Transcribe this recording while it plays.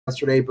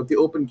yesterday, but the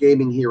open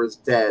gaming here is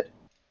dead.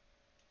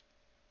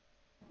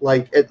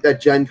 Like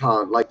at Gen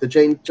Con, like the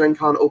Gen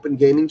Con open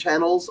gaming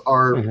channels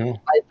are.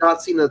 I've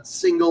not seen a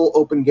single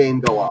open game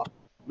go off,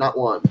 not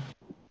one.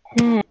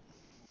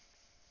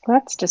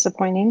 That's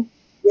disappointing.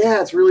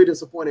 Yeah, it's really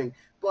disappointing.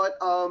 But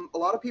a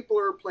lot of people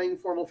are playing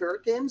Formal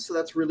Ferret games, so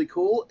that's really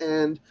cool.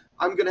 And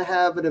I'm going to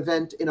have an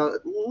event in a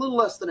little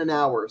less than an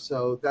hour,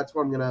 so that's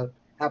where I'm going to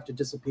have to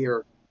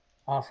disappear.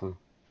 Awesome.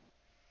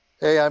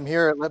 Hey, I'm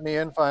here. Let me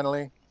in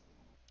finally.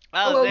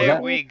 Oh, Hello, there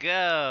Luke. we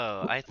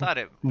go. I thought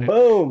it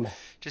Boom.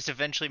 just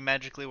eventually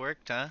magically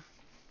worked, huh?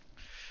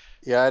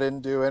 Yeah, I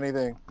didn't do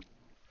anything.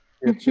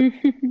 It just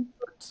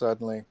worked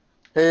suddenly.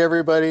 Hey,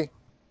 everybody.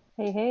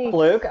 Hey.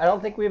 Luke, I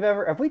don't think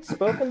have we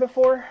spoken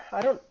before?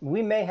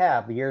 We may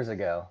have years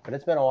ago, but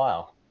it's been a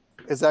while.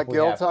 Is that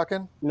Gil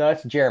talking? No,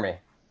 it's Jeremy.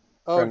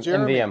 Oh, from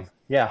Jeremy. MVM.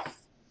 Yeah.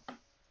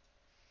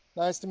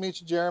 Nice to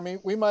meet you, Jeremy.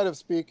 We might have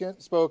spoken.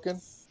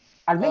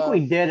 I think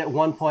we did at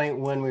one point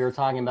when we were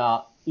talking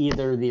about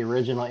either the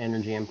original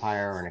Energy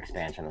Empire or an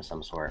expansion of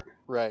some sort.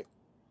 Right.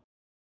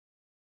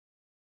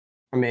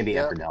 Or maybe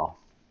Everdell.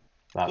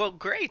 Well,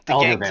 great. The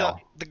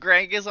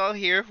gang is all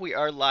here. We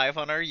are live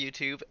on our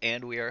YouTube,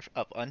 and we are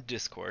up on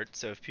Discord.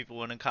 So if people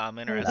want to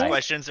comment or ask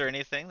questions or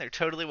anything, they're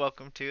totally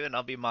welcome to, and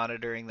I'll be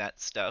monitoring that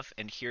stuff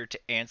and here to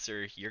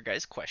answer your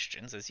guys'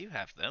 questions as you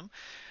have them.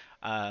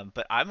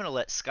 But I'm going to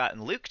let Scott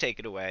and Luke take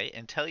it away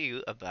and tell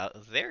you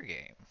about their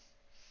game.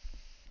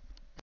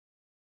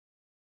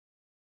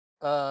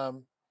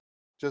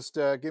 Just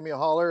give me a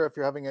holler if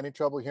you're having any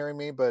trouble hearing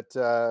me. But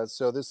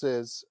so this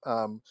is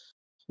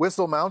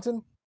Whistle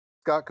Mountain.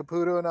 Scott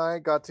Caputo and I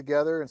got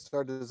together and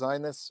started to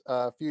design this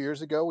a few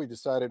years ago. We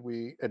decided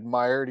we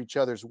admired each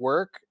other's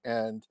work,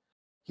 and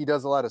he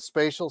does a lot of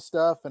spatial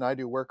stuff and I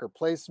do worker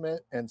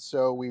placement. And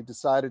so we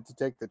decided to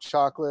take the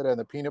chocolate and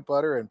the peanut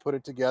butter and put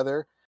it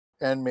together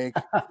and make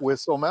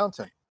Whistle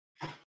Mountain.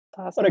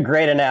 Awesome. What a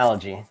great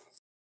analogy.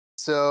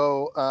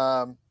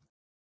 So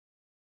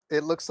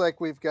it looks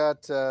like we've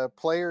got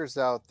players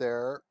out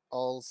there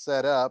all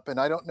set up, and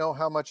I don't know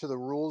how much of the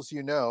rules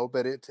you know,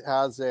 but it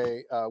has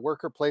a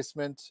worker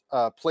placement,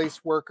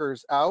 place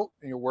workers out,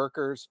 and your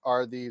workers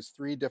are these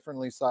 3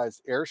 differently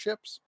sized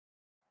airships.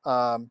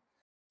 So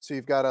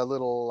you've got a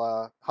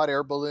little hot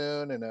air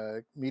balloon and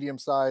a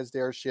medium-sized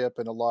airship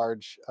and a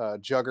large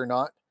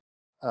juggernaut.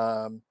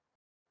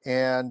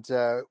 And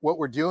what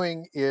we're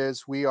doing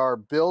is we are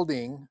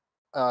building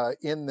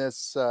in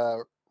this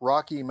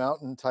Rocky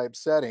Mountain type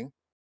setting.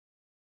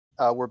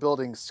 We're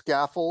building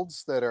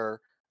scaffolds that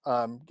are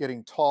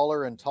getting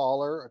taller and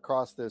taller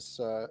across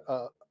this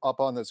up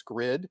on this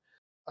grid.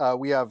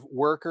 We have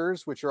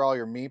workers, which are all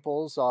your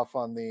meeples off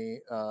on the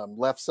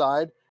left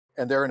side,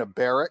 and they're in a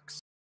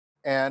barracks.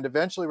 And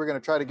eventually we're going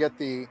to try to get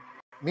the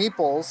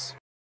meeples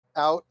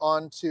out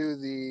onto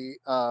the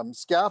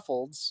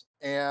scaffolds,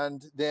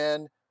 and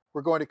then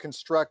we're going to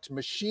construct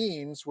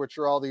machines, which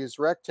are all these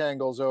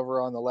rectangles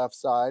over on the left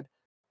side,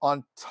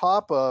 on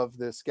top of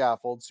the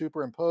scaffold,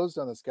 superimposed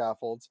on the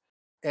scaffolds.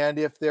 And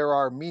if there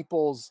are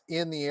meeples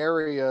in the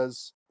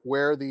areas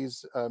where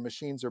these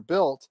machines are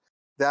built,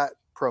 that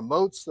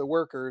promotes the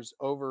workers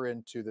over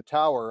into the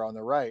tower on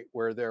the right,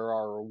 where there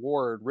are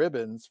reward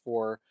ribbons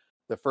for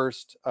the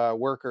first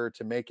worker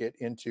to make it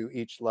into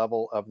each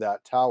level of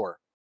that tower.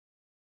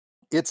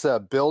 It's a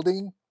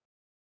building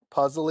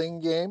puzzling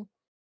game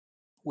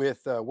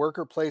with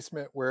worker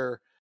placement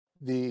where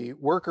the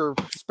worker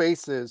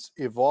spaces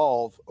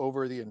evolve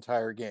over the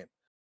entire game.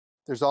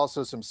 There's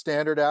also some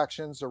standard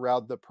actions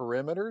around the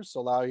perimeters,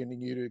 allowing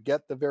you to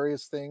get the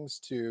various things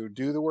to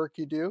do the work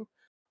you do.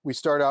 We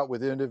start out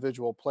with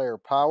individual player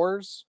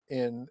powers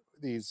in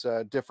these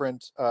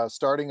different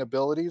starting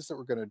abilities that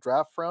we're going to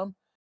draft from.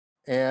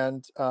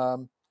 And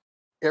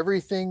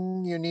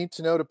everything you need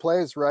to know to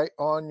play is right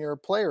on your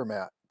player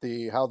mat,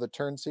 how the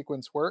turn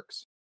sequence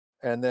works.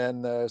 And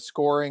then the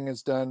scoring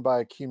is done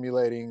by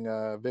accumulating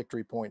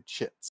victory point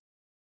chits.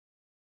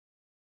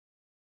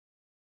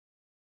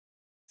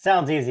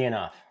 Sounds easy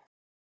enough.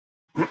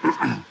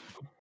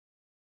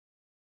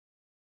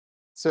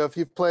 So if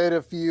you've played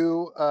a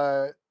few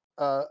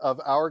of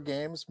our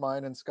games,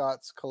 mine and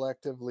Scott's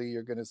collectively,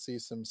 you're going to see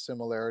some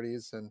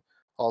similarities and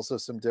also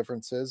some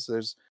differences.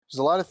 There's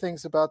a lot of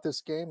things about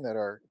this game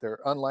they're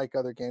unlike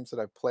other games that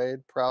I've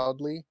played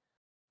proudly,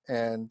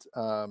 and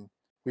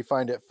we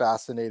find it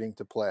fascinating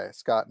to play.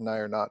 Scott and I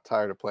are not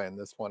tired of playing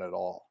this one at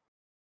all.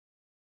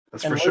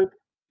 That's for sure.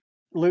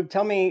 Luke,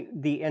 tell me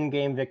the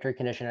end-game victory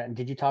condition.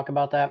 Did you talk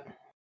about that?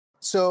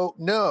 So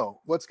no,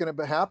 what's going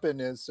to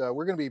happen is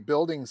we're going to be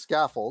building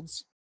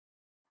scaffolds.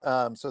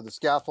 So the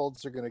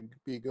scaffolds are going to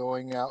be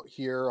going out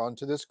here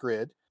onto this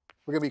grid.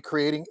 We're going to be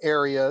creating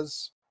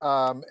areas,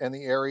 and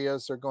the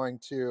areas are going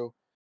to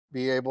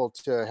be able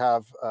to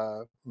have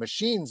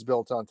machines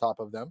built on top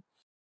of them.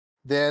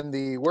 Then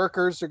the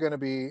workers are going to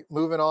be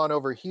moving on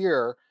over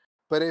here.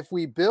 But if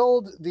we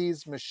build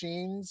these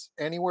machines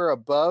anywhere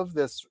above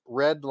this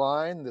red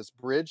line, this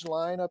bridge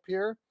line up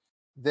here,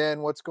 then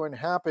what's going to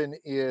happen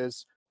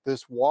is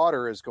this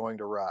water is going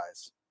to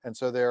rise. And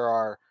so there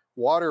are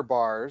water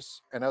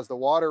bars, and as the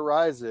water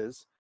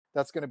rises,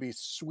 that's going to be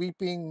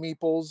sweeping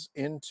meeples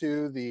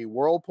into the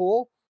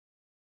whirlpool.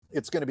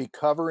 It's going to be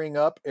covering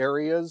up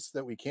areas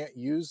that we can't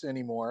use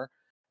anymore.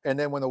 And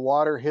then when the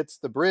water hits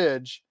the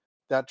bridge,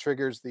 that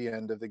triggers the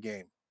end of the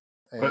game.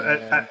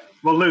 Well,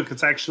 Luke,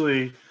 it's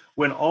actually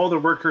when all the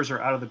workers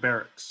are out of the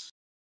barracks.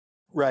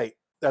 Right.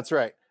 That's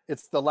right.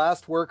 It's the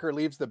last worker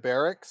leaves the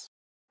barracks.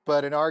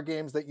 But in our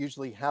games, that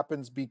usually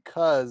happens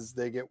because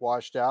they get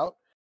washed out.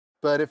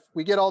 But if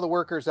we get all the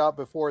workers out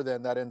before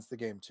then, that ends the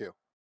game too.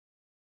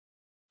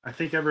 I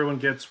think everyone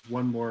gets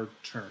one more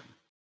turn.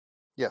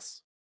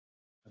 Yes.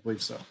 I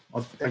believe so.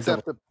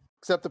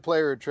 Except the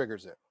player who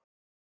triggers it.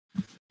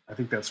 I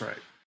think that's right.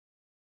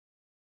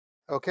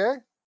 Okay.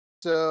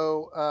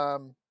 So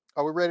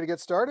are we ready to get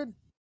started?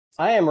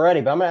 I am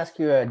ready, but I'm going to ask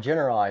you a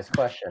generalized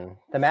question.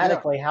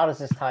 Thematically, how does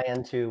this tie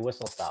into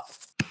Whistle Stop?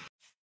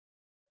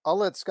 I'll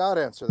let Scott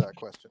answer that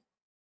question.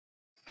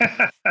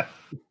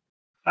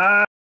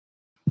 I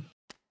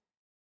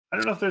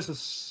don't know if there's a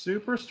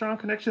super strong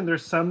connection.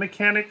 There's some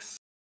mechanics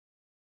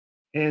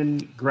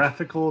and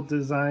graphical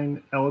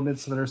design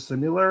elements that are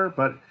similar,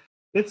 but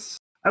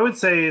I would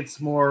say it's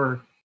more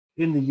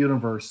in the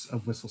universe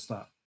of Whistle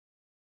Stop.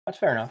 That's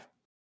fair enough.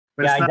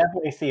 But yeah, I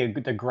definitely see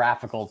the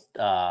graphical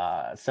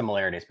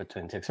similarities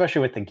between the two,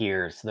 especially with the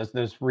gears.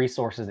 Those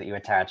resources that you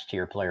attach to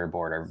your player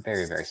board are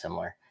very, very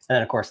similar. And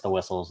then, of course, the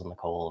whistles and the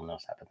coal and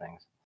those type of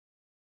things.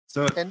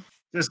 So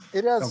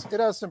it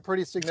has some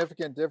pretty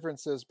significant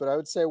differences, but I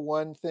would say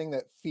one thing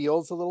that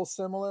feels a little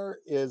similar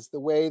is the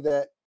way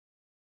that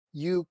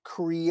you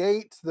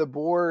create the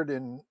board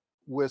in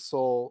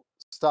Whistle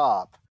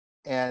Stop,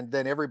 and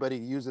then everybody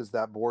uses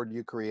that board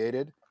you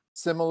created.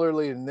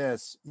 Similarly, in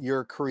this,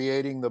 you're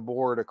creating the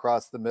board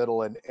across the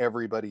middle, and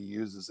everybody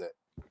uses it.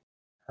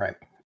 Right.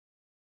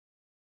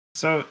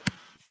 So,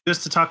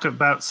 just to talk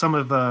about some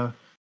of the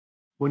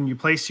when you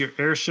place your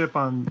airship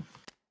on,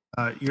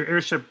 your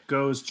airship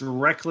goes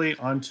directly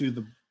onto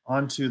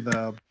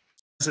the.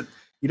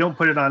 You don't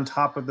put it on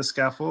top of the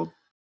scaffold.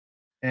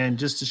 And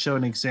just to show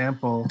an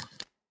example,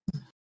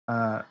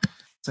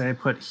 say I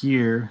put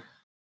here,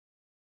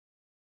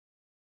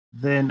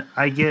 then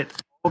I get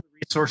all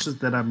the resources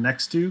that I'm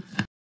next to.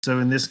 So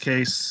in this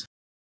case,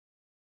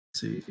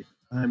 let's see,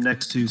 I'm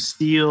next to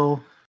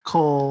steel,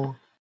 coal,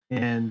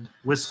 and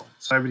whistle.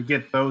 So I would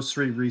get those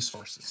three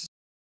resources.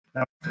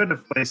 Now I could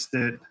have placed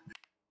it.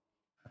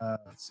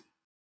 Let's see.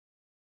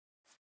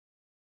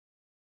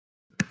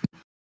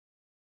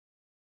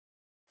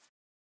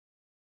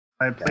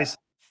 I placed it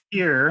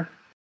here,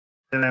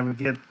 then I would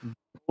get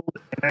gold.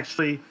 And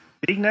actually,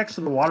 being next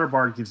to the water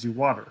bar gives you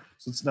water.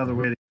 So it's another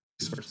way to get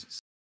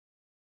resources.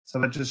 So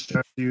that just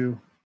shows you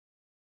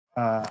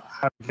how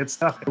to get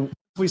stuff. And once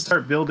we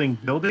start building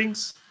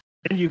buildings,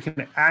 then you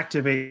can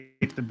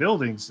activate the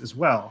buildings as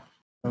well.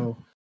 So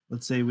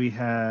let's say we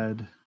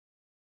had.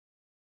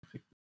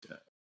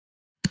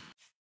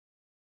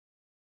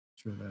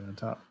 Throw that on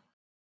top.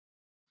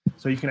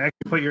 So you can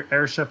actually put your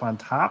airship on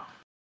top.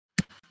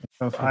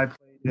 So if I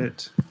played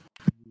it,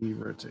 we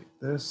rotate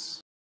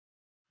this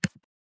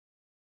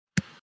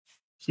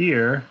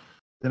here,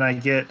 then I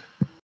get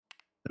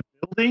the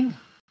building,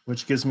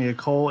 which gives me a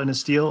coal and a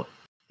steel,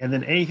 and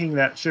then anything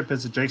that ship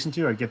is adjacent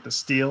to, I get the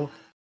steel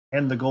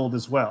and the gold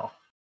as well.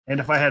 And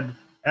if I had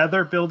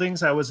other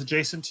buildings I was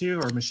adjacent to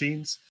or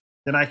machines,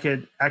 then I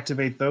could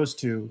activate those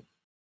two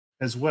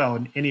as well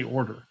in any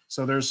order.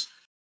 So there's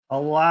a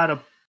lot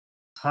of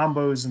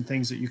combos and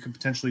things that you could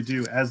potentially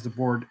do as the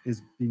board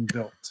is being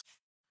built.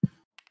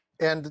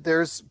 And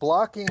there's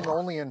blocking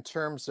only in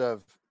terms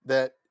of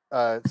that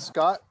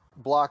Scott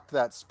blocked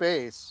that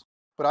space,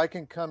 but I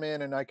can come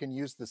in and I can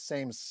use the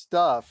same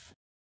stuff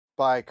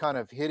by kind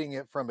of hitting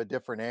it from a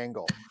different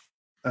angle.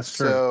 That's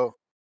true. So,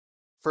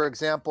 for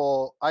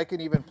example, I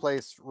can even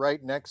place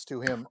right next to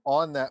him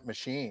on that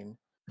machine,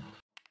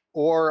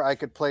 or I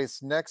could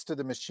place next to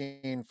the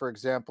machine, for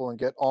example, and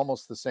get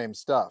almost the same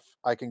stuff.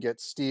 I can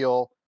get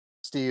steel,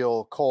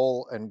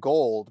 coal, and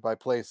gold by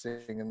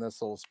placing in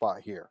this little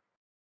spot here.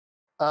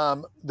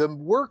 The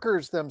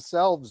workers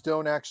themselves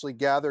don't actually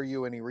gather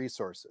you any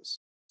resources.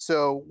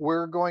 So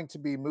we're going to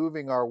be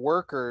moving our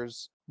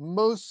workers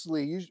most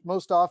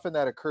often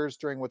that occurs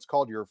during what's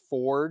called your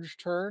forge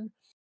turn.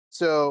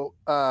 So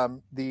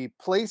the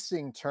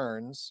placing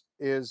turns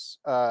is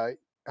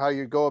how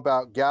you go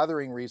about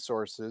gathering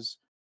resources,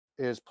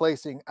 is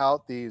placing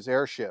out these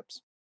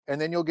airships. And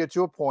then you'll get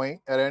to a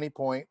point, at any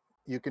point,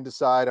 you can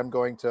decide I'm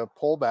going to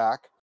pull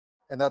back,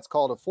 and that's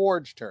called a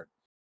forge turn.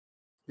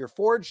 Your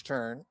forge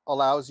turn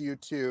allows you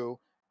to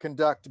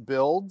conduct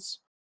builds.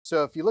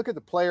 So if you look at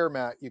the player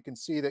mat, you can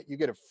see that you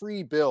get a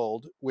free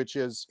build, which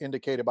is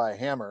indicated by a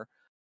hammer.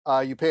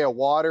 You pay a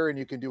water and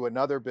you can do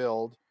another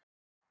build,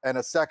 and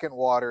a second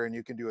water and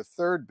you can do a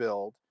third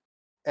build.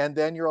 And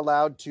then you're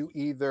allowed to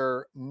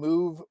either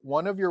move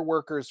one of your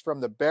workers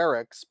from the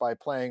barracks by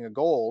playing a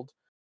gold,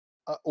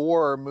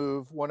 or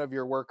move one of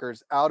your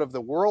workers out of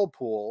the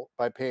whirlpool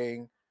by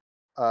paying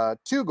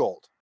 2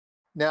 gold.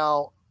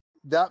 Now,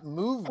 that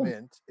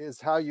movement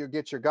is how you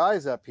get your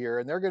guys up here,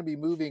 and they're going to be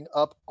moving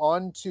up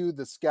onto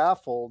the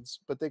scaffolds,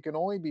 but they can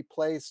only be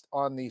placed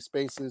on the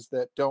spaces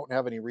that don't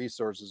have any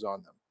resources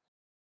on them.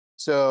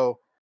 So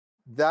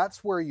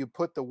that's where you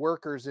put the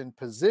workers in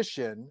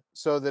position,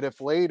 so that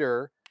if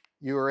later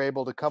you are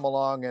able to come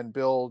along and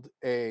build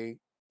a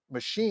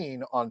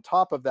machine on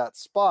top of that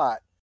spot,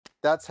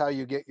 that's how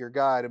you get your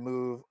guy to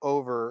move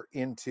over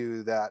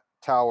into that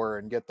tower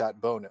and get that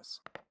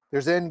bonus.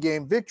 There's end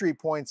game victory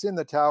points in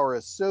the tower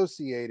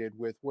associated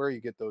with where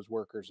you get those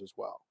workers as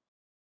well.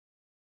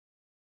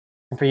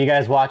 For you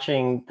guys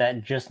watching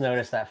that just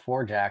noticed that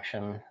Forge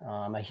action,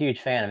 I'm a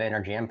huge fan of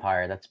Energy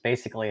Empire. That's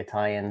basically a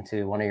tie-in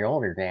to one of your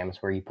older games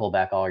where you pull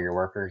back all your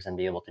workers and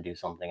be able to do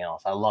something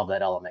else. I love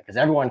that element because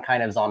everyone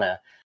kind of is on a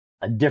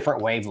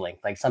different wavelength.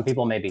 Like some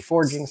people may be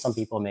forging, some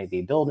people may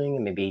be building,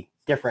 and may be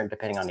different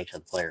depending on each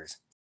of the players.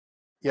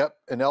 Yep,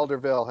 and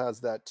Eldervale has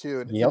that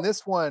too. And in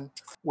this one,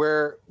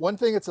 where one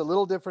thing that's a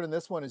little different in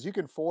this one is you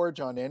can forge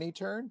on any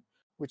turn,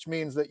 which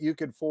means that you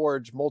could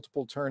forge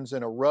multiple turns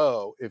in a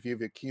row if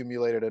you've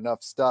accumulated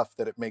enough stuff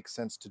that it makes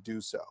sense to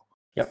do so.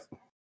 Yep.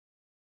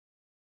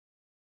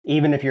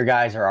 Even if your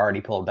guys are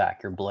already pulled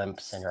back, your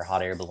blimps and your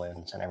hot air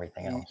balloons and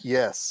everything else.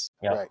 Yes,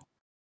 right.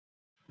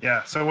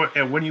 Yeah, so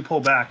when you pull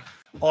back,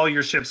 all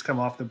your ships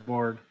come off the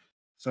board.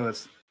 So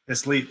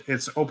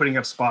it's opening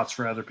up spots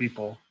for other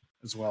people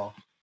as well.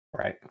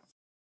 Right.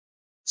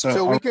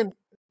 So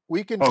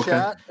we can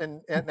chat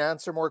and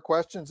answer more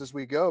questions as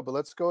we go, but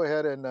let's go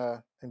ahead and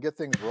get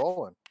things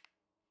rolling.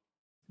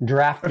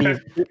 Draft these.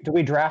 Do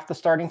we draft the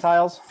starting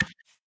tiles?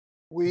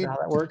 We how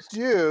that works?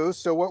 do.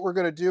 So what we're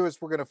going to do is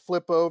we're going to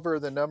flip over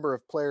the number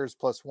of players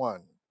plus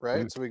one,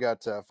 right? So we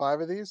got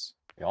 5 of these.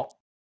 Yep.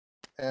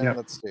 And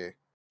let's see.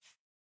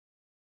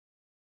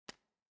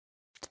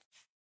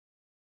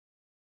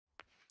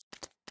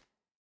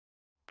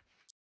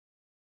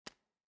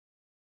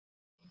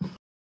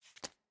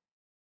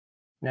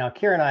 Now,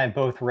 Kira and I have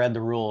both read the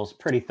rules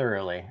pretty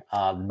thoroughly.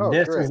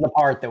 This is the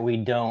part that we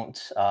don't,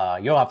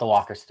 you'll have to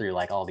walk us through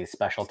like all these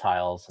special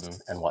tiles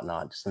and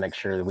whatnot, just to make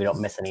sure that we don't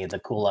miss any of the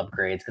cool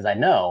upgrades. Because I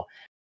know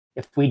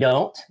if we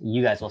don't,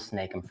 you guys will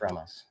snake them from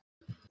us.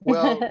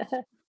 Well,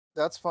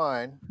 that's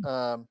fine.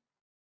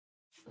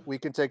 We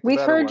can take the We've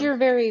better heard one. you're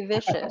very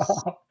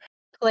vicious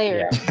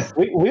player. Yeah.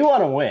 We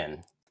want to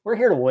win. We're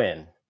here to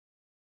win.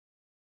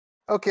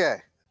 Okay.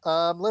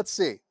 Let's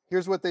see.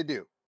 Here's what they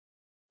do.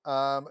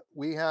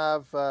 We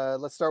have,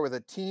 let's start with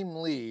a team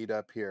lead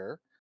up here.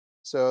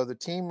 So the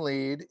team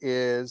lead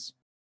is,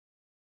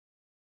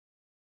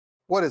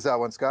 what is that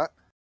one, Scott?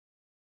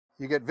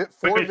 You get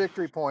 4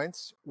 victory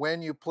points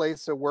when you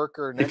place a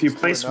worker next if you to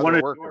place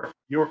another one worker.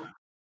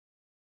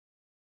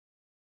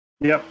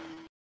 Yep.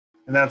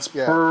 And that's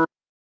per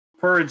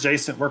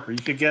adjacent worker.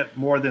 You could get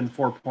more than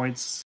 4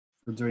 points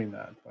for doing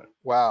that. But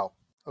wow.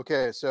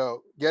 Okay,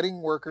 so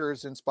getting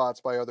workers in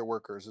spots by other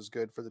workers is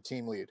good for the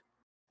team lead.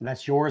 And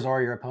that's yours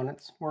or your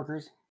opponent's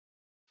workers?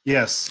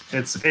 Yes,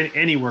 it's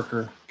any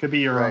worker. Could be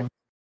your own.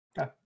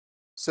 Okay.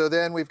 So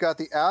then we've got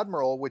the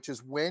Admiral, which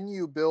is when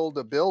you build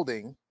a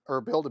building or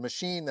build a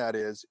machine, that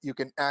is, you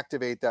can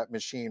activate that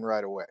machine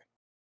right away.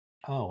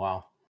 Oh,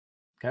 wow.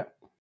 Okay.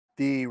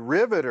 The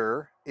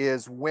Riveter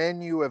is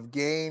when you have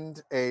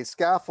gained a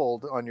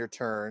scaffold on your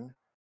turn.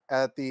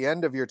 At the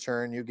end of your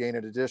turn, you gain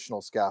an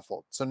additional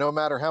scaffold. So no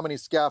matter how many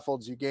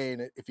scaffolds you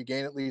gain, if you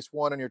gain at least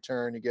 1 on your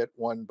turn, you get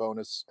 1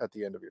 bonus at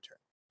the end of your turn.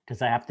 Does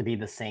that have to be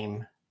the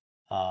same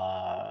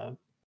no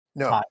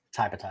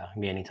type of tile? It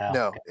can be any tile?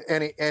 No,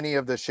 okay. any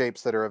of the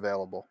shapes that are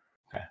available.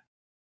 Okay.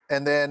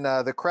 And then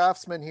the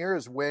Craftsman here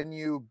is when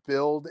you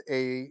build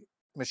a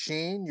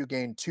machine, you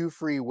gain 2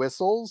 free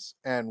whistles,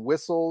 and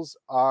whistles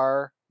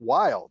are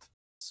wild.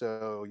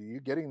 So you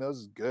getting those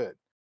is good.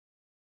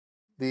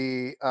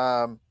 The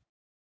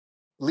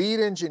lead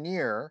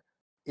engineer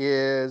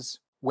is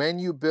when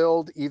you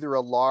build either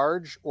a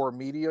large or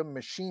medium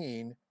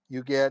machine,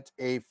 you get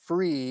a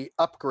free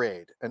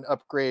upgrade. And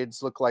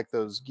upgrades look like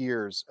those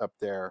gears up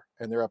there,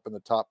 and they're up in the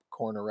top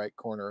corner, right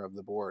corner of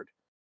the board.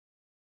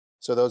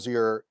 So those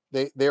are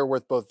they're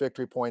worth both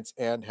victory points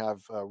and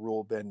have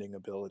rule bending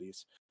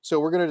abilities. So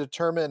we're going to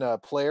determine a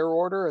player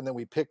order, and then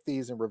we pick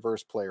these in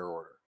reverse player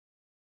order.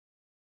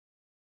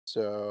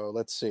 So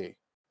let's see.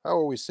 How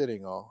are we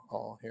sitting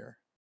all here?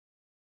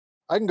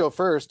 I can go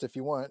first if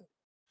you want,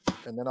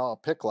 and then I'll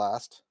pick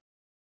last.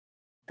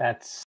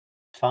 That's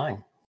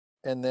fine.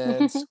 And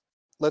then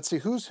let's see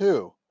who's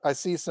who. I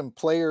see some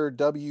player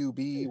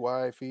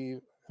WBYF.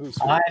 Who's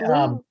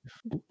who?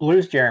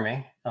 Blue's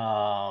Jeremy.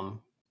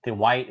 The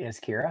white is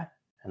Kira,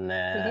 and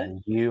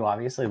then you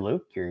obviously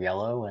Luke. You're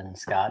yellow, and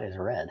Scott is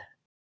red.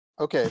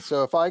 Okay,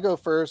 so if I go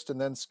first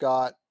and then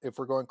Scott, if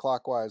we're going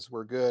clockwise,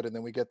 we're good, and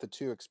then we get the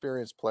 2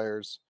 experienced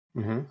players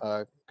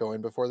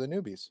going before the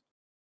newbies.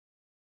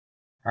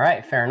 All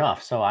right, fair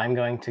enough. So I'm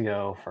going to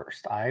go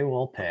first. I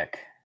will pick.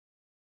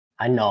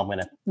 I know I'm going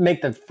to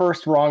make the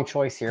first wrong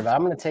choice here, but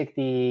I'm going to take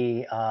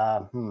the. I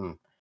think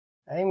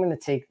I'm going to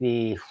take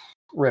the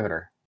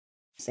Riveter.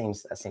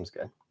 That seems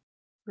good.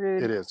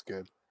 Rude. It is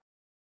good.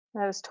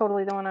 That was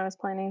totally the one I was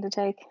planning to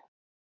take.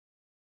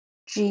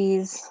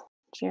 Jeez,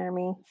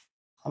 Jeremy.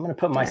 I'm going to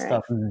put my All right.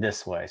 stuff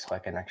this way so I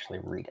can actually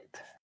read it.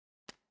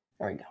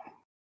 There we go.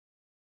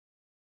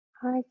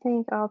 I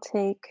think I'll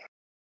take.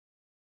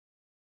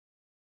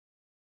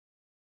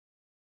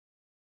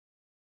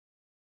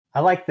 I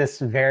like this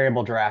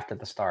variable draft at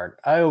the start.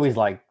 I always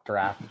like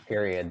draft,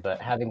 period,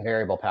 but having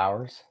variable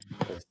powers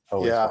is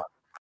always fun.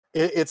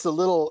 It's a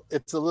little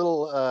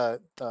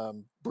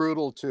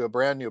brutal to a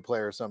brand new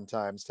player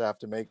sometimes to have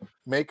to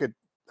make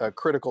a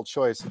critical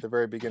choice at the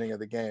very beginning of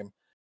the game.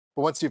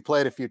 But once you've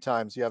played a few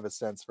times, you have a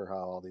sense for how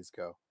all these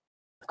go.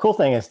 The cool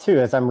thing is too,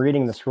 as I'm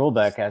reading this rule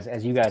book,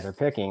 as you guys are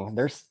picking,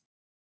 there's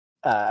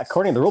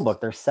according to the rule book,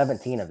 there's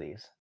 17 of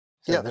these.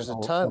 So yeah, there's a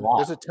ton.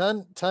 There's a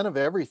ton of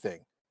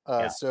everything.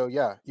 So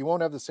yeah, you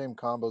won't have the same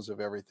combos of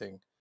everything,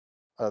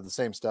 the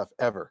same stuff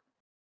ever.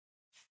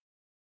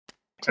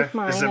 Took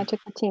mine. I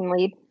took the team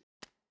lead.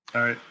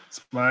 All right,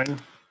 it's mine.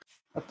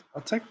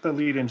 I'll take the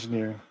lead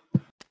engineer.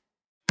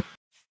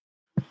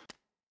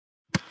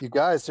 You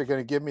guys are going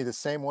to give me the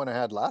same one I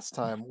had last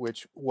time,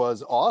 which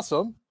was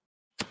awesome.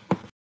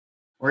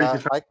 Or you can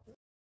try.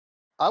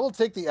 I will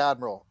take the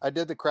Admiral. I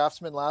did the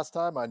Craftsman last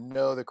time. I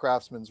know the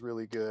Craftsman's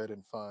really good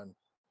and fun.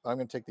 I'm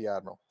going to take the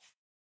Admiral.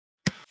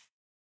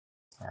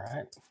 All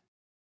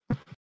right.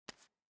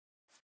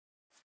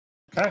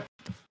 Okay.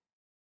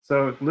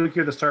 So, Luke,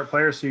 you're the start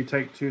player, so you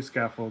take 2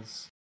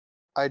 scaffolds.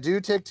 I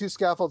do take 2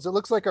 scaffolds. It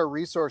looks like our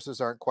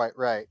resources aren't quite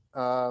right.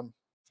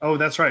 Oh,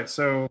 that's right.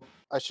 So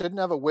I shouldn't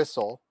have a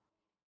whistle.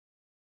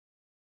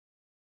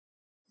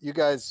 You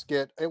guys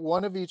get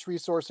 1 of each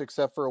resource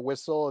except for a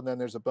whistle, and then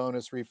there's a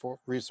bonus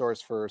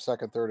resource for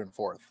 2nd, 3rd, and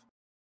 4th.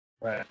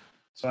 Right.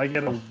 So I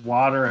get a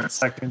water at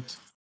 2nd.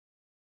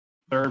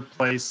 3rd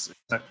place,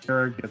 that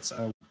Kara gets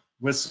a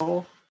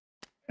whistle,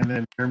 and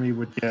then Jeremy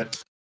would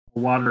get a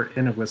water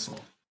and a whistle.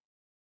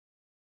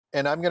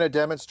 And I'm going to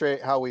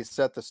demonstrate how we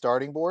set the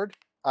starting board.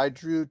 I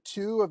drew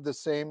 2 of the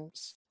same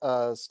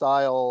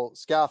style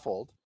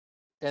scaffold,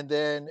 and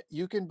then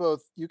you can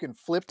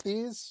flip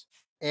these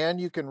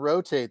and you can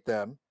rotate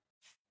them.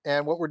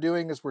 And what we're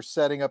doing is we're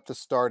setting up the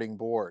starting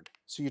board.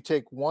 So you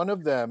take 1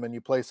 of them and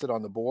you place it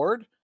on the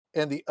board,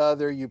 and the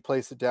other you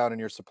place it down in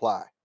your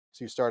supply.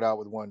 So you start out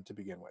with 1 to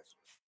begin with.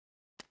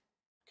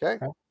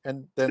 Okay,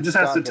 and then it just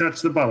has to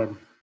touch the bottom.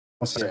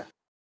 Oh, sorry. Yeah.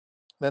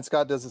 Then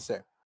Scott does the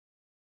same.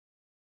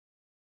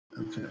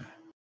 Okay.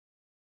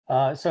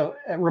 So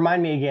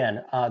remind me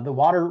again, the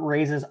water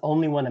raises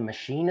only when a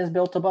machine is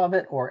built above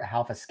it, or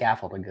how if a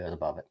scaffold goes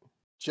above it?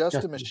 Just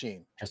a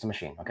machine. Just a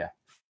machine. Okay.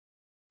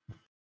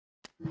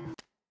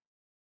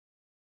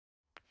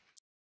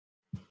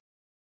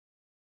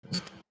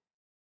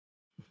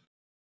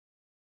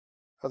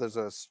 Oh, there's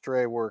a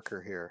stray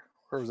worker here.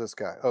 Where was this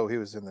guy? Oh, he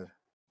was in the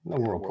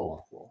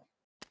whirlpool.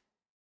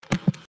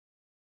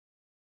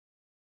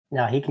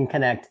 Now he can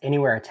connect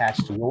anywhere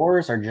attached to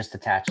yours or just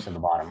attached to the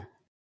bottom?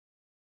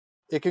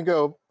 It can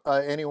go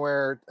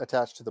anywhere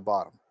attached to the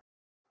bottom.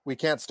 We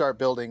can't start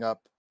building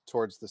up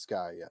towards the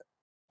sky yet.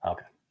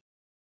 Okay.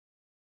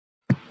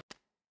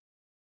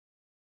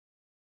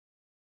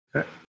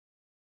 Okay.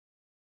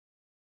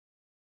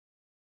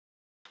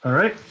 All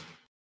right.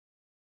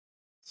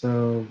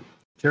 So,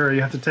 Kara,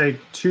 you have to take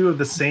 2 of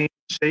the same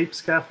shape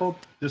scaffold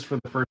just for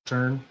the first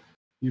turn.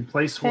 You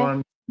place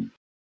 1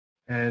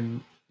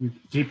 and you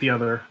keep the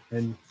other,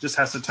 and just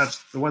has to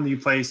touch the one that you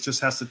place,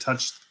 just has to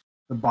touch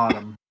the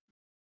bottom.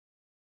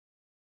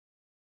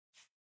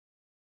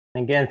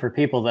 Again, for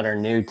people that are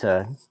new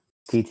to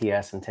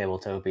TTS and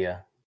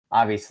Tabletopia,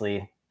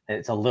 obviously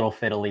it's a little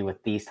fiddly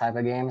with these type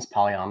of games,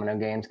 polyomino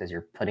games, because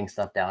you're putting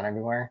stuff down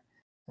everywhere.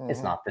 Mm-hmm.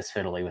 It's not this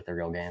fiddly with the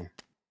real game.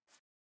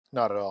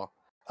 Not at all.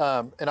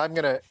 And I'm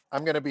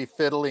gonna be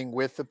fiddling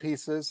with the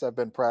pieces. I've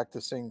been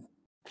practicing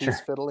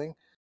piece fiddling,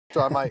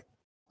 so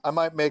I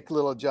might make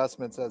little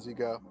adjustments as you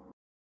go.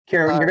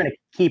 Kara, you're gonna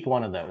keep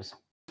one of those.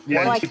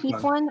 Yeah, I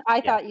keep one?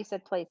 I thought you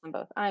said place them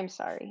both. I'm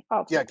sorry.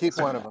 Keep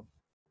one of them.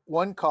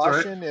 One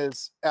caution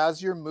is,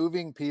 as you're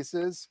moving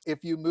pieces,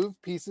 if you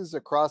move pieces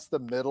across the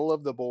middle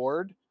of the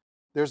board,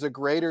 there's a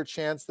greater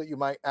chance that you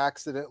might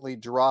accidentally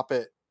drop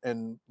it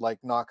and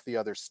knock the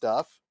other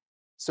stuff.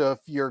 So if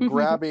you're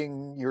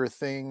grabbing your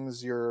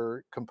things,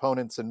 your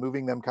components, and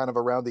moving them kind of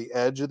around the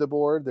edge of the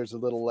board, there's a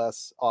little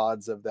less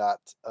odds of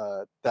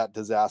that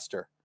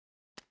disaster.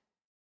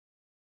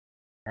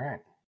 All right.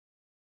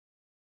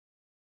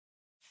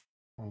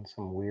 In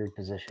some weird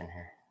position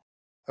here.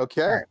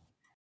 Okay. Right.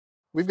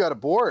 We've got a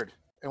board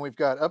and we've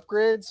got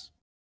upgrades.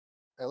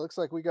 It looks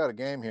like we got a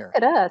game here.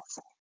 Look at us.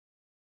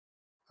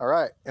 All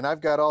right. And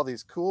I've got all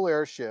these cool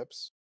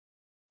airships,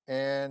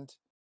 and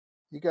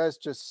you guys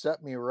just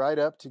set me right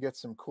up to get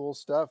some cool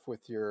stuff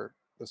with the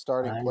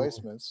starting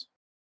placements.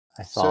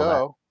 I saw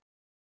that.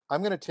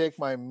 I'm going to take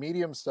my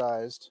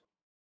medium-sized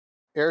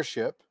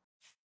airship,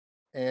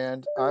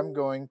 and I'm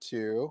going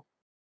to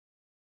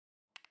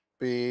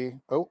be...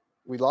 Oh,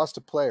 we lost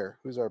a player.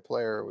 Who's our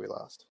player we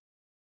lost?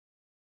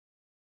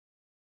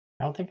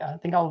 I think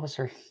all of us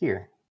are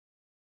here.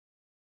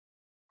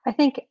 I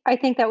think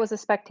that was a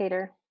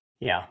spectator.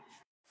 Yeah.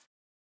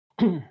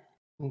 I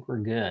think we're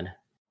good.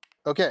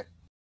 Okay.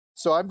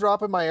 So I'm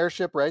dropping my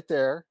airship right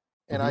there,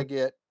 and I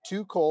get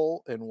 2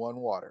 coal and 1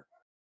 water.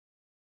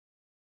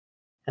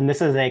 And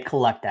this is a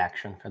collect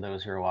action for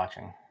those who are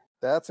watching.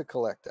 That's a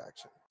collect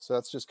action. So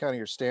that's just kind of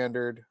your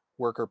standard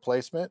worker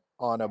placement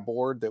on a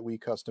board that we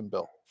custom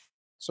built.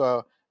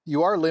 So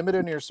you are limited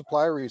in your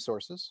supply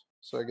resources.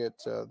 So I get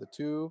the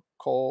 2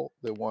 coal,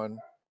 the 1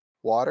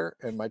 water,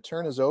 and my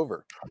turn is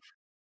over.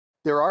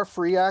 There are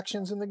free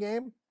actions in the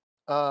game.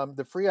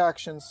 The free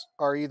actions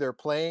are either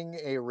playing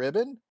a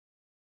ribbon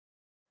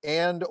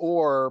and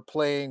or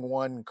playing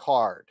 1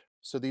 card.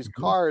 So these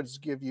cards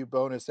give you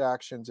bonus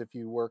actions if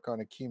you work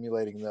on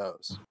accumulating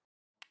those.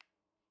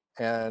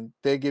 And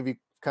they give you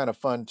kind of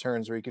fun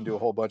turns where you can do a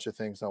whole bunch of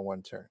things on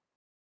 1 turn.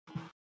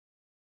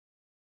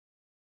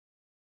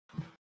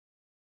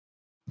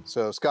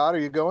 So Scott, are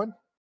you going?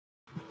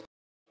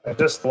 I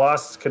just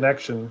lost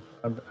connection.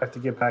 I have to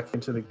get back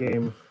into the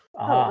game.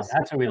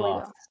 That's what we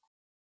lost.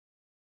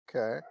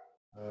 Okay.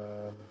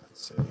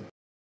 Let's see.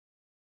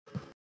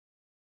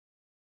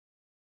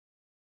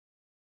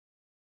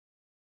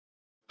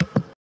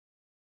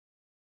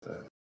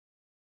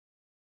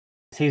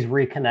 He's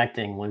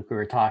reconnecting. When we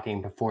were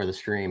talking before the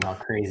stream, how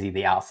crazy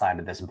the outside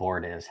of this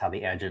board is, how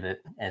the edge of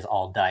it is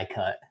all die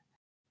cut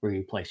where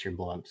you place your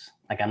blimps.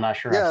 Like, I'm not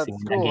sure I've seen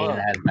a game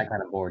that has that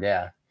kind of board.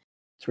 Yeah,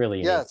 it's really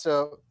unique. Yeah,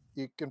 so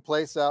you can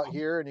place out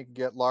here and you can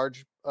get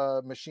large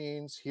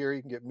machines. Here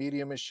you can get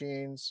medium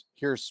machines.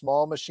 Here's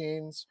small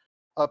machines.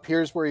 Up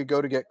here's where you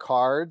go to get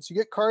cards. You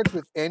get cards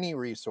with any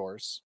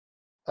resource.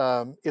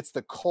 It's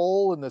the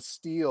coal and the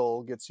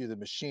steel gets you the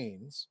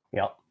machines.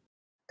 Yep.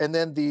 And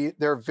then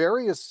there are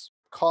various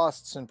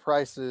costs and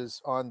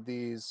prices on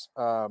these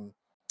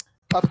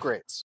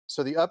upgrades.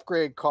 So the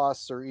upgrade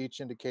costs are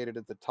each indicated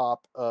at the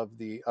top of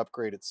the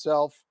upgrade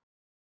itself.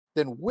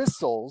 Then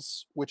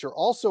whistles, which are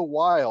also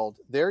wild,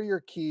 they're your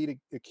key to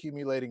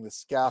accumulating the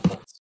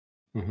scaffolds.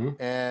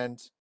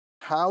 And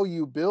how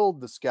you build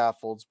the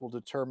scaffolds will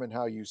determine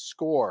how you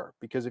score.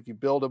 Because if you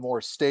build a more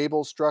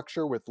stable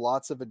structure with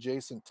lots of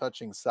adjacent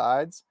touching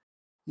sides,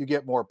 you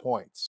get more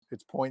points.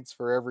 It's points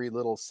for every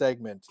little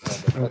segment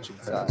of the touching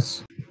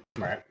sides.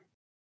 Right.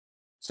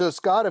 So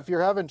Scott, if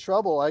you're having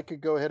trouble, I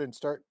could go ahead and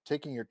start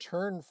taking your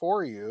turn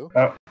for you.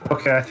 Oh,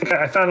 okay. I think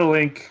I found a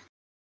link.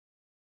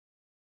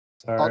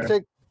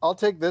 Sorry. I'll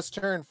take this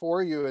turn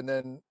for you, and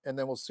then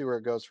we'll see where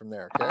it goes from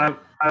there. Okay.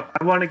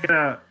 I want to get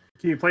a.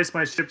 Can you place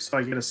my ship so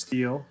I get a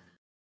steel?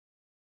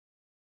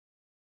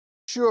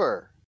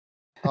 Sure.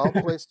 I'll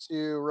place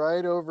you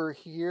right over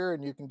here,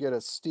 and you can get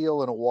a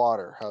steel and a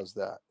water. How's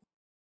that?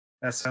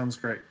 That sounds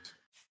great.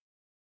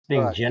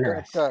 Being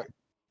generous. Got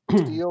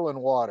steel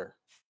and water.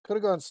 Could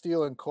have gone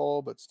steel and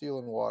coal, but steel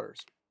and water.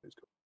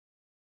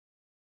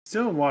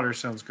 Steel and water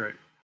sounds great.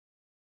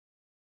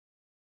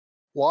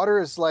 Water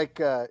is like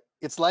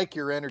it's like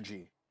your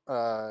energy.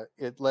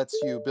 It lets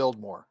you build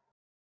more.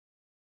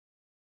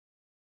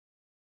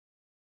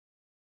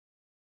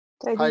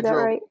 Did I do that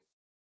right?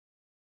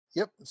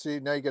 Yep. See,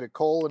 now you get a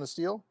coal and a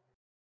steel.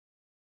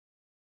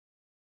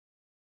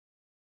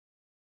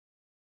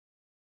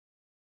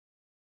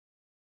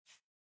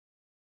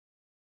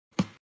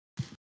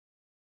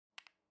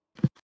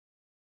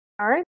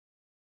 All right.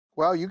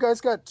 Wow, you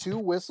guys got 2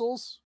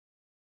 whistles?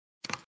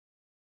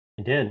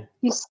 I did.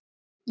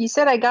 You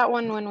said I got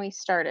one when we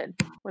started.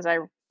 Did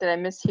I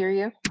mishear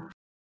you?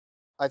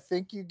 I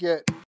think you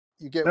get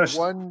No,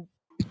 1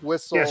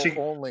 whistle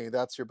only.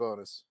 That's your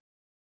bonus.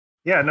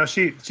 Yeah, no,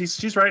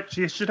 she's right.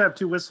 She should have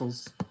 2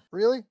 whistles.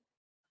 Really?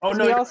 Oh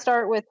no! We all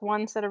start with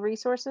 1 set of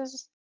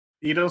resources.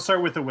 You don't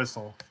start with a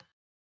whistle.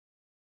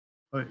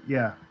 But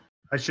yeah,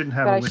 I shouldn't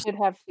have. But a I whistle. should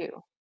have 2.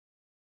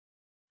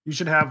 You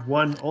should have only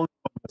one whistle.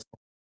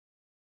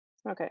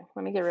 Okay,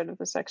 let me get rid of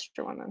this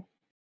extra one then.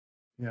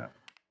 Yeah.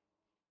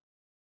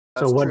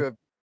 That's true.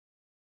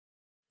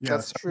 Yeah,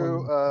 that's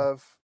true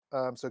of.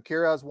 So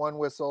Kira has 1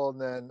 whistle, and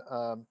then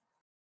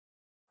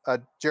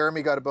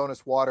Jeremy got a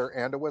bonus water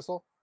and a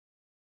whistle.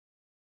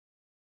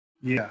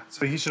 Yeah,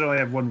 so he should only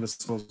have 1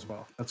 whistle as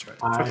well. That's right.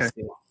 Okay.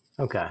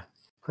 Okay.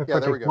 Yeah,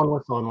 there we go. 1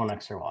 whistle and 1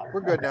 extra water.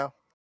 We're good now.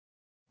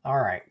 All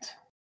right.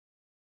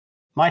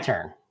 My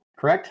turn,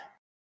 correct?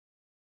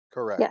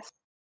 Correct. Yes.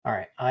 All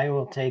right. I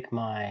will take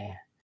my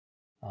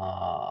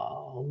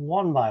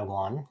 1 by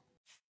 1.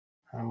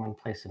 I'm going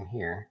to place them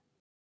here.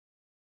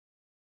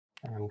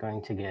 And I'm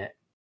going to get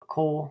a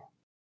coal,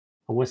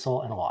 a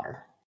whistle, and a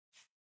water.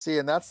 See,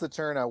 and that's the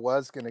turn I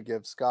was going to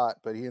give Scott,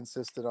 but he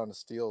insisted on a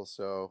steal,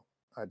 so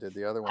I did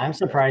the other one. I'm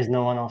surprised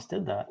no one else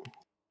did that.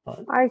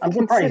 But I'm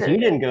surprised you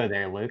didn't go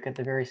there, Luke, at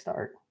the very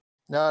start.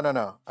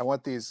 No. I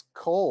want these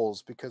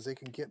coals because they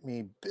can get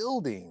me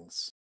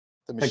buildings.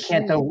 The machines. But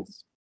can't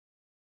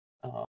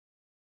oh,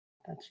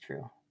 that's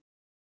true.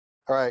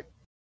 All right.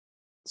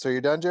 So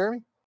you're done,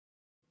 Jeremy?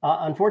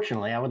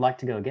 Unfortunately, I would like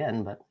to go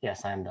again, but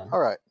yes, I am done. All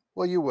right.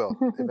 Well, you will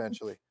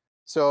eventually.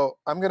 So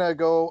I'm going to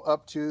go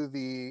up to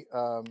the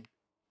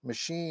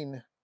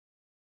machine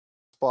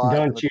spot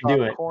in the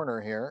top corner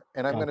here,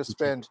 and I'm going to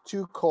spend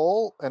 2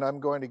 coal, and I'm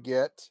going to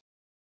get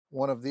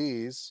one of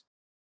these.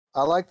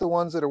 I like the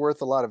ones that are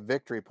worth a lot of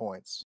victory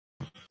points.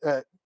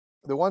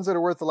 the ones that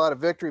are worth a lot of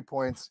victory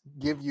points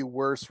give you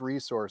worse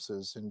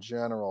resources in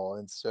general.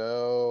 And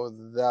so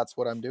that's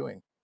what I'm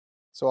doing.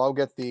 So I'll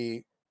get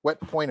the wet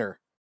pointer.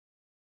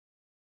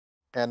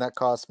 And that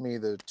cost me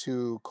the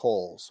 2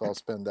 coal. So I'll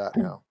spend that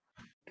now.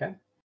 Okay.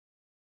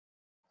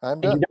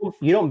 I'm done.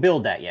 You don't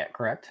build that yet,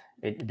 correct?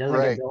 It doesn't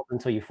Right. get built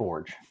until you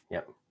forge.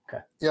 Yep.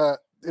 Okay. Yeah,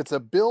 it's a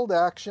build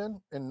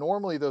action. And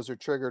normally those are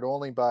triggered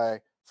only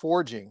by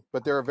forging.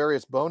 But there are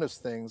various bonus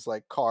things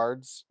like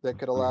cards that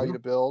could allow you to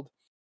build.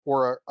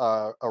 Or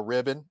a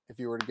ribbon, if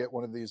you were to get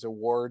one of these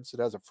awards, it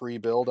has a free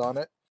build on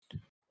it,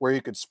 where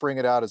you could spring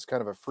it out as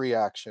kind of a free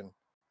action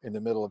in the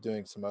middle of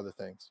doing some other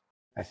things.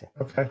 I see.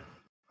 Okay.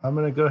 I'm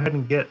going to go ahead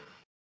and get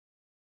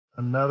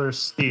another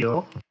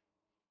steel.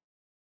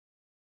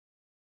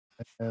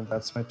 And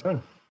that's my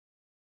turn.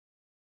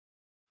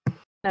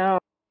 No, I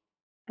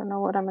don't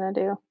know what I'm going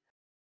to do.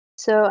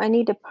 So I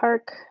need to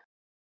park.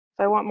 If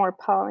I want more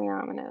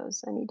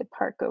polyominoes, I need to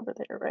park over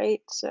there,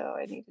 right? So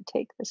I need to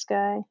take this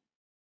guy.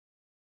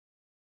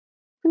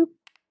 Boop.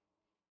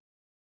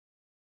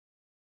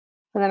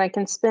 And then I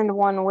can spend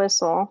 1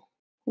 whistle.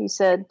 You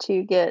said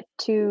to get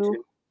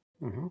 2.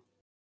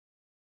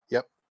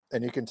 Yep.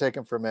 And you can take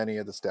them from any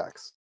of the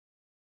stacks.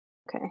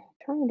 Okay.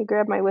 Trying to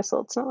grab my whistle.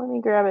 It's not letting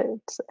me grab it.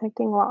 It's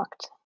acting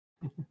locked.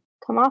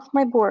 Come off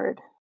my board.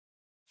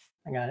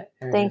 I got it.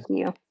 Thank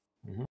you.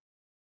 All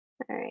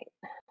right.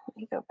 Let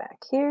me go back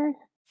here.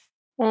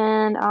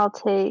 And I'll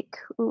take,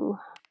 ooh,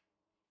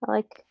 I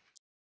like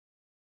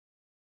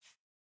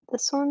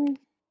this one.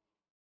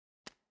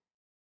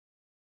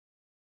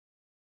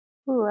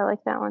 Ooh, I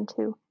like that one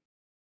too.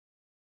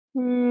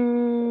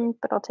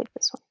 But I'll take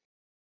this one.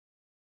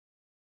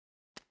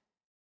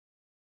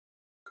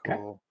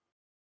 Cool.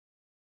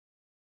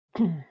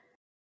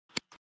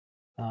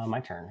 My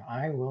turn.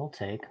 I will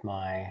take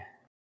my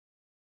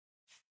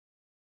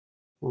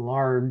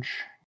large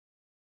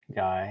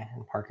guy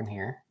and park him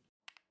here.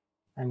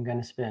 I'm going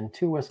to spend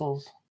 2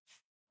 whistles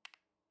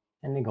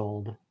and the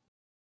gold.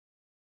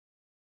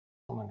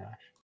 Oh my gosh.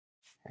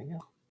 There you go.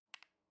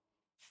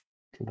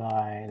 To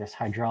buy this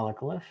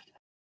hydraulic lift.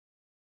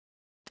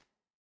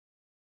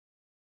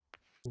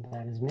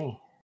 That is me.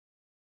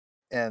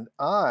 And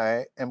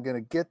I am going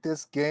to get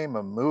this game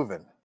a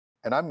moving.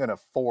 And I'm going to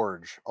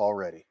forge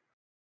already.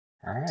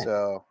 All right.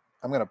 So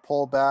I'm going to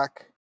pull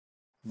back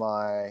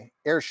my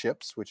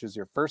airships, which is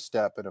your first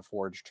step in a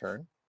forge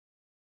turn.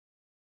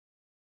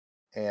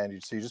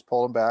 And so you just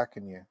pull them back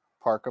and you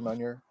park them on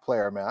your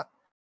player mat.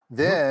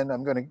 Then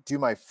I'm going to do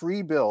my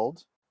free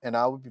build, and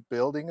I will be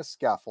building a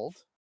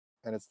scaffold.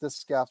 And it's this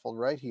scaffold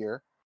right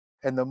here.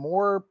 And the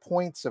more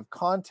points of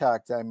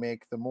contact I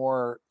make, the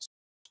more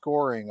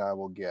scoring I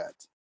will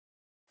get.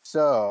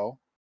 So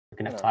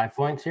looking at 5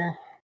 points here.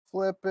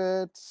 Flip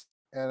it,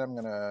 and I'm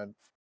going to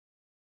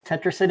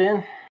Tetris it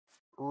in.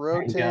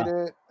 Rotate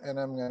it, and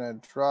I'm going to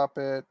drop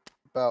it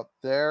about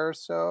there or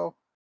so.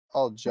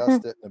 I'll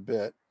adjust it in a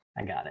bit.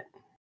 I got it.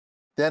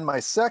 Then my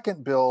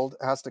second build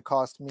has to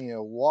cost me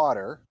a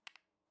water.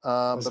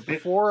 But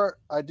before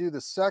I do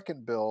the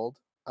second build,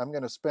 I'm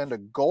going to spend a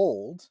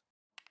gold.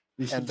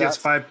 You should get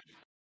 5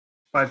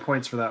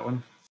 points for that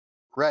one.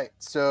 Right.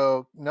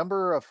 So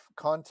number of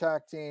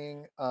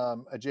contacting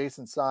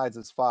adjacent sides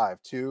is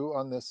 5. 2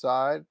 on this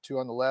side, 2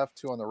 on the left,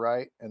 2 on the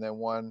right, and then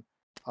 1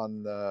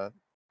 on the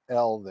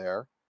L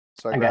there.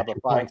 So I grab a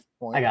 5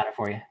 point. I got it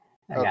for you.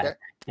 I got it.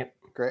 Yep.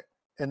 Great.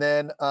 And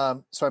then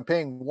so I'm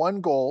paying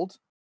 1 gold,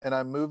 and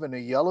I'm moving a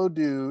yellow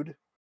dude,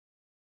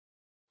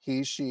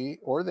 he, she,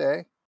 or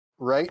they,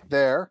 right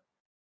there.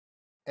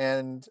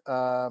 And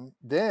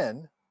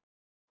then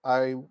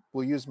I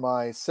will use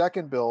my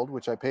second build,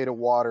 which I paid a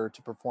water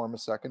to perform a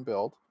second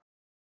build.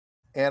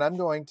 And I'm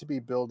going to be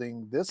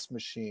building this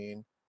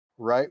machine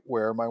right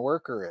where my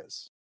worker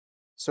is.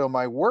 So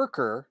my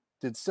worker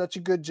did such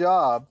a good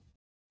job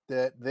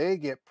that they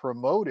get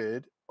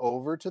promoted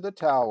over to the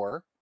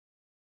tower,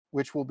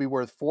 which will be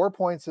worth 4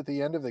 points at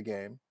the end of the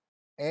game.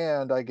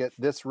 And I get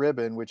this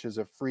ribbon, which is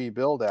a free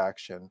build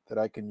action that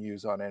I can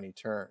use on any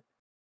turn.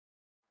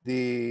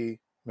 The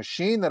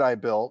machine that I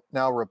built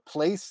now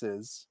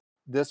replaces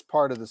this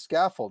part of the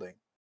scaffolding.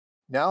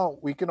 Now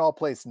we can all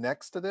place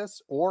next to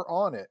this or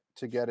on it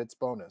to get its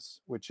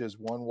bonus, which is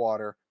 1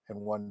 water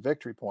and 1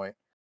 victory point.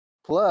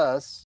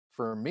 Plus,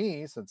 for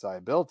me, since I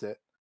built it,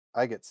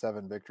 I get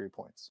 7 victory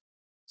points.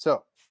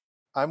 So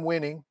I'm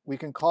winning. We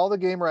can call the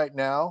game right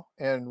now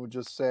and we'll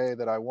just say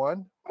that I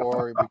won,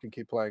 or we can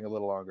keep playing a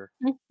little longer.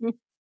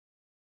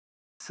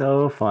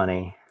 So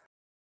funny.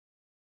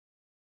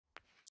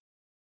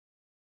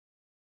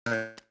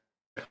 Right.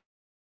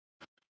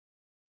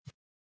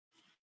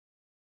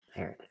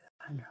 There it is.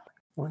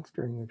 Once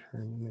during your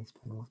turn, you may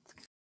spend once.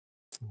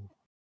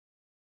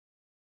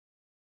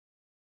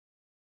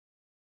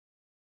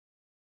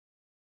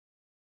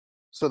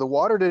 So the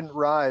water didn't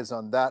rise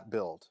on that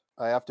build.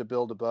 I have to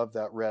build above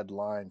that red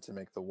line to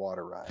make the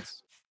water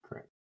rise.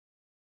 Correct.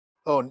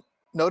 Oh,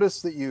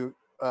 notice that you,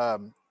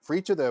 for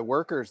each of the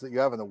workers that you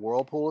have in the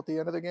whirlpool at the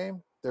end of the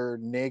game, they're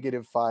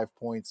 -5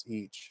 points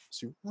each.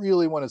 So you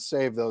really want to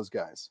save those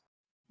guys.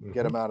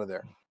 Get them out of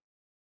there.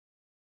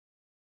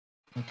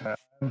 Okay,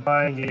 I'm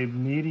buying a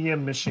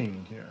medium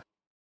machine here.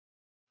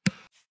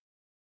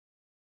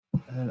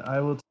 And I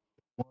will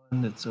take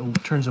one that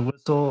turns a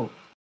whistle.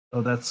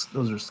 Oh, those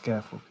are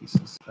scaffold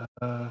pieces.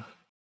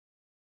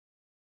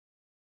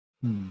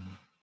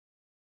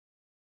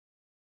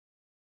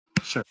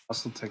 Sure, I'll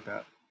still take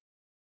that.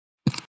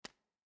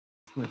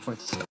 Wait,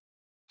 that's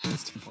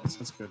 2 points.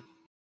 That's good.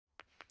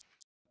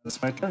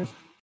 That's my turn.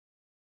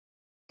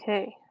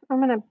 Okay, I'm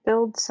gonna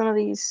build some of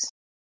these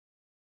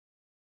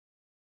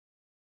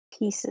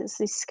pieces,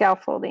 these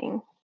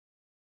scaffolding.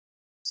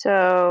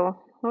 So,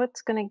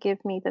 what's gonna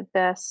give me the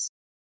best?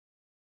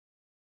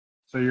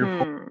 So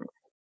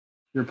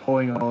you're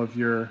pulling all of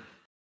your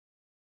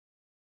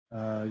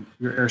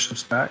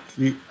airships back.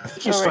 I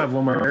think you still have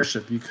one more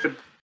airship. You could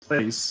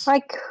place. I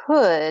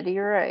could.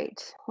 You're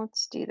right.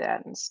 Let's do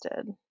that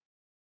instead.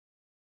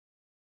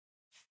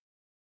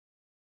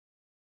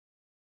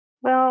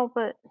 Well,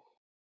 but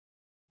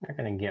Not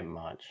gonna get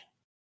much.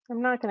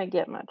 I'm not gonna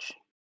get much.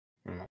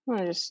 Mm.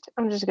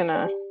 I'm just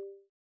gonna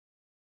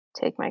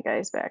take my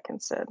guys back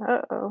instead.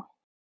 Uh-oh.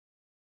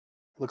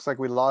 Looks like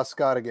we lost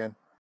Scott again.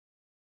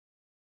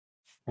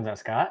 Was that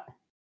Scott?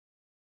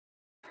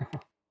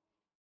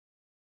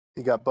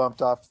 He got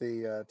bumped off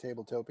the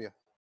Tabletopia.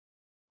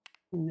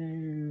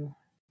 No.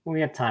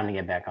 We have time to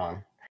get back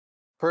on.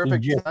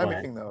 Perfect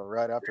timing, though,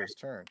 right after his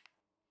turn.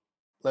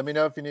 Let me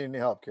know if you need any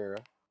help, Kara.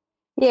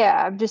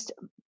 Yeah, I'm just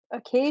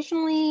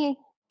occasionally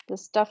the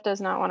stuff does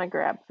not want to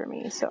grab for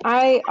me. So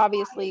I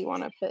obviously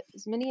want to put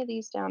as many of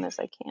these down as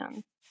I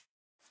can.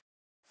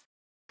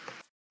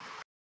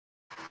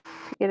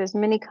 Get as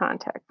many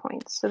contact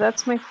points. So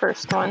that's my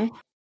first one.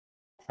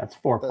 That's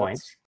 4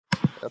 points.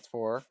 That's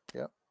 4,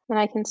 yep. And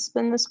I can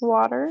spin this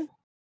water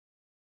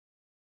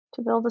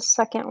to build a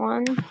second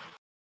one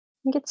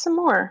and get some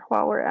more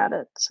while we're at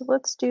it. So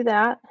let's do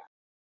that.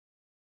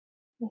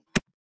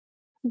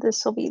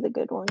 This will be the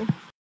good one.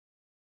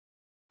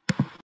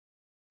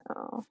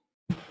 Oh.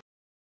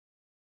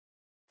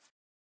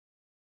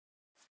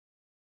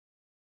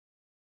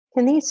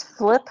 Can these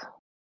flip?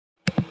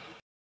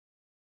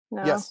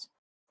 No. Yes.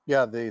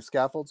 Yeah, the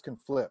scaffolds can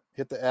flip.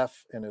 Hit the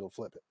F and it'll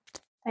flip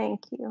it.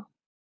 Thank you.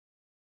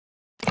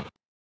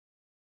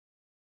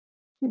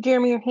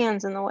 Jeremy, your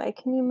hand's in the way.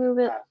 Can you move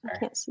it? I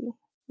can't see.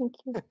 Thank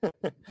you.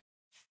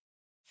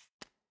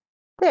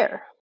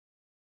 There.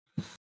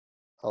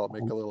 I'll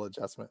make a little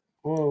adjustment.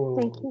 Whoa.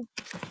 Thank you.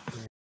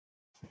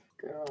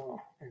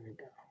 Go. There we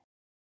go.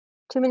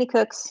 Too many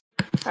cooks.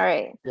 All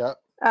right. Yep.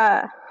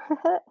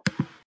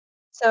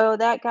 So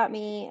that got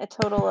me a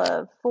total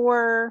of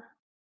 4,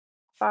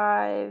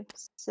 5,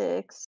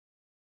 6,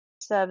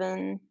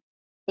 7,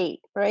 8,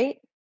 right?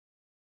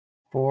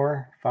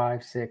 4,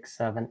 5, 6,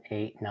 7,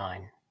 8,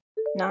 9.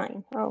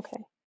 9. Okay.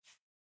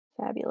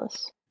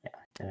 Fabulous. Yeah,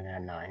 I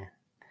got 9.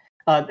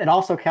 It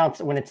also counts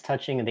when it's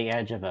touching the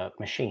edge of a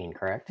machine,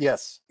 correct?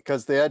 Yes,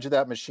 because the edge of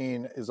that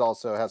machine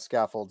has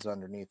scaffolds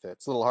underneath it.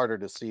 It's a little harder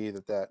to see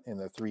that in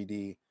the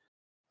 3D.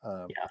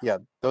 Yeah,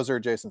 those are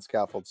adjacent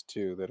scaffolds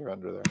too that are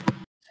under there.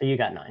 So you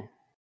got 9.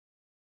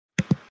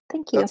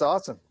 Thank you. That's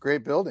awesome.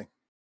 Great building.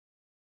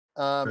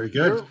 Very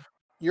good.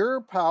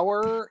 Your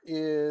power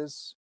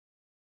is,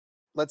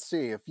 let's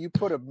see, if you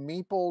put a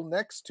meeple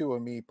next to a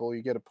meeple,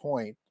 you get a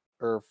point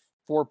or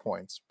 4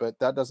 points, but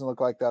that doesn't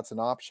look like that's an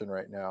option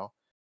right now.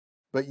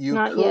 But you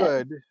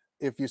could,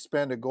 if you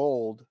spend a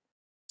gold,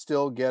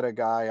 still get a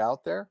guy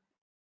out there.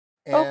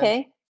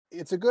 And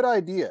it's a good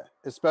idea,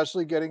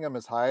 especially getting them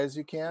as high as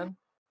you can,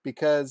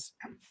 because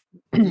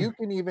you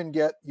can even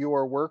get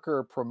your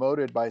worker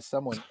promoted by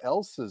someone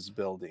else's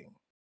building.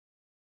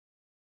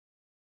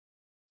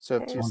 So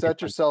if you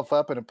set yourself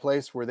up in a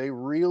place where they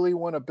really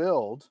want to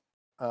build,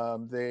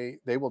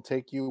 they will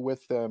take you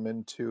with them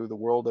into the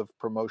world of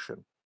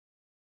promotion.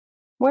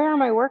 Where are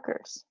my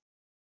workers?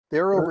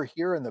 They're over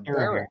here in the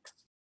barracks.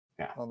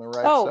 Yeah. On the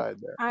right side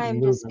there.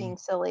 I'm just being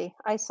silly.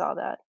 I saw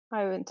that.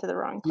 I went to the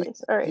wrong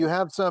place. All right. You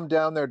have some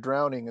down there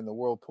drowning in the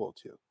whirlpool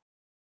too.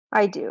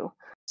 I do.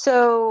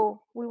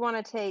 So we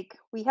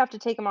have to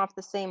take them off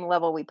the same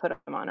level we put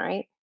them on,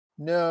 right?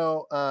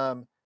 No,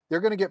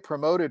 they're going to get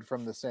promoted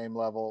from the same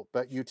level,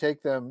 but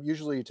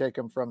usually you take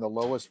them from the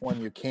lowest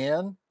one you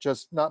can,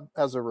 just not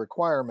as a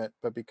requirement,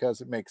 but because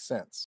it makes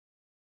sense.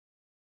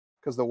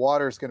 Because the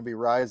water is going to be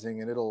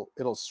rising and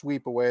it'll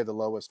sweep away the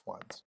lowest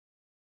ones.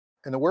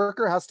 And the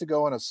worker has to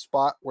go in a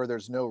spot where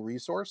there's no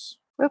resource.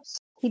 Whoops,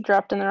 he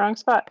dropped in the wrong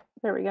spot.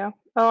 There we go.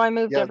 Oh, I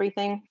moved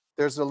everything.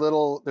 There's a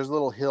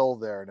little hill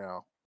there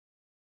now.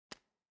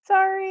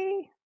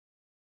 Sorry.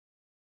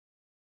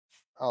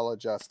 I'll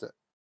adjust it.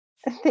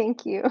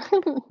 Thank you.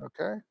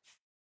 Okay.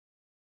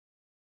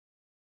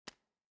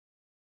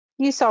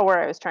 You saw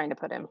where I was trying to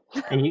put him.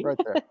 Right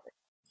there.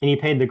 And you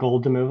paid the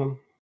gold to move him?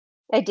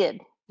 I did.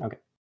 Okay.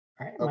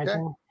 All right. Okay. My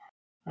turn.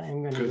 I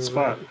am going to Good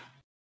spot.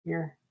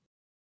 Here.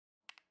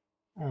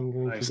 I'm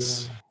going to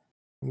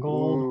do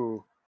gold.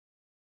 Ooh.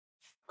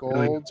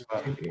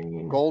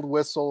 Gold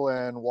whistle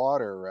and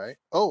water, right?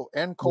 Oh,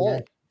 and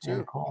coal too.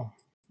 And coal.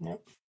 Yep.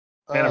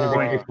 And a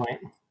victory point.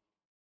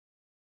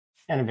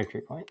 And a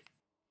victory point.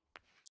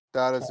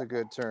 That is a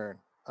good turn.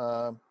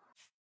 I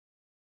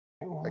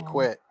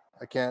quit.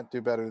 I can't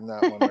do better than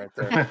that one right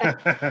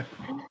there.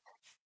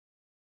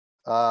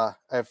 I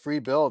have free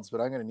builds,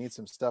 but I'm going to need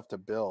some stuff to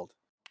build.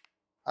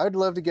 I'd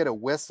love to get a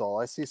whistle.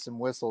 I see some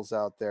whistles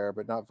out there,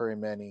 but not very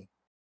many.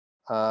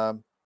 I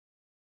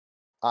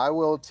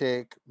will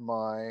take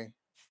my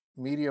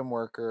medium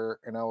worker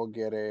and I will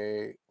get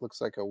looks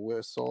like a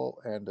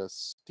whistle and a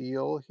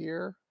steel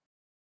here.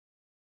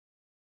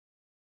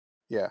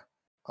 Yeah,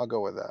 I'll go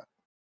with that.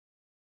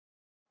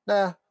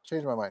 Nah,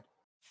 change my mind.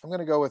 I'm going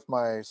to go with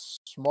my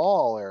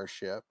small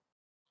airship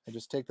and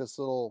just take this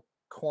little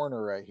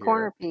corner right here.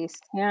 Corner piece,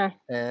 yeah.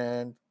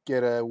 And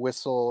get a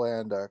whistle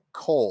and a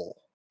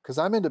coal. Because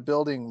I'm into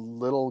building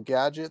little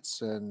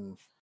gadgets and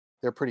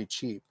they're pretty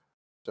cheap.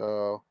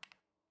 So,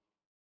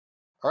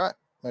 all right,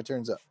 my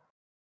turn's up.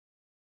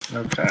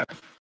 Okay.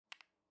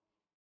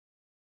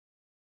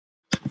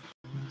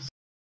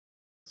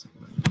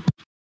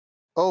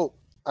 Oh,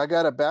 I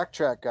got to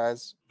backtrack,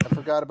 guys. I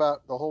forgot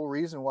about the whole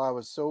reason why I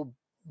was so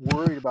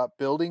worried about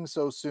building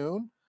so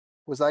soon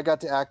was I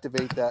got to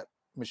activate that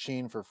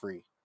machine for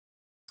free.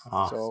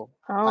 So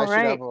I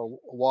should have a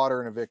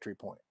water and a victory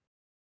point.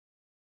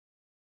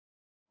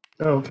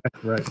 Okay,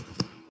 right.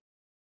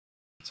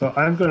 So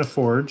I'm going to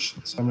forge.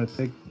 So I'm going to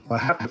take. Well,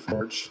 I have to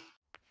forge.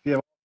 Yeah,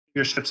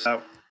 your ships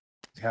out.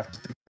 You have to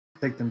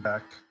take them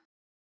back.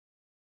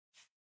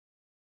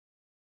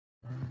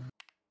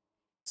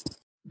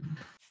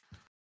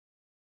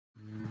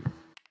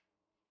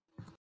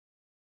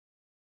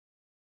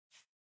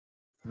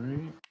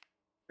 Three.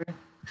 Okay.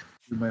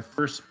 Do my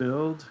first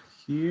build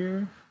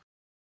here.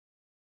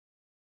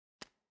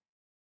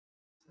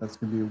 That's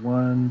going to be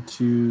 1,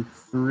 2,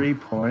 3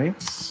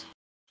 points.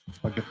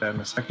 I'll get that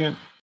in a second.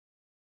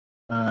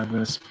 I'm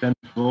going to spend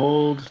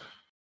gold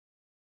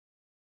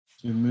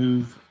to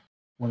move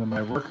one of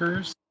my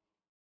workers.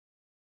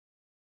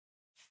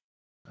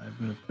 I'm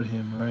going to put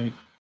him right.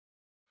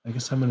 I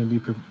guess I'm going to be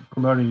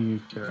promoting you,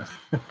 Kara.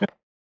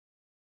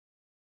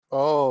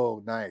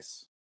 Oh,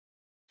 nice.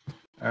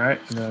 All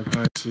right, and then I'm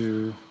going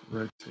to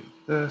rotate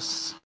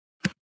this.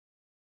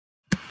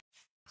 So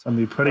I'm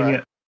going to be putting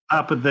it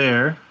up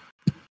there.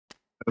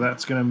 So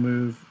that's going to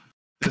move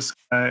this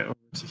guy over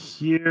to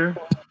here.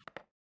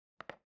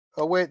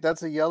 Oh wait,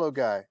 that's a yellow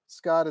guy.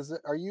 Scott,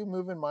 are you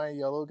moving my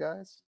yellow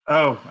guys?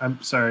 Oh,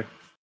 I'm sorry.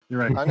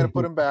 You're right. I'm going to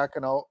put him back,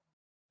 and I'll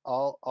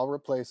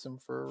replace him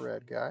for a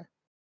red guy.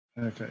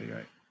 Okay, you're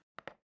right.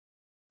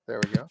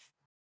 There we go.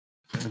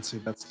 Let's see,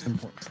 that's 10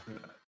 points.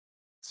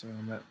 So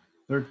I'm at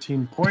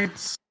 13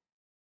 points.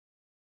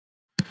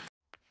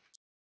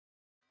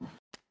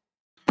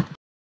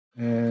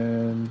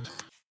 And what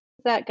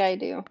does that guy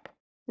do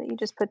that you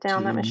just put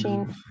down that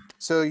machine?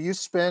 So you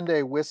spend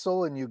a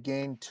whistle and you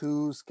gain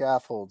 2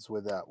 scaffolds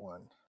with that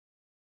one.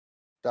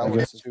 That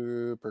was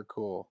super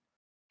cool.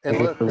 And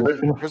look,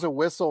 there's a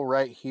whistle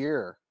right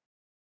here.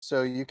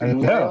 So you can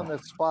play on the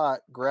spot,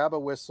 grab a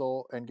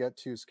whistle, and get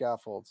 2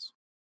 scaffolds.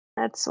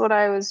 That's what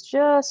I was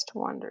just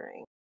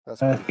wondering.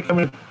 I think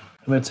I'm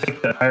going to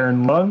take the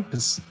iron lung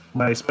because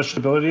my special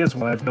ability is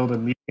when I build a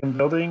medium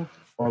building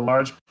or a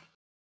large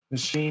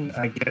machine,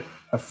 I get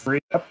a free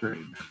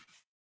upgrade.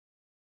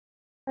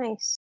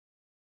 Nice.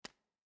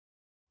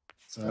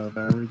 So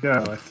there we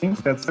go. I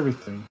think that's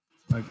everything.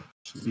 I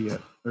should be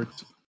at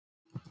 13.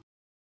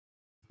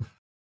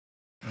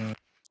 And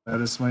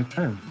that is my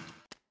turn.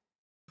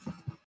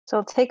 So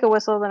I'll take a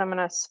whistle that I'm going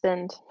to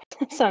spend.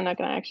 So I'm not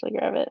going to actually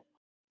grab it.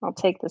 I'll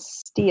take the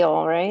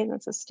steel, right?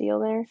 That's a steel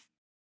there.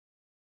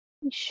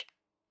 Eesh.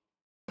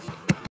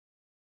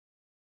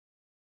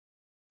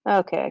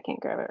 Okay, I can't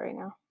grab it right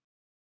now.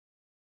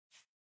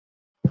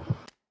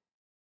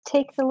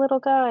 Take the little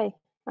guy.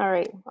 All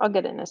right, I'll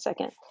get it in a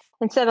second.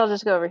 Instead, I'll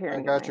just go over here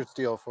and got your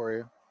steel for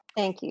you.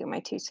 Thank you, my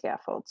 2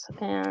 scaffolds.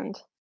 And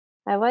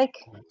I like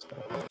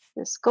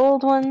this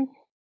gold one.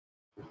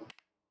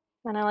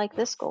 And I like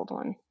this gold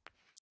one.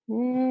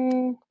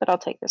 But I'll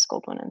take this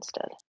gold one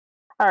instead.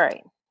 All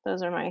right,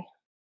 those are my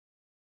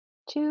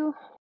 2.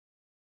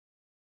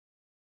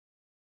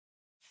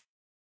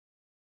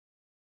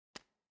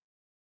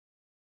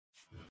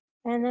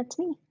 And that's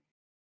me.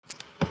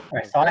 All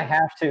right, so I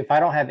have to, if I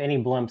don't have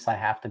any blimps, I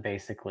have to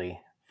basically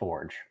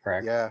forge,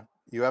 correct? Yeah,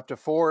 you have to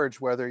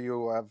forge whether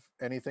you have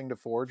anything to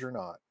forge or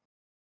not.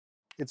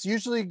 It's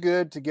usually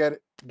good to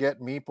get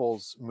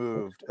meeples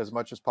moved as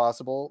much as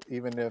possible,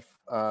 even if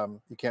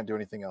you can't do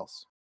anything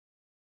else.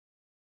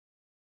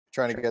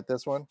 Trying to get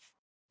this one?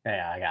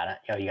 Yeah, I got it.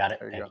 Oh, you got it?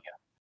 There you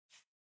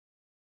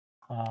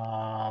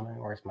go.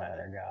 Where's my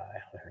other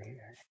guy? There he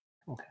is.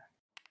 Okay.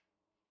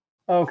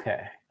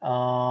 Okay.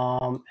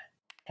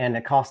 And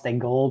it costs a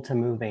gold to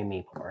move a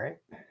meeple, right?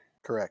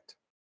 Correct.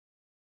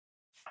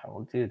 I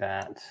will do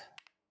that.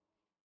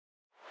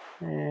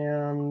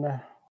 And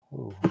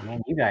ooh,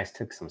 man, you guys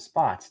took some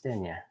spots,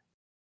 didn't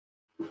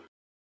you?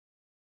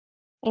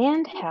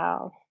 And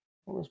how?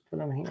 Let's put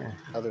them here.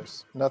 Oh,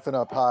 there's nothing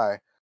up high.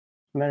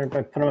 Matter of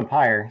fact, put them up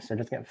higher, so it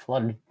doesn't get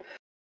flooded. All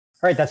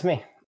right, that's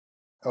me.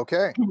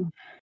 Okay.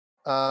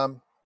 I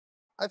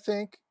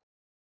think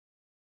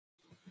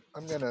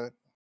I'm going to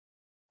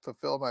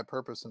fulfill my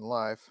purpose in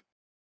life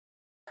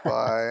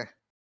by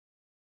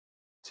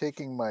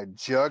taking my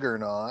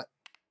juggernaut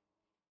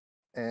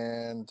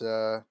and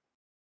oh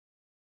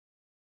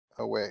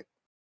wait,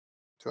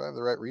 do I have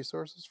the right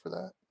resources for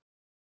that?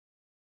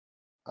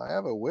 I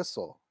have a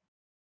whistle.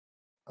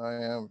 I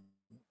am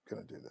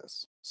going to do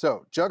this.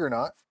 So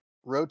juggernaut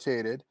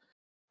rotated,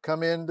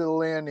 come into the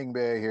landing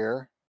bay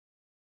here,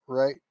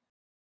 right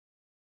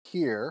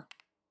here,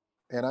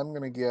 and I'm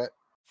going to get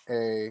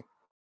a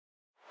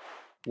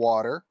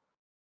water,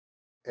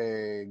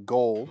 a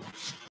gold,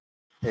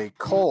 a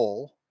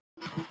coal,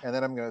 and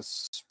then I'm going to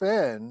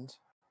spend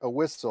a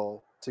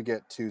whistle to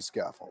get 2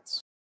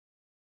 scaffolds.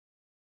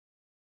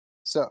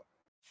 So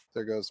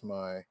there goes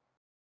my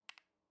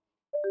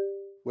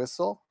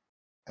whistle,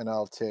 and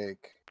I'll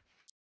take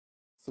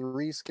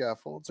 3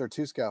 scaffolds, or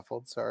 2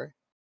 scaffolds, sorry.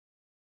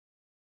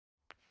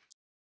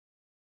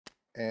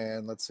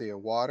 And let's see, a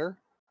water.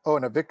 Oh,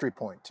 and a victory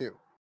point too.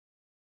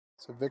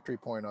 So victory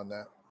point on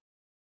that.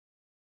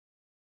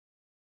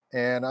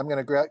 And I'm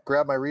going to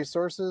grab my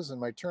resources, and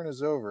my turn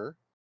is over.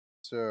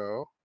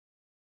 So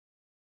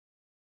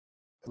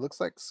it looks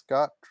like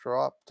Scott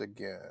dropped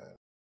again.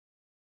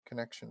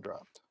 Connection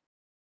dropped.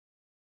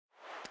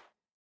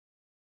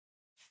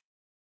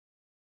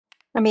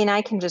 I mean,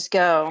 I can just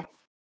go,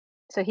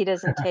 so he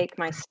doesn't take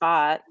my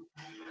spot.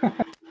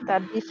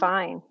 That'd be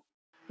fine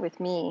with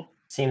me.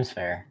 Seems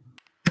fair.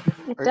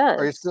 It does.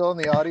 Are you still in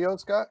the audio,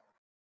 Scott?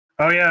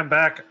 Oh yeah, I'm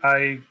back.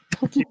 I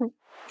keep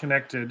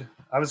connected.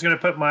 I was gonna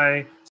put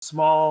my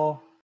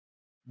small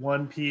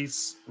one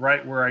piece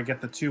right where I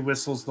get the 2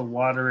 whistles, the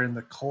water, and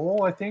the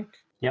coal. I think.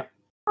 Yep.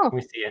 Oh.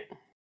 We see it.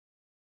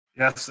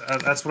 Yes,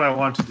 that's what I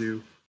want to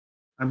do.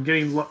 I'm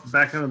getting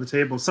back under the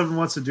table. If someone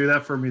wants to do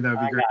that for me, that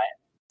would be great.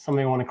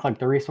 Somebody want to collect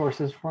the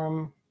resources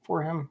for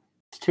him?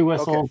 It's 2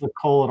 whistles, a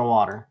coal, and a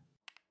water.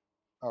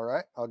 All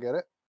right, I'll get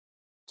it.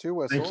 2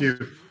 whistles. Thank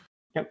you.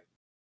 Yep.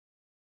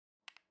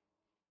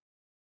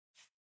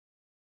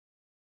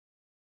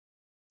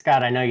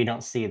 Scott, I know you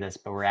don't see this,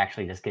 but we're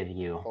actually just giving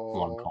you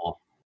 1 coal.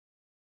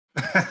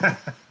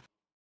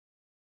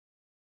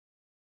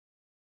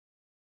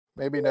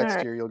 Maybe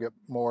next year you'll get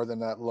more than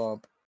that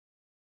lump.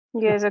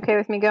 You guys okay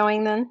with me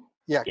going then?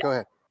 Yeah, go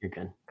ahead. You're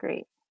good.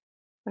 Great.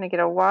 I'm going to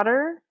get a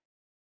water,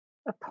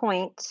 a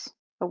point,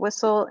 a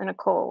whistle, and a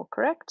coal,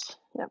 correct?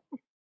 Yep.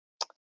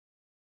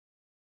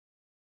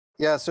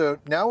 Yeah, so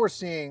now we're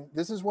seeing,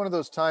 this is one of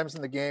those times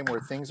in the game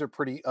where things are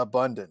pretty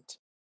abundant.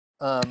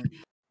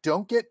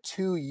 Don't get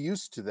too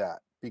used to that,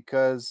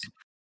 because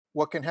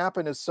what can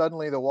happen is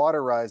suddenly the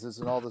water rises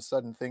and all of a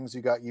sudden things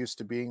you got used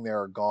to being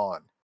there are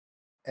gone.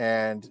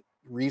 And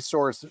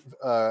resource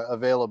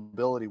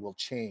availability will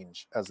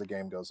change as the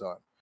game goes on.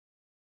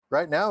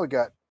 Right now we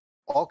got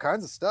all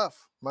kinds of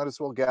stuff. Might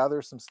as well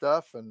gather some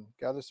stuff and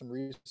gather some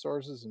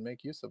resources and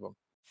make use of them.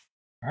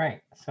 All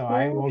right, so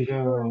I will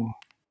go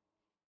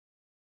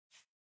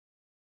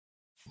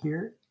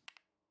here.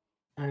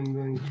 I'm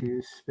going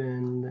to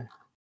spend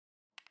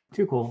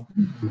 2 coal.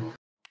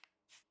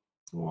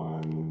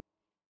 1.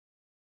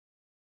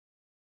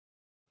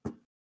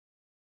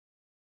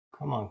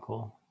 Come on,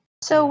 coal.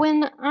 So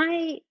when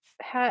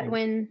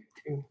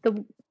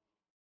the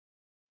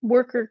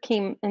worker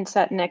came and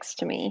sat next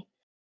to me,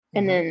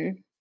 and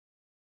then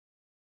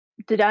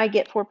did I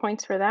get 4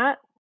 points for that,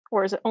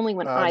 or is it only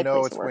when I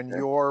no, place it's a worker? when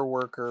your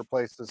worker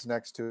places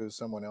next to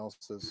someone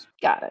else's.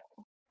 Got it.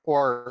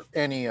 Or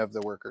any of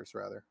the workers,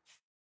 rather.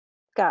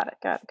 Got it.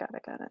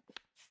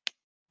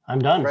 I'm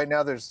done. Right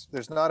now, there's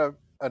not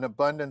an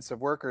abundance of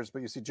workers,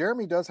 but you see,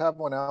 Jeremy does have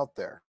one out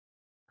there,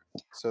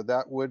 so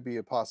that would be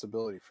a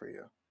possibility for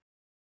you.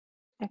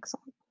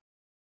 Excellent.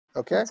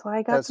 Okay. That's why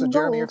I got so some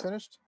Jeremy, gold. you're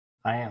finished?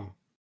 I am.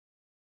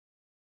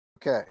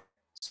 Okay.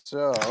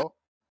 So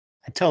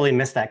I totally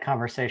missed that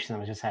conversation that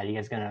was just had. You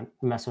guys gonna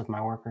mess with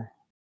my worker?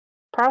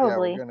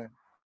 Probably. we're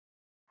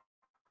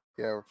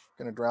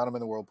gonna drown him in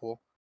the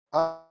whirlpool.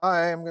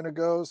 I am gonna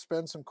go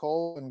spend some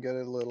coal and get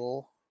a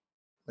little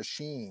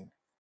machine.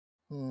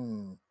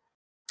 I'm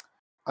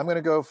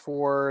gonna go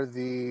for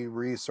the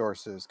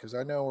resources because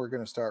I know we're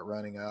gonna start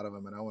running out of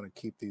them, and I want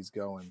to keep these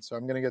going. So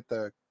I'm gonna get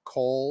the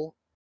coal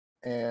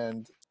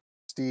and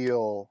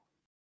steel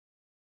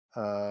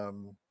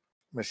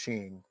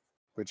machine,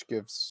 which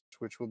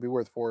will be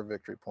worth 4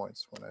 victory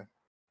points when I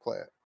play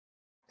it.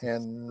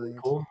 And really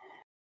cool.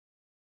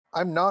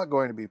 I'm not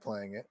going to be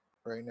playing it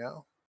right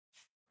now,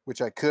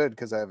 which I could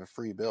because I have a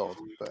free build,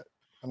 but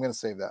I'm going to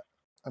save that.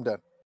 I'm done.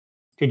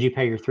 Did you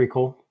pay your 3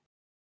 coal?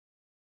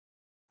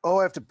 Oh,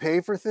 I have to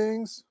pay for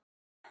things?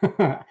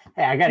 Hey,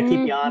 I got to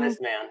keep you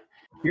honest, man.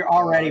 You're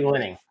already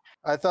winning.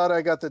 I thought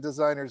I got the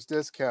designer's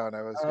discount.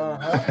 I was All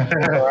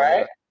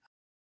right.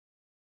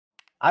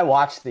 I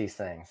watch these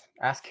things.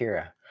 Ask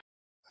Kira.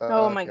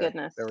 Oh my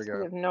goodness. There we go.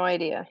 You have no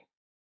idea.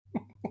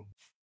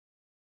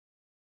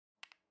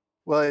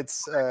 Well,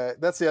 it's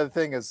that's the other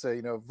thing is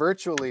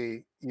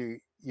virtually you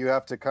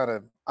have to kind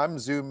of, I'm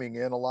zooming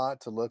in a lot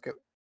to look at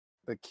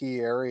the key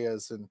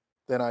areas, and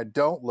then I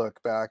don't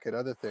look back at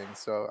other things.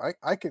 So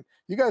I could,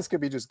 you guys could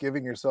be just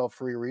giving yourself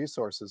free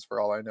resources for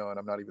all I know, and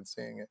I'm not even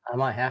seeing it. I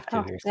might have to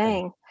Oh, here soon.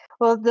 dang.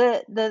 Well,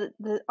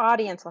 the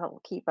audience will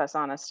help keep us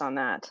honest on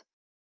that.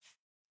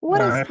 What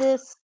is Alright.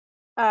 this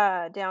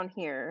down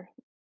here?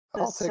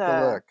 I'll This take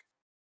a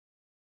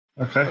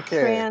look.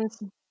 Okay.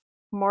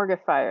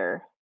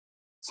 transmorgifier.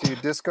 So you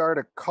discard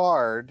a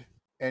card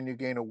and you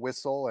gain a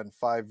whistle and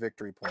 5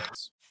 victory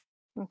points.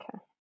 Okay.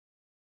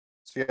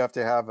 So you have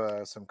to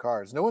have some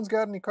cards. No one's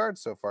got any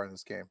cards so far in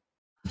this game.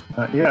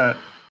 Yeah.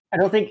 I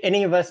don't think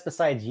any of us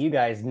besides you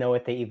guys know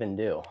what they even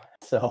do.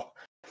 So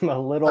I'm a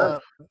little.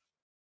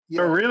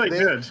 They're really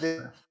good.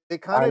 They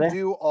kind Are of they?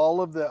 do all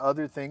of the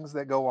other things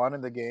that go on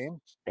in the game.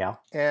 Yeah.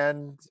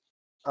 And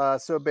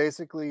so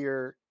basically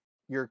you're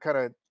kind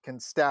of can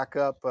stack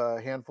up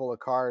a handful of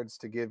cards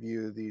to give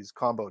you these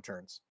combo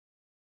turns.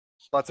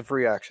 Lots of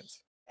free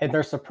actions. And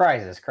they're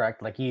surprises,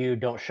 correct? Like you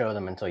don't show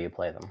them until you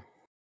play them.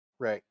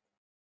 Right.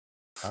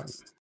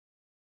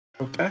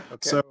 Okay.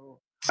 So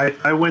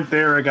I went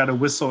there. I got a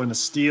whistle and a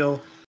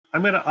steel.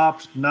 I'm going to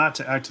opt not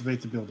to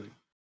activate the building.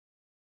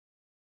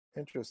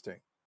 Interesting.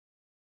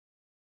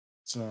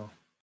 So.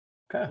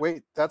 Okay.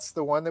 Wait, that's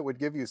the one that would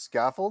give you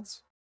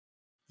scaffolds?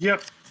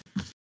 Yep.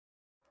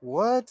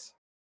 What?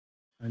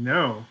 I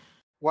know.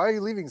 Why are you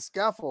leaving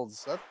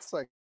scaffolds? That's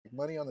like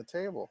money on the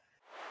table.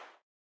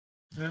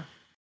 Yeah.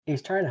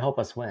 He's trying to help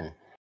us win.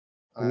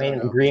 We I made don't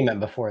an know. agreement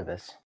before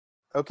this.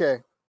 Okay.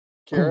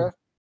 Kira?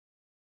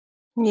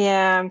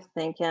 Yeah, I'm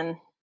thinking.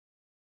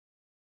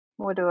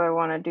 What do I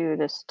want to do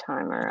this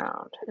time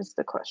around is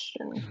the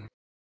question.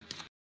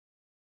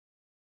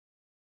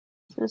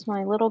 This is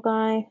my little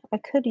guy. I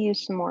could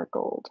use some more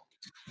gold.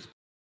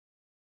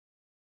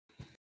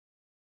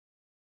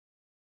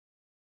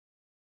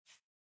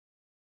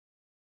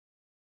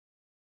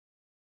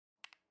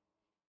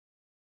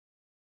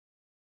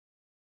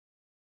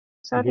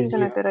 Is that Gives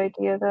even you a good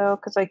idea though?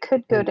 Because I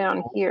could go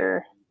down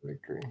here.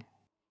 victory.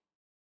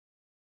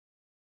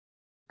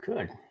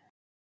 Good.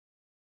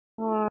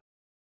 But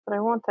I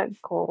want that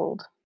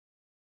gold.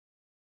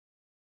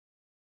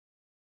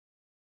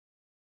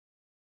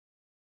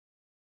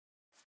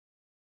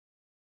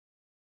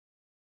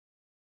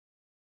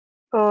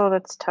 Oh,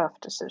 that's tough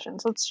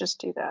decisions. Let's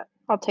just do that.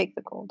 I'll take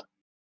the gold.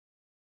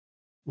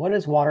 What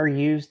is water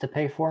used to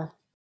pay for?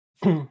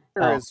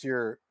 Is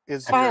your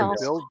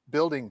Tiles.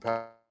 building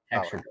power.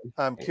 Extra.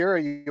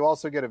 Kira, you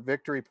also get a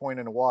victory point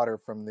in water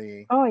from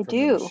the I from the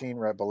do. machine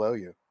right below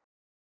you.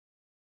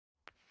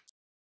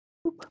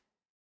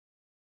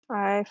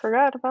 I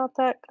forgot about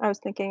that. I was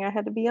thinking I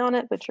had to be on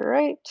it, but you're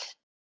right.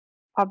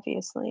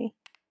 Obviously.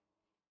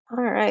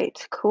 All right,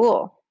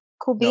 cool.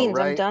 Cool No, beans.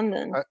 I'm right. done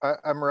then.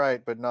 I'm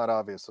right, but not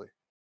obviously.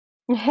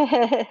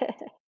 Well,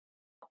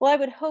 I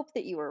would hope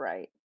that you were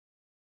right.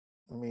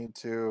 Me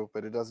too,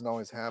 but it doesn't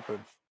always happen.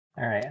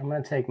 All right, I'm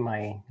going to take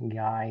my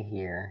guy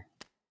here.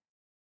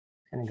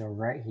 He's going to go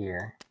right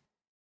here.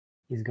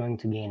 He's going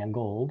to gain a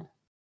gold.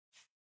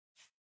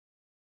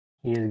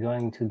 He is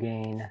going to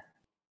gain...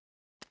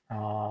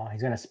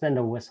 he's going to spend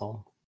a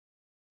whistle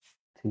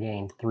to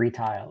gain 3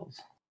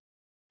 tiles.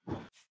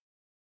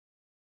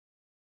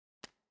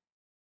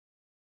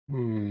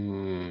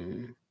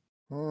 And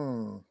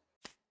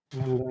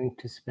I'm going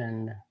to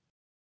spend...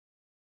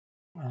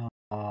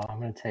 I'm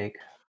going to take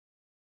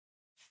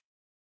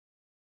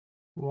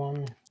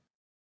 1,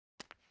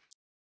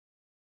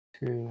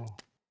 2,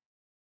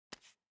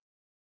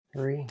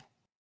 3.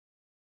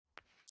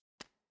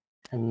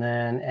 And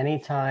then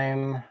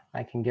anytime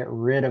I can get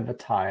rid of a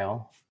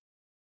tile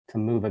to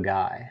move a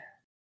guy.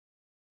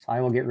 So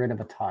I will get rid of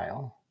a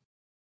tile.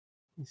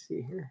 Let's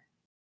see here.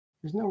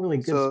 There's no really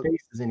good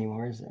spaces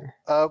anymore, is there?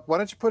 Why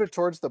don't you put it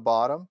towards the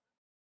bottom,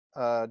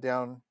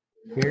 down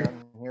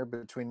here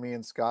between me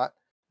and Scott.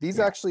 These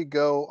actually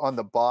go on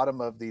the bottom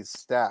of these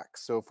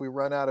stacks. So if we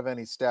run out of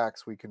any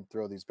stacks, we can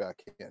throw these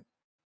back in.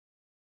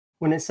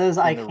 When it says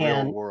I the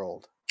can, real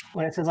world.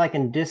 When it says I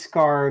can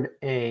discard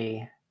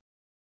a,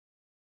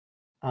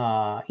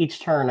 each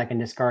turn I can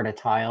discard a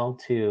tile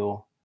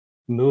to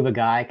move a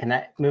guy. Can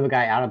that move a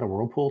guy out of the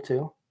whirlpool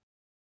too?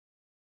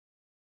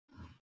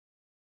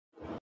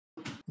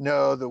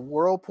 No, the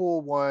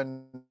whirlpool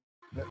one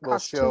will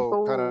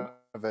show kind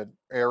of an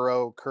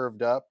arrow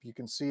curved up. You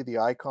can see the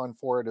icon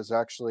for it is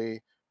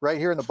actually right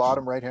here in the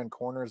bottom right-hand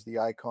corner is the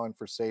icon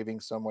for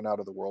saving someone out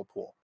of the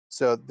whirlpool.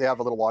 So they have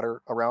a little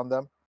water around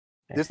them.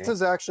 This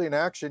is actually an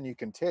action you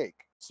can take.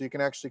 So you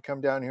can actually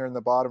come down here in the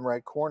bottom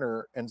right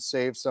corner and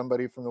save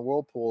somebody from the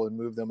whirlpool and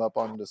move them up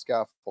onto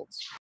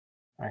scaffolds.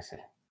 I see.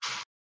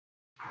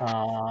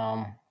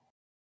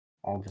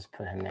 I'll just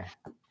put him there.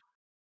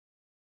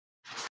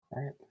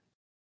 All right.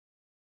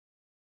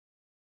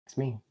 It's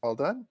me. All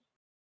done?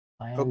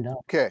 I am done.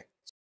 Okay.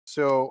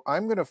 So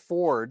I'm going to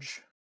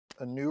forge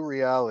a new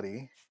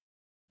reality.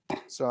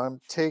 So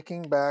I'm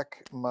taking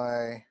back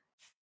my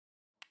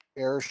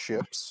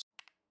airships.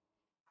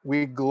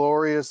 We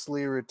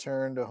gloriously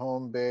return to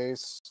home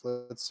base.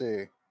 Let's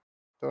see.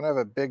 Don't have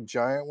a big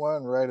giant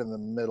one right in the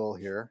middle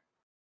here.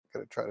 Got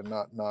to try to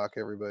not knock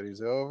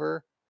everybody's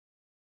over.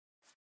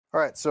 All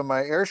right, so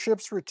my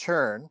airships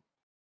return.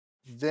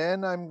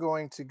 Then I'm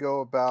going to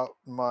go about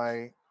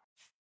my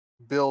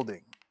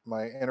building,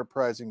 my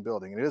enterprising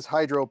building. It is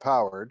hydro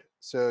powered,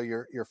 so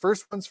your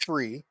first one's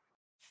free.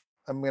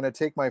 I'm going to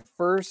take my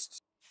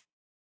first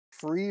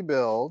free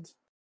build,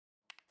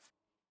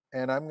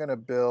 and I'm going to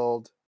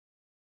build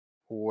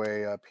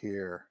way up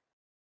here.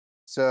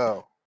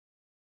 So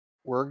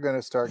we're going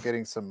to start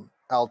getting some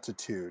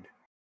altitude.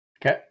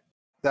 Okay.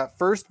 That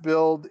first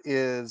build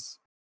is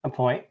a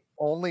point.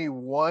 Only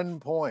 1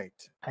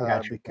 point. I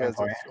got you. Because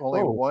it's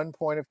only 1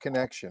 point of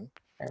connection.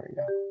 There we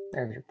go.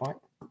 There's your point.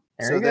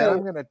 There so you then go.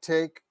 I'm going to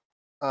take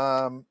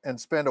and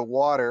spend a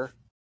water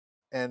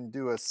and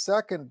do a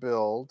second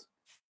build,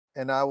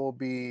 and I will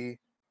be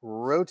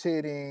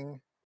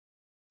rotating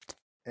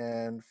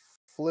and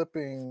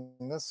flipping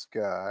this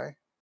guy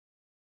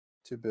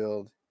to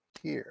build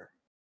here.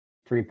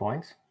 3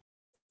 points.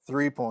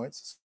 3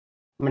 points.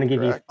 I'm going to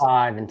give you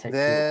 5 and take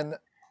then,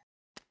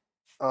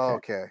 2.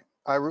 Okay.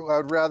 I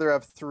would rather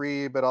have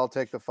 3, but I'll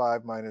take the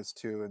 5 minus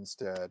 2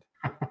 instead.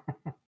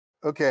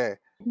 Okay.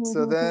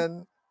 So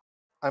then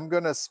I'm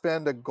going to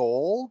spend a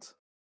gold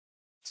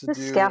to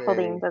this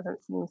scaffolding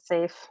doesn't seem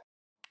safe.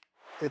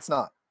 It's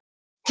not.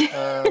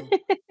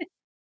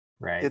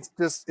 Right.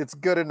 It's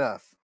good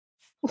enough.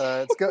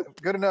 It's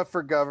good enough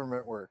for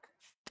government work.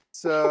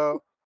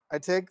 So I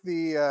take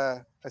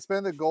I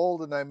spend the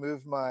gold and I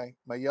move my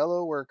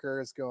yellow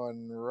worker is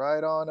going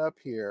right on up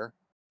here.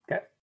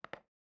 Okay.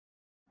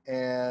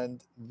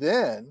 And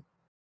then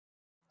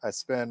I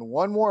spend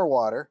 1 more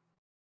water,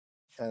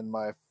 and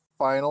my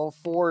final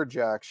forge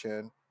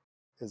action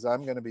is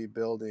I'm going to be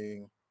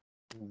building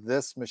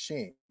this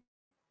machine.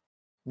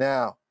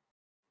 Now,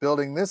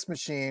 building this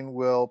machine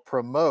will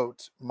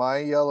promote my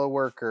yellow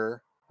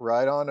worker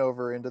right on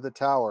over into the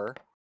tower,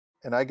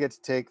 and I get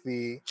to take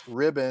the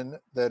ribbon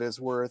that is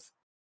worth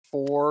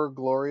 4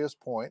 glorious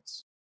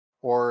points,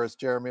 or as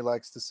Jeremy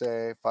likes to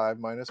say, 5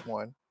 minus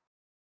 1.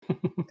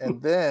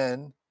 And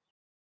then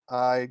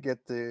I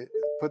get to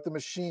put the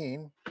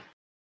machine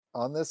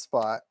on this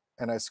spot,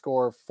 and I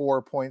score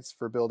 4 points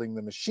for building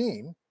the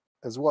machine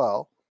as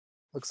well.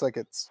 Looks like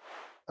it's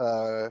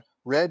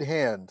red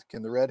hand.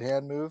 Can the red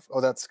hand move? Oh,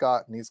 that's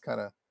Scott, and he's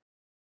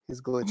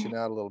glitching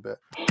out a little bit.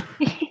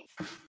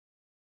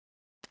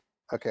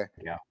 Okay.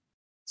 Yeah.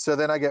 So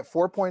then I get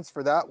 4 points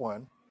for that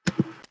one.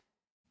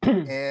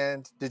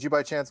 And did you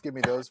by chance give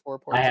me those 4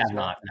 points? I have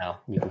not. No,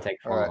 you can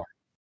take 4 more.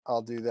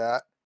 I'll do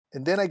that.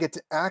 And then I get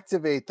to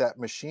activate that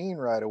machine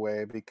right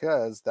away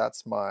because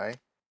that's my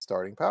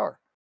starting power.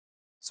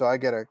 So I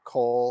get a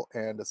coal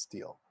and a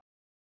steel,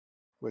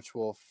 which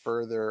will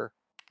further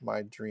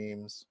my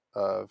dreams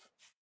of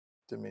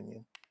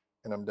Dominion.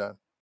 And I'm done.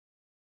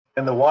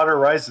 And the water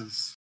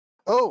rises.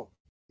 Oh,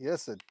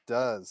 yes, it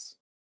does.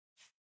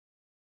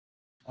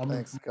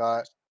 Thanks,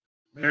 Scott.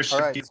 All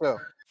right, so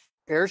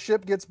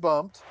airship gets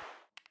bumped.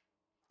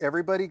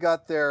 Everybody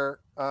got their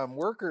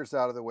workers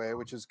out of the way,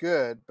 which is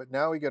good. But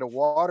now we get a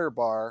water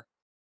bar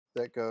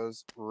that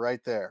goes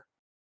right there.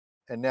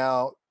 And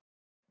now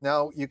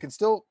you can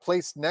still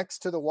place next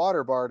to the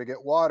water bar to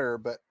get water,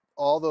 but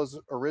all those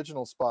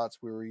original spots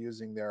we were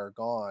using there are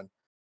gone.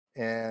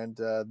 And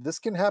this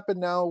can happen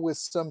now with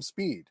some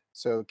speed.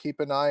 So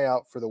keep an eye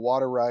out for the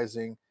water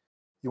rising.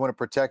 You want to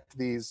protect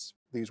these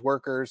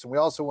workers, and we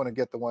also want to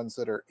get the ones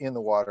that are in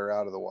the water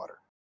out of the water.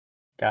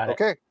 Got it.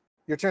 Okay,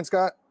 your turn,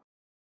 Scott.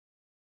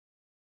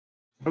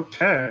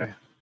 Okay. Let's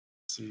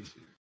see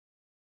here.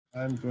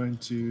 I'm going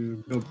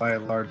to go buy a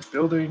large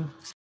building.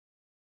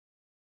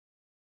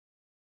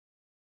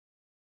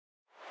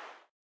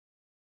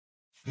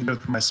 You go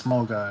for my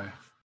small guy.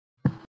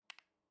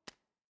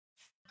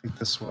 Take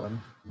this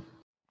one.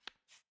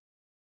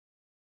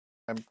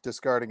 I'm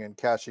discarding and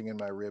cashing in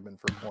my ribbon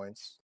for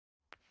points.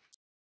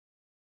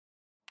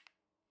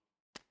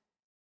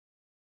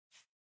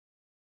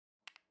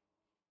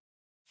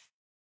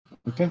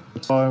 Okay,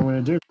 that's all I'm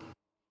going to do.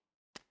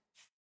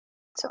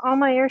 So all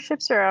my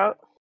airships are out,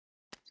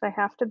 so I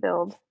have to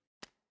build.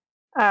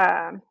 Do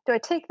I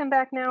take them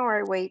back now, or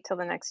I wait till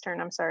the next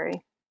turn? I'm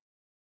sorry.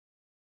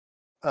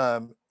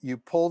 You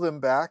pull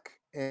them back,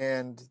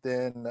 and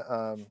then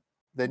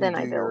you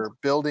do your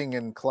building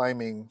and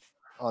climbing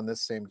on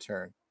this same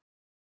turn.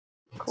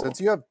 Cool. Since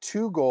you have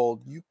 2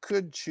 gold, you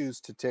could choose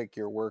to take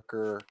your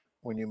worker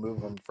when you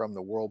move them from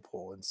the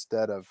whirlpool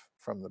instead of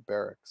from the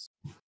barracks.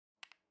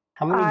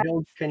 How many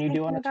builds can you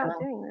do on a turn?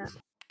 Doing that.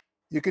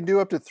 You can do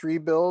up to 3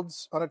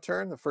 builds on a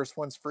turn. The first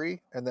one's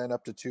free, and then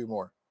up to 2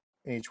 more.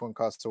 And each one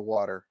costs a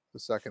water, the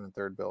second and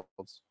third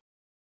builds.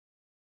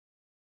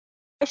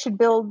 I should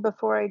build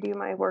before I do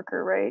my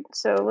worker, right?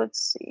 So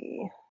let's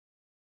see.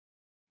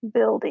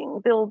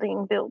 Building.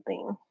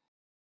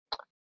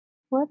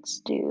 Let's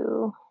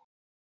do...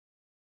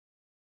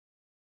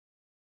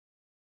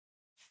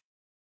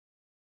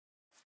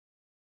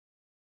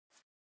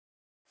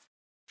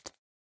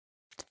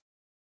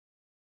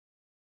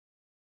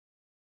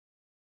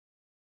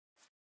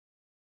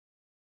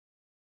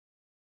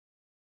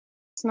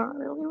 It's not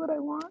really what I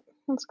want.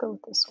 Let's go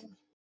with this one.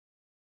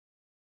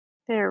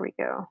 There we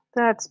go.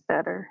 That's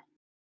better.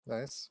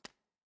 Nice.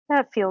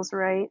 That feels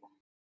right.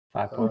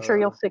 5 I'm points. sure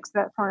you'll fix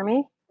that for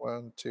me.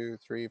 1, 2,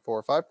 3,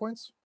 4, 5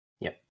 points.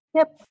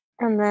 Yep.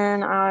 And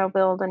then I'll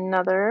build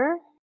another.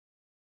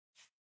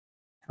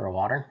 For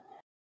water.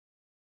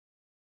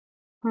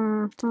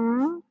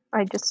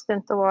 I just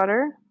spent the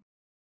water.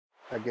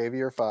 I gave you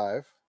your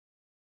 5.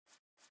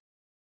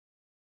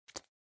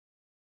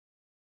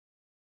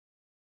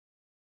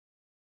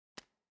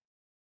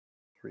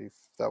 3.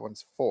 That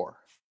one's 4.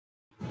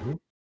 Mhm.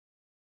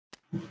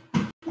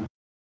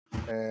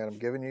 And I'm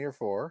giving you your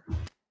 4.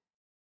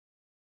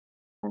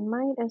 I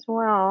might as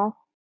well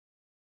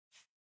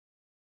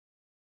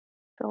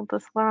build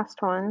this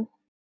last one.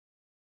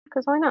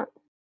 Because why not?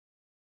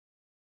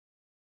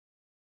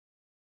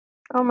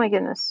 Oh my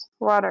goodness.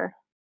 Water.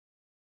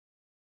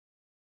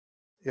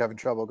 You having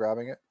trouble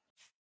grabbing it?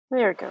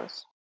 There it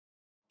goes.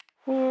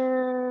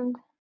 And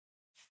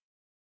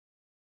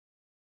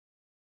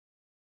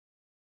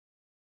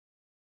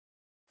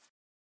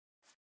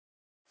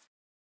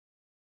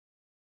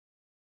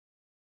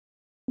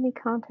how many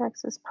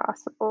contacts is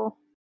possible?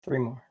 3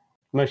 more.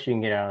 Most you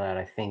can get out of that,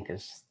 I think,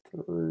 is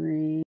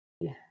 3.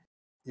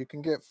 You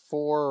can get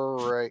 4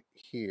 right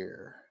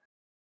here.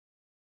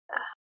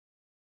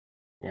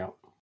 Yep.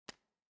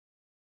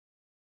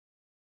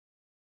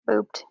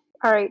 Booped.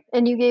 All right.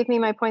 And you gave me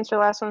my points for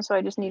the last one, so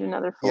I just need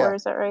another 4. Yeah.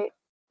 Is that right?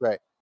 Right.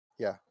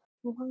 Yeah.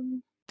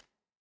 1,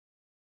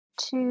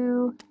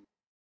 2,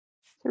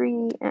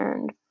 3,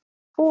 and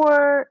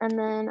 4. And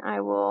then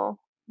I will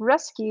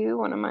rescue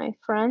one of my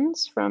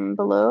friends from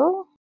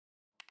below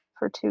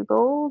for 2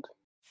 gold.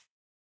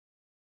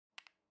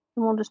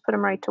 And we'll just put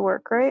him right to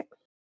work, right?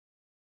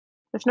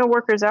 There's no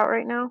workers out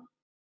right now. Is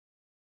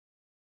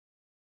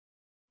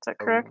that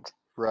correct?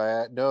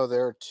 Right. No,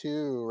 there are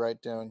 2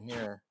 right down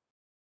here.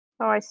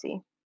 Oh, I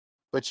see.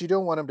 But you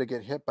don't want them to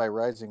get hit by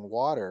rising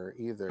water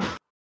either.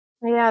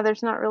 Yeah,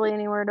 there's not really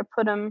anywhere to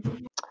put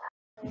him.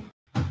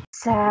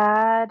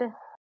 Sad.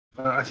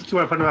 I think you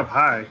want to put him up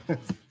high.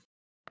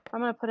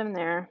 I'm going to put him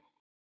there.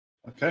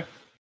 Okay.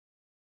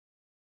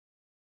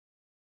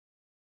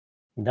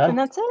 Done. And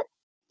that's it.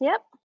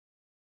 Yep.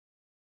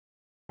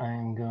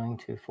 I'm going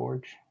to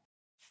forge.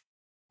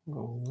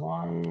 Go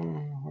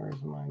 1.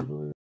 Where's my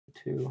blue?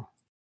 2.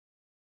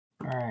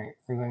 All right,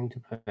 we're going to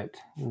put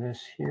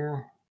this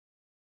here.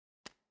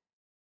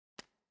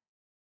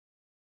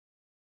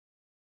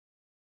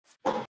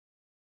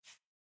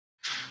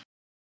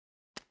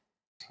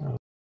 So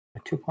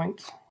 2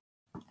 points.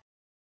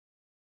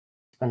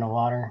 Spend the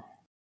water.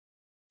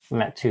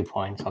 I'm at 2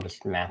 points. I'll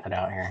just math it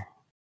out here.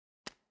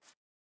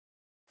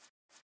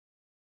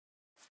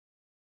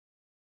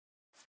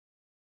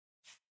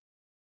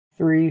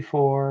 Three,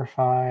 4,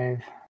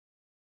 5,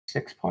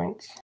 6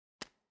 points.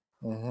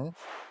 Mm-hmm.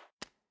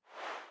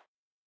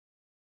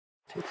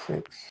 Take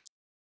 6.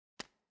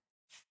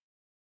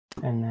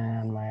 And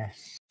then my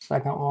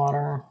second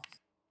water.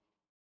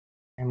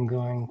 I'm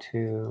going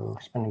to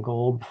spend a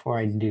gold before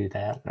I do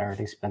that. I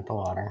already spent the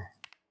water.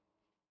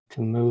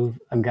 To move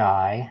a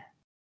guy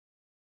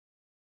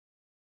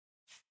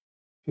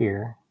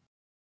here.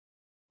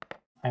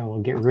 I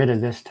will get rid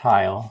of this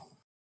tile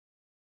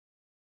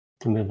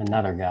to move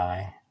another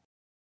guy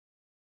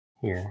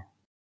here.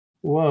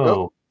 Whoa.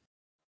 Nope.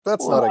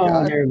 That's Whoa, not a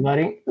guy. there,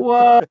 buddy.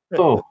 Whoa.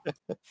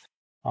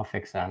 I'll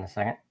fix that in a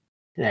second.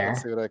 There.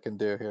 Let's see what I can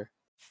do here.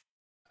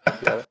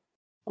 Got it.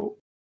 Oh,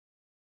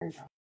 there you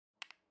go.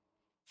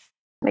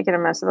 Making a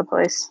mess of the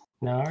place.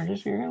 No,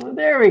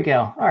 there we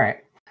go. All right.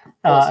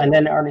 And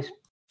then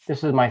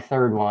this is my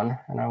third one,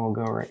 and I will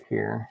go right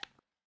here.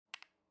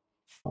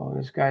 Oh,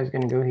 this guy's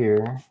going to go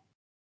here.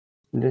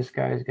 This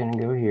guy's going to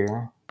go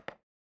here.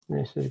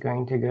 This is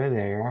going to go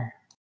there.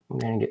 I'm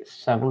going to get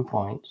 7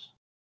 points.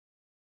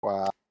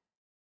 Wow.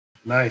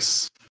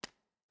 Nice.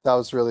 That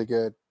was really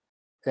good.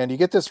 And you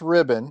get this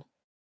ribbon.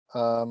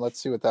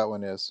 Let's see what that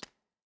one is.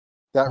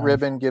 That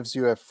ribbon gives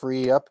you a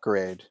free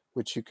upgrade,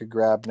 which you could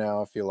grab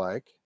now if you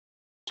like.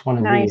 It's one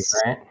of these,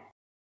 right?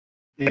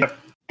 Yep.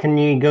 Can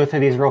you go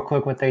through these real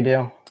quick, what they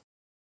do?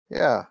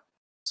 Yeah.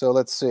 So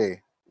let's see.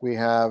 We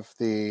have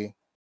the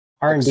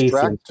R&D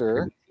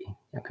extractor.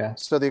 Okay.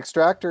 So the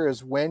extractor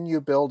is when you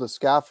build a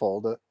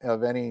scaffold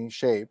of any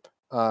shape,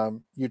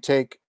 you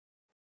take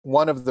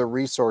one of the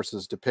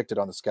resources depicted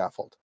on the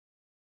scaffold.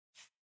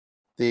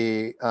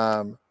 The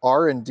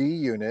R&D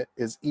unit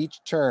is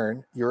each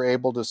turn you're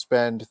able to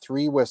spend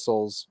 3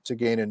 whistles to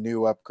gain a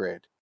new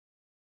upgrade.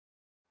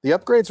 The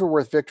upgrades were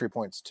worth victory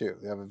points too.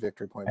 They have a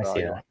victory point value. I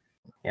see that.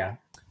 Yeah.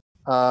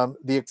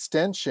 The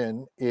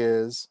extension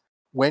is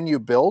when you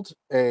build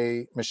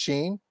a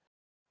machine.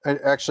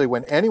 Actually,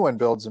 when anyone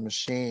builds a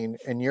machine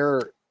and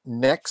you're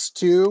next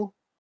to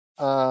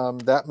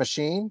that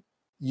machine,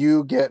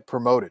 you get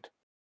promoted.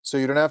 So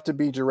you don't have to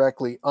be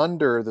directly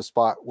under the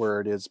spot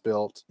where it is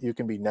built. You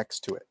can be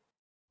next to it.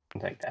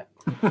 I'll take that.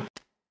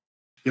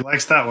 He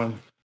likes that one.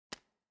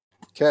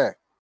 Okay.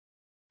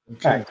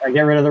 All right, I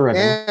get rid of the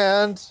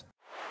ribbon.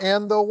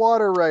 And the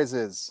water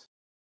rises.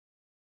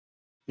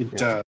 It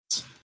does.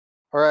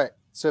 All right.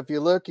 So if you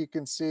look, you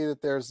can see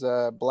that there's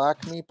a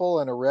black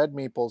meeple and a red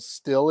meeple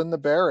still in the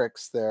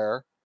barracks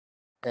there.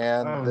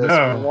 And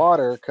this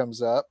water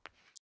comes up.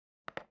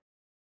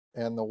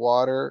 And the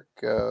water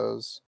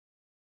goes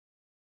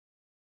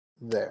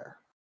there.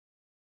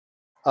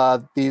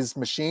 These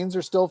machines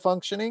are still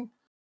functioning.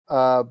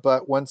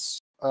 But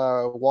once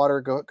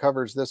water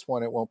covers this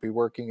one, it won't be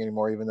working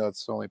anymore, even though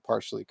it's only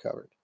partially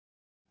covered.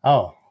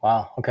 Oh,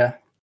 wow. Okay.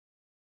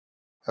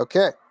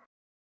 Okay.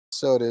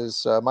 So it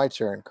is my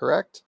turn,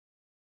 correct?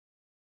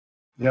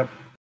 Yep.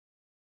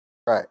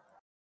 Right.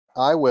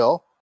 I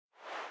will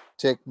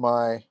take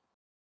my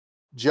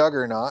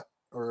juggernaut,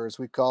 or as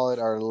we call it,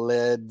 our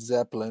Led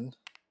Zeppelin,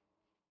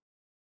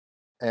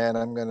 and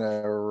I'm going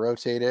to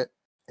rotate it,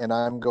 and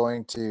I'm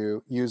going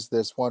to use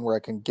this one where I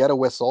can get a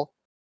whistle,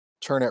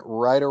 turn it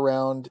right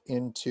around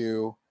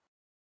into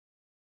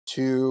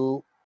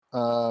 2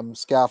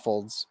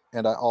 scaffolds,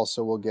 and I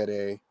also will get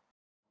a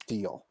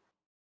steel.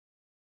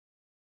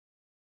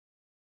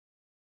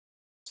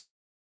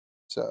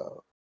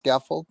 So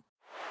scaffold,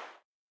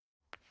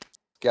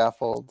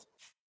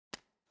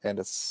 and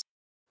a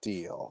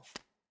steel.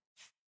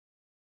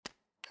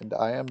 And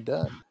I am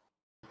done.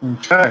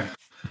 Okay.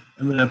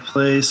 I'm going to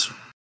place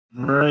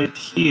right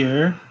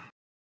here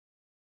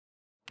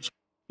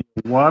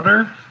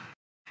water,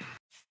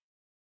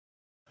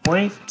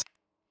 point,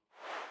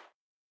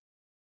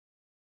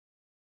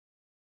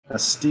 a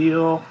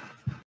steel,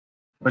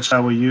 which I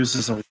will use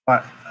as a.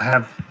 I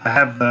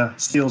have the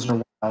steels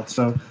are wild,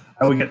 so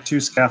I will get 2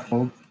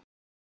 scaffold.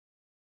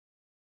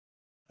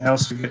 I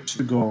also get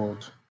 2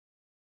 gold.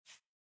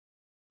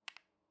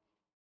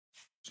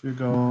 2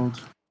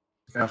 gold,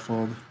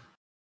 scaffold.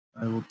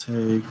 I will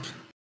take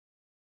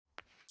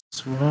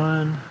this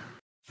one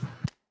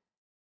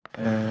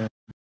and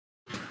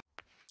I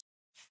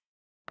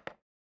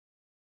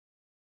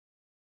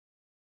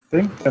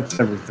think that's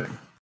everything.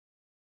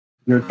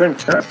 Your turn,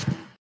 Kat.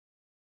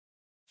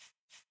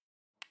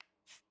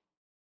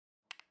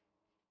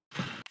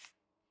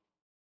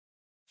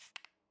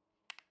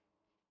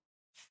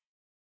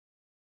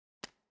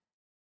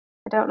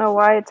 I don't know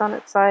why it's on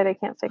its side. I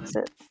can't fix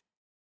it.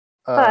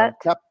 But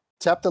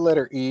Tap the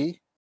letter E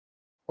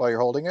while you're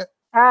holding it.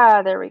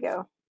 there we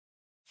go.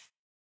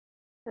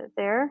 Put it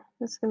there.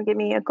 This is going to give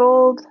me a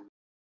gold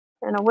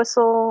and a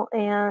whistle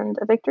and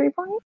a victory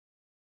point.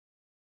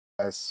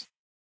 Nice.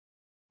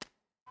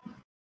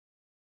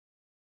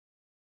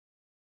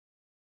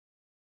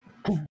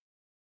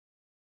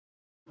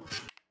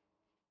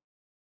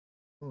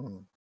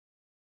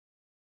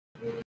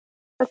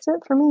 That's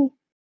it for me.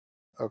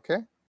 Okay.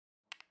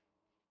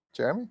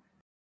 Jeremy?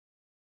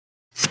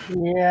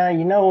 Yeah,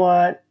 you know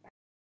what?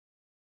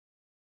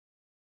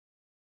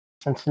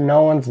 Since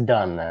no one's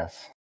done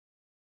this,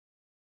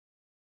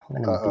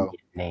 I'm gonna be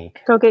Nate.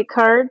 Go get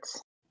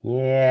cards.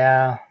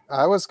 Yeah.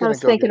 I was I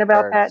was thinking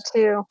about that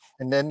too.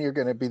 And then you're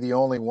going to be the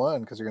only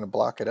one because you're going to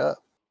block it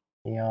up.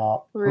 Yeah.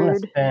 Rude. I'm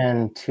gonna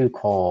spend 2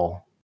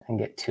 coal and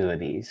get 2 of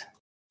these.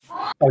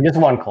 Oh, just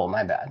 1 coal.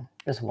 My bad.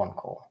 Just 1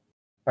 coal. All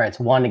right, it's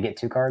 1 to get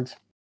 2 cards.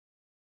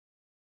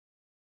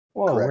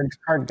 Whoa, Correct. where'd the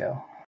card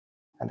go?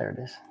 Oh, there it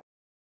is.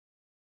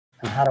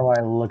 And how do I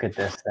look at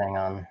this thing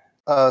on?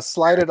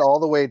 Slide it all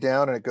the way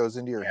down and it goes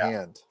into your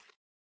hand.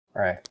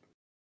 Right.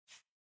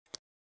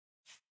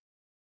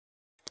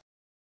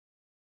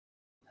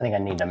 I think I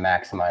need to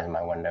maximize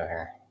my window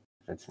here.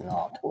 It's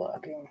not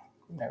working.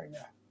 There we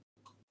go.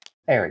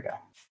 There we go.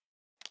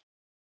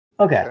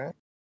 Okay.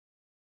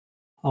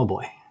 Oh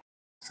boy.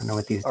 I don't know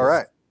what these do. All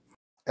right.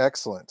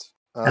 Excellent.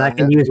 And I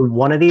can use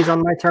one of these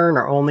on my turn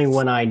or only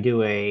when I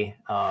do a...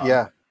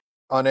 Yeah.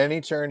 On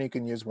any turn, you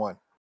can use 1.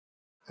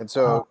 And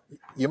so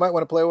you might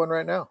want to play one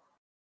right now.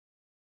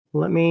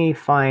 Let me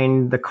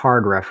find the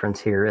card reference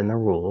here in the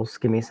rules.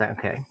 Give me a second.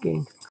 Okay.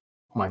 Oh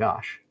my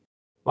gosh.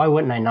 Why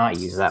wouldn't I not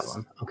use that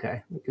one?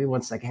 Okay. Give me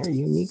 1 second here.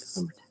 Unique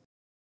number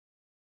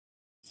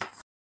 10.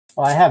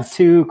 Well, I have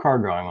 2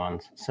 card drawing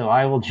ones, so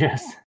I will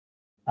just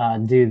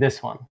do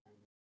this one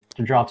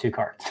to draw 2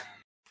 cards.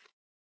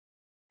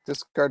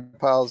 This card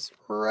pile's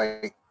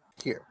right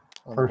here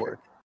on the board.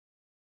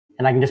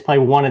 And I can just play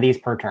 1 of these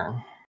per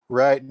turn.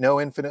 Right.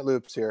 No infinite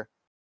loops here.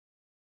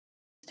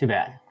 Too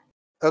bad.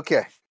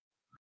 Okay.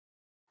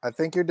 I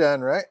think you're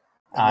done, right?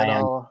 And then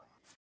I'll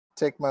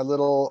take my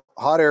little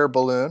hot air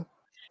balloon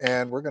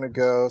and we're going to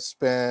go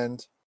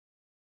spend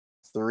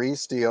 3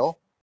 steel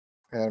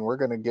and we're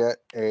going to get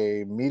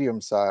a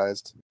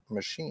medium-sized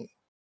machine.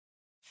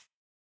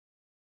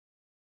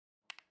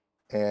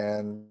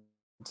 And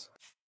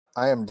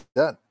I am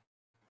done.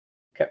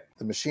 Okay.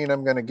 The machine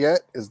I'm going to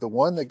get is the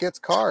one that gets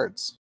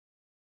cards.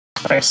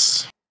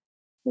 Nice.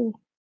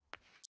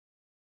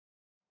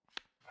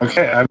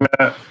 Okay, I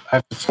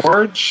have to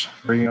forge,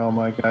 bringing all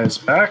my guys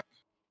back.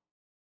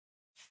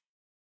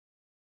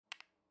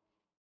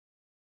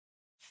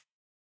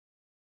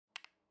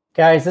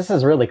 Guys, this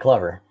is really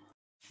clever.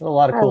 There's a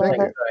lot of cool things it.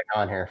 going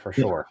on here for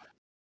sure.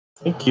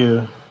 Thank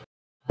you.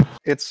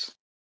 It's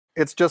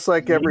It's just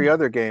like every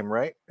other game,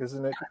 right?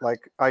 Isn't it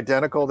like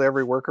identical to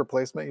every worker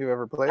placement you've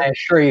ever played? I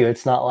assure you,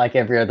 it's not like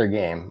every other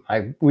game.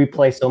 We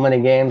play so many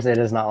games, it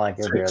is not like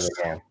every other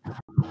game.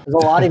 There's a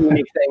lot of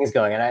unique things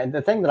going, and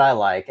the thing that I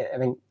like, I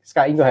mean,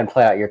 Scott, you can go ahead and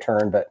play out your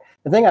turn, but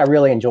the thing I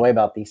really enjoy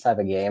about these type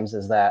of games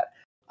is that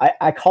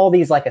I call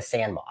these like a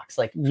sandbox.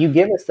 Like, you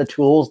give us the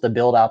tools to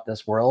build out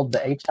this world,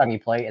 but each time you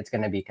play, it's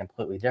going to be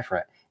completely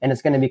different, and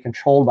it's going to be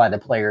controlled by the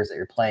players that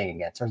you're playing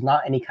against. There's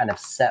not any kind of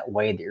set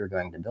way that you're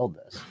going to build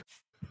this.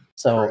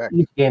 So Correct.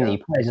 each game that you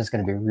play is just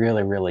going to be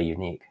really, really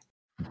unique.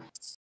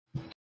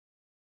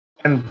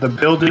 And the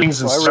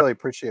buildings and Well, I stuff. really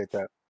appreciate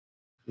that.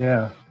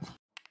 Yeah.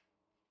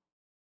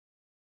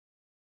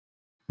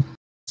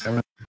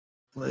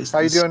 How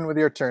you doing with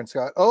your turn,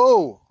 Scott?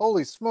 Oh,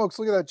 holy smokes!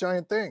 Look at that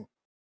giant thing.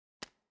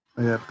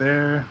 Look at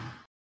there.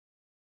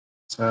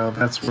 So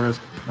that's worth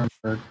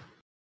 14.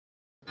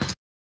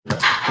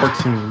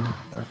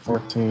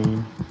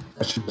 14.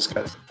 I should just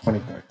got 20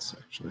 points,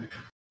 actually.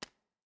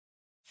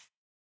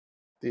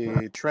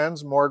 The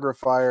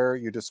Transmogrifier,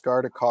 you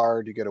discard a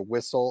card, you get a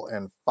whistle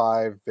and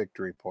 5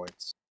 victory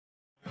points.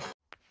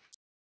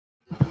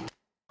 A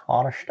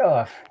lot of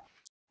stuff.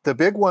 The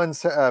big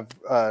ones have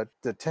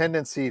the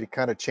tendency to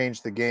kind of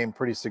change the game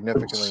pretty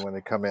significantly when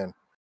they come in.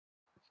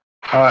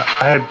 I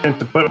had meant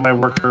to put my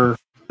worker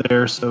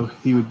there, so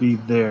he would be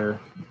there.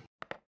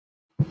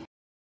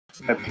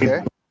 I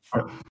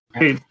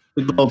paid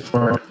the gold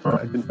for it.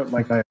 I didn't put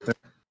my guy up there.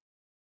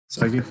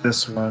 So I get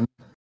this one.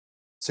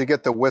 So you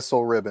get the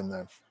whistle ribbon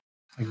then.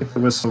 I get the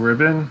whistle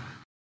ribbon.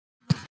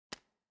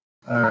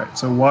 All right,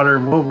 so water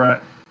will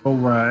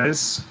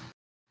rise.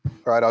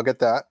 All right, I'll get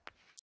that.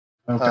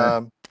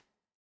 Okay.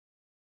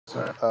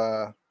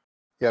 Sorry.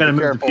 Yeah, be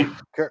careful.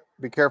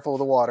 Be careful with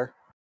the water.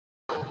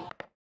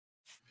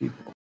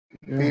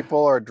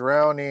 People are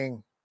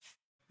drowning.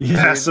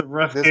 Yeah, it's a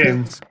rough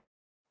game.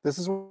 This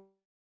is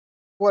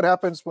what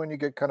happens when you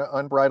get kind of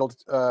unbridled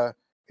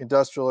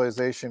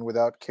industrialization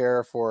without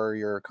care for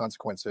your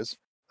consequences.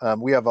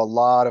 We have a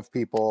lot of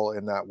people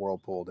in that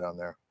whirlpool down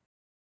there.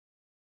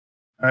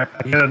 All right,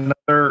 I get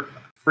another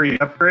free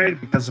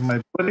upgrade because of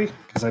my ability,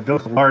 because I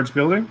built a large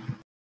building.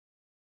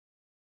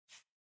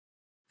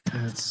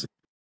 Let's see.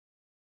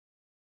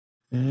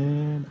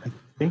 And I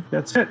think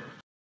that's it.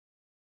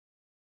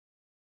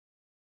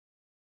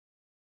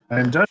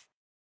 I'm done.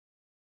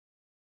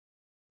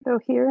 Go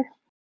here.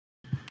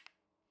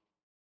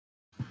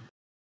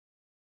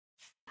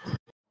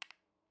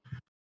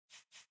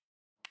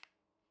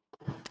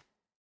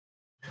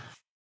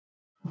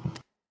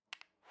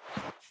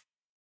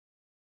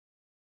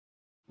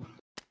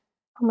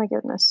 Oh my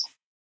goodness.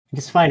 I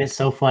just find it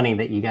so funny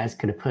that you guys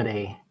could have put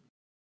a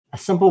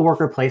simple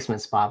worker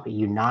placement spot, but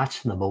you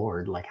notched the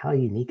board. Like, how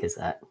unique is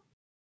that?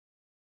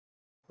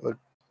 Well,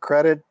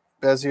 credit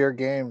Bezier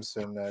Games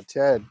and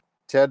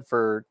Ted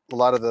for a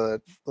lot of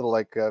the little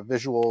like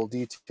visual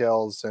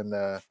details and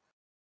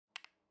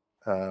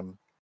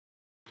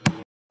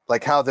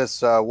like how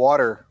this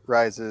water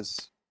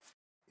rises.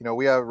 You know,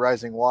 we have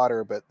rising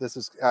water, but this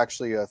is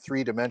actually a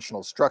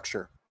 3-dimensional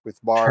structure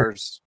with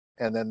bars,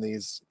 and then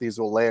these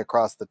will lay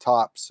across the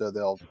top, so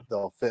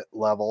they'll fit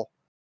level.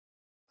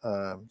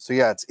 So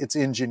yeah, it's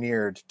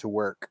engineered to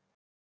work.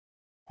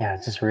 Yeah,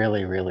 it's just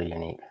really, really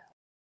unique.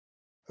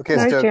 Okay,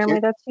 No, so Jeremy,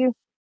 that's you.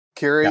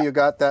 Kiri, Yeah. you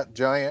got that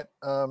giant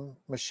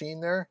machine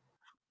there?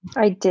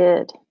 I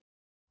did.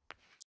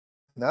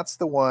 And that's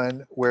the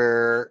one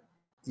where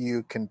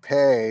you can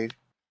pay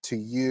to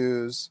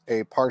use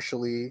a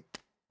partially,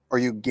 or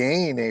you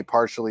gain a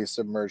partially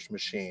submerged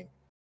machine.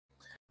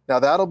 Now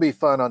that'll be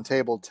fun on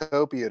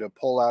Tabletopia to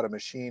pull out a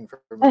machine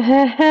from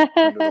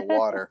under the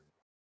water.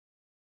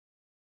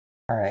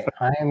 All right,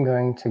 I am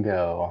going to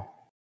go.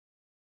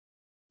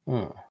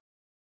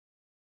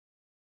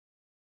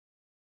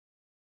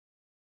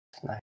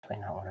 It's actually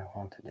not what I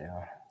want to do.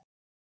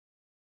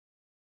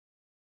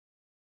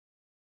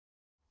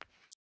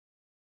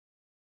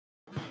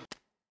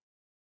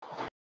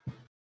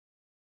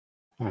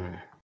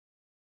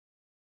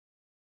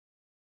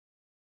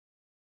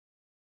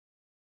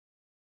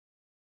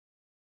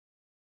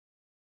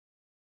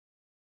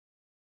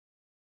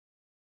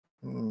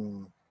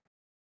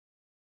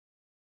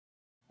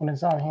 What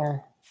is on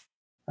here?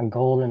 A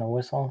gold and a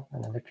whistle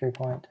and a victory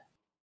point.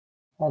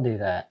 I'll do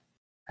that.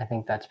 I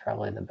think that's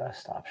probably the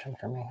best option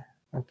for me.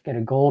 Let's get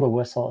a gold, a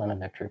whistle, and a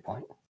victory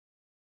point.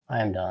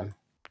 I am done.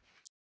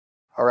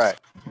 All right.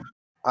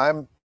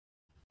 I'm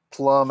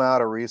plumb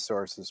out of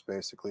resources,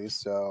 basically,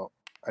 so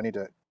I need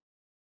to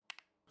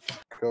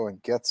go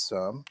and get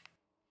some.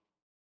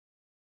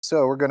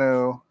 So we're going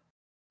to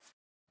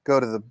go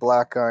to the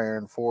Black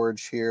Iron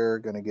Forge here.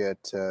 Going to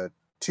get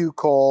 2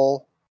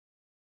 coal,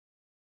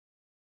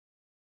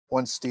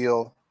 1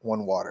 steel,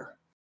 1 water.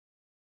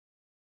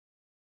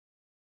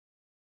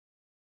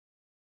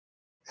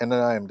 And then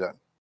I am done.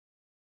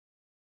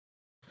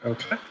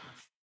 Okay.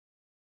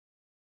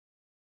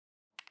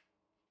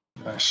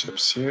 My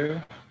ship's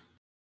here.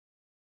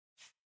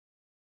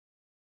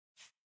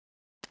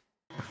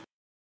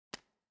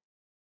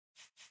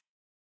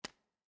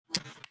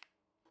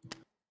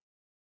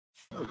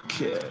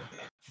 Okay.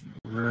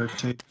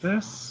 Rotate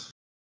this.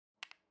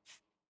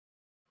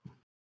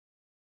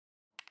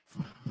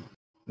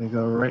 They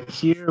go right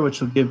here,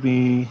 which will give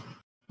me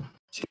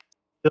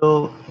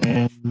steel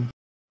and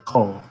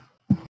coal.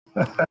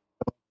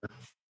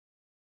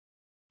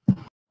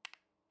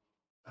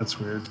 That's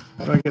weird.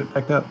 How do I get it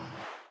back up?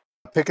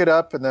 Pick it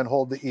up and then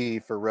hold the E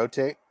for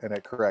rotate, and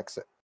it corrects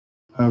it.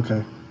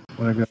 Okay. I'm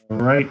gonna go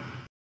right.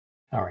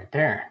 All right,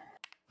 there.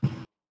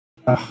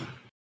 Ah,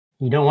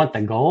 You don't want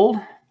the gold?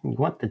 You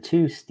want the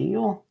 2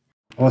 steel?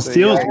 well, So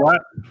steel is yeah.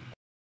 wild.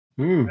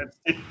 Hmm.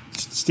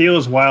 Steel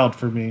is wild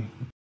for me.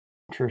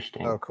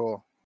 Interesting. Oh,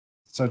 cool.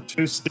 So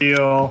 2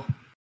 steel.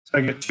 So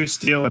I get 2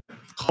 steel and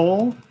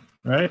coal,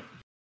 right?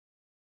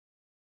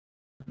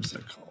 Where's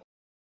that coal?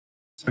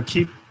 So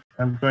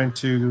I'm going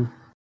to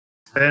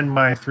spend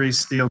my 3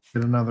 steel to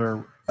get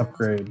another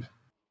upgrade.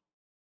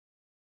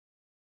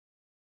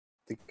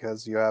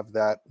 Because you have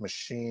that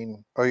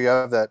machine, or you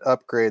have that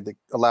upgrade that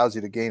allows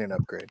you to gain an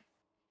upgrade.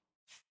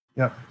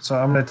 Yep. So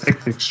I'm going to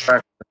take the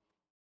extractor.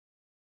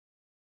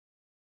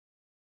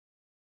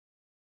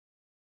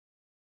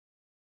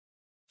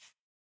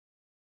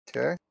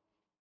 Okay.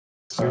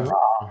 So,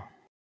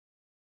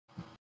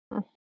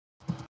 Hurrah.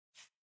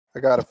 I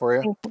got it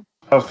for you.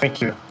 oh,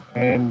 thank you.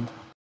 And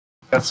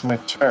that's my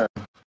turn.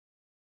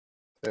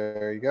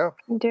 There you go.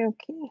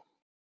 Okey-dokey.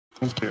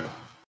 Thank you.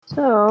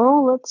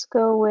 So let's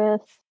go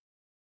with.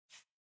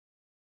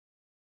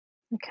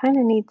 I kind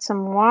of need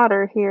some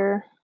water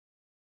here.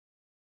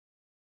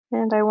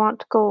 And I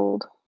want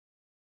gold.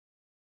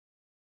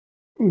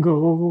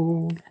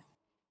 Gold.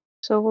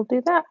 So we'll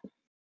do that.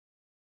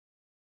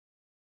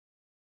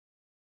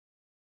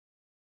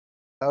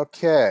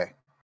 Okay.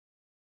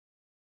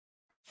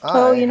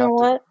 Oh, you know have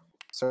what?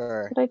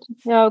 Sorry. Did I do?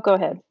 No, go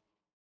ahead.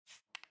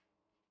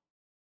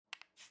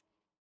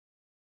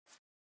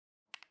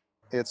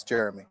 It's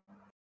Jeremy.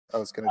 I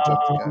was going to jump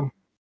the gun.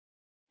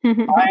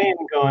 I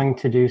am going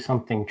to do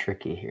something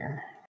tricky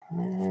here.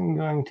 I'm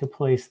going to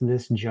place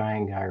this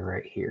giant guy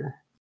right here.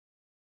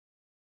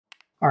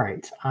 All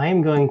right, I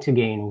am going to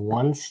gain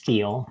 1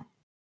 steel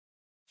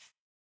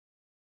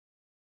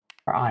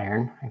or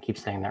iron. I keep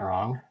saying that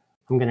wrong.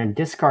 I'm going to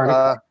discard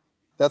it.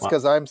 That's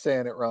because I'm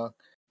saying it wrong.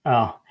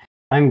 Oh,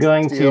 I'm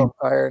going Steel,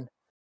 to iron.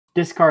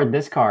 discard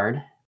this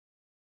card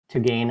to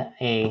gain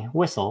a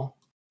whistle,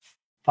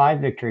 5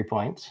 victory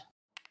points.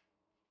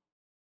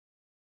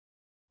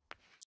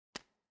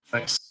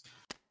 Nice.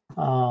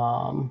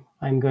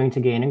 I'm going to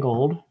gain a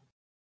gold.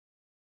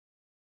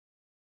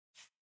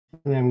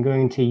 And I'm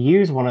going to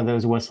use one of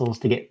those whistles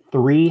to get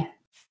 3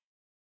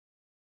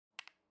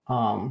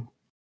 of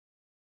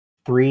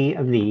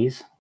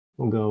these.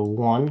 We'll go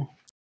 1.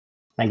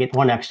 I get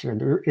 1 extra.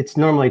 It's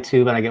normally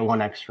 2, but I get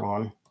 1 extra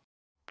one.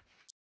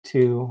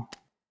 2,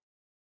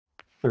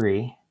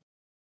 3.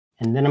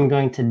 And then I'm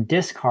going to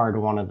discard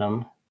one of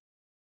them,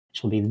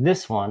 which will be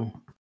this one,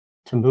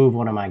 to move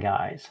one of my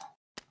guys.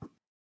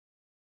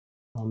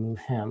 I'll move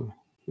him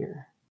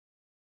here.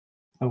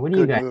 Oh, what are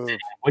you guys?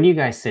 What are you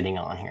guys sitting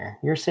on here?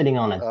 You're sitting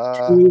on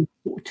a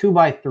 2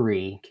 by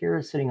 3.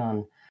 Kira's sitting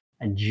on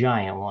a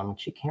giant one,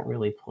 which you can't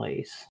really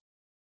place.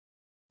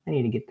 I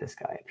need to get this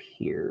guy up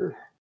here.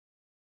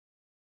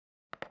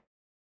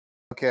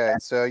 Okay,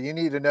 so you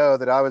need to know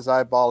that I was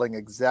eyeballing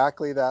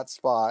exactly that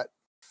spot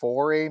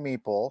for a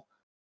meeple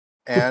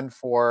and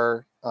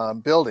for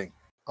building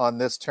on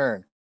this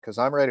turn because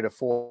I'm ready to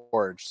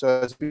forge. So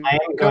as you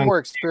become more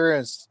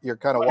experienced, you're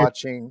kind of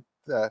watching,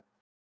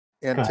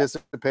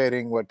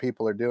 anticipating what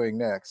people are doing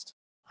next.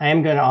 I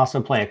am going to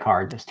also play a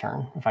card this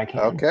turn if I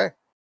can. Okay,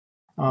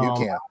 you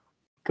can.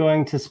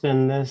 Going to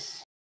spin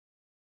this.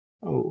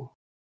 Oh,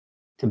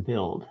 to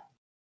build.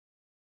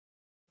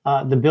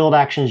 The build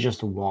action is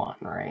just 1,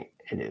 right?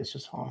 It is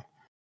just 1.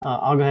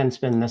 I'll go ahead and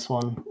spend this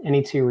one.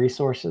 Any 2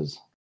 resources.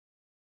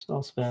 So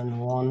I'll spend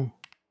 1,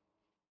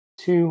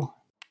 2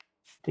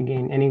 to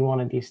gain any one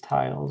of these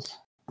tiles.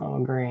 Oh,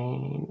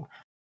 green.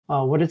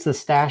 What does the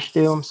stash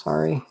do? I'm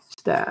sorry.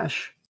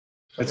 Stash.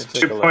 It's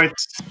 2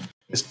 points.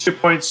 It's 2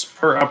 points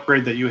per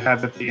upgrade that you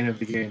have at the end of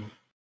the game.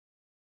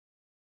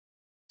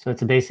 So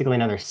it's basically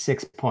another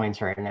 6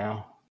 points right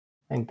now.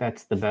 I think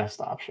that's the best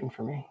option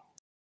for me.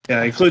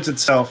 Yeah, it includes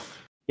itself.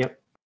 Yep.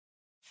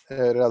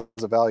 It has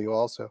a value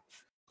also.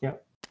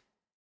 Yep.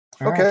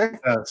 Okay.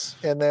 Right.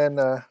 And then,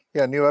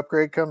 new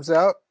upgrade comes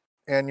out.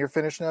 And you're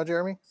finished now,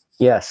 Jeremy?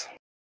 Yes.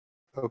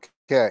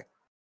 Okay.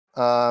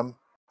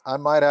 I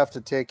might have to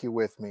take you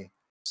with me.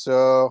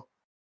 So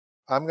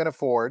I'm going to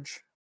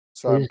forge.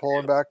 So I'm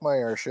pulling back my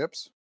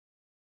airships.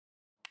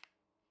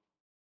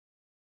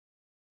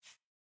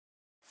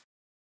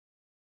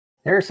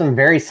 There are some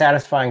very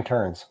satisfying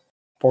turns,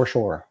 for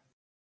sure.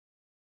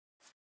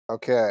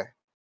 Okay.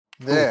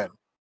 Then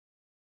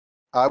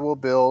I will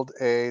build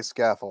a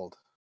scaffold.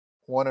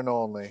 One and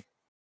only.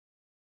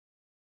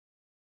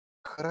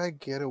 Could I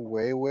get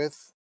away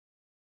with?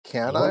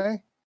 Can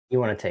I? You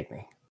want to take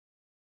me?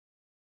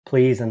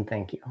 Please and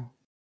thank you.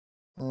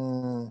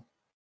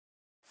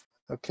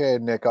 Okay,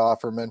 Nick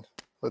Offerman.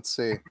 Let's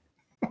see.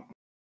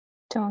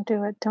 Don't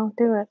do it. Don't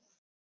do it.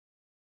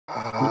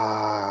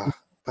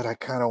 But I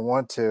kind of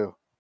want to.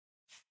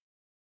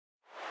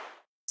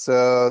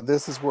 So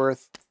this is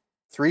worth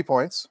 3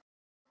 points.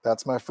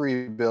 That's my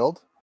free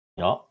build.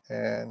 Yep.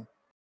 And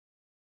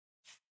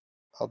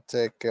I'll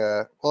take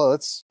well,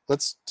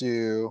 let's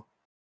do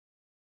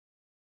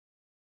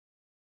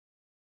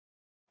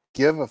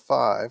give a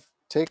 5,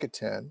 take a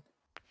 10,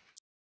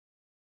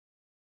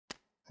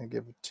 and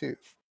give a 2.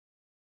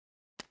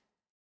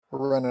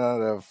 We're running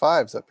out of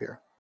 5s up here,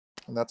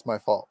 and that's my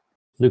fault.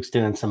 Luke's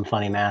doing some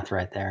funny math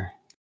right there.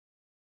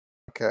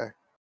 Okay.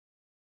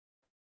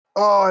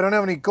 Oh, I don't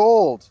have any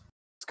gold.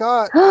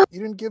 Scott, you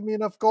didn't give me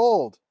enough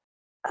gold.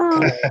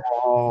 Oh.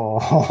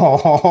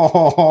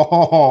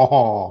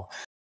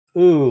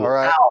 Ooh, All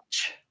right.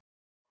 ouch.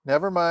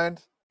 Never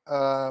mind.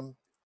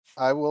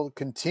 I will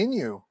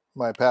continue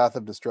my path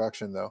of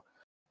destruction, though.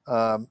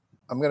 I'm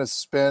going to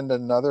spend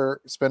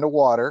a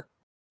water,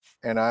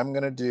 and I'm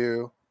going to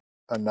do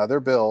another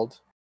build.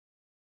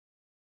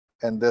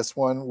 And this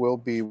one will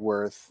be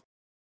worth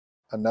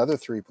another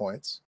 3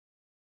 points.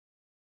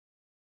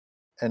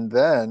 And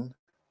then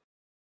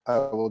I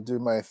will do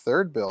my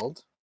third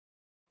build,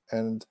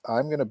 and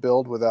I'm going to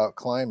build without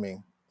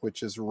climbing,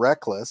 which is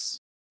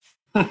reckless,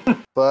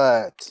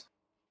 but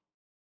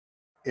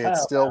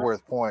it's still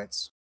worth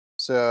points.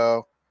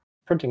 So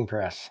printing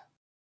press.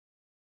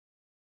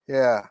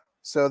 Yeah.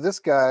 So this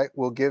guy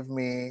will give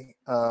me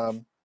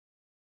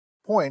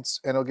points,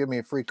 and he'll give me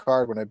a free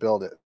card when I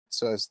build it.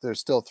 So there's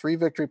still 3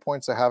 victory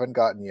points I haven't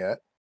gotten yet.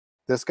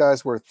 This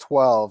guy's worth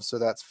 12, so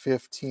that's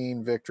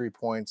 15 victory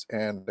points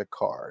and a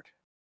card.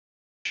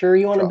 Sure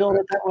you want to build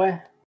it that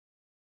way?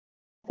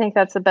 I think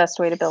that's the best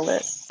way to build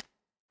it.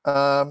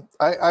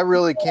 I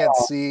really can't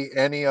see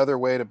any other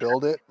way to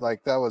build it.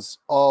 Like, that was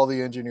all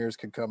the engineers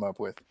could come up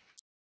with.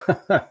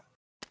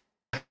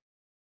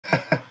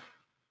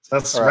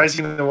 That's right.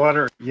 Rising in the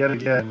water yet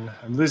again.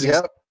 I'm losing.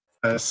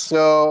 Yep.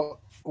 So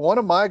one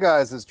of my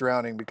guys is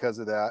drowning because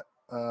of that.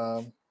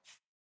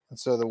 And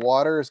so the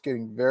water is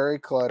getting very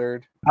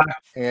cluttered.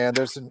 And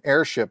there's an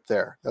airship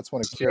there. That's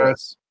one of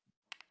Kira's.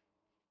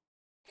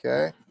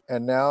 Okay.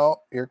 And now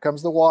here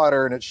comes the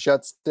water, and it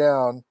shuts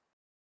down.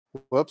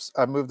 Whoops.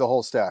 I moved the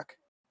whole stack.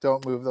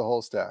 Don't move the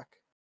whole stack.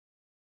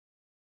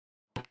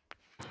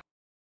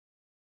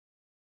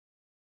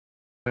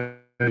 There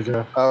you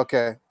go.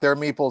 Okay. There are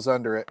meeples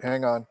under it.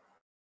 Hang on.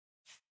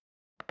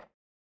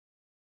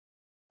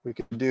 We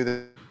can do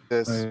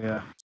this. Oh,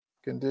 yeah.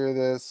 Can do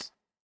this.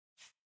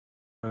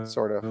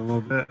 Sort of. A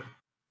little bit.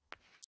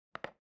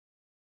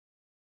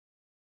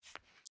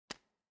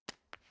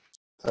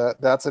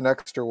 That's an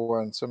extra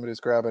one. Somebody's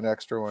grabbing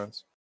extra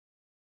ones.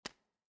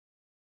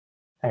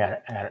 I got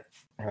it.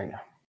 There we go.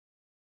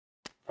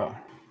 Oh.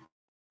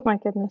 My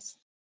goodness.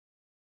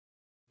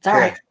 It's all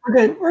right.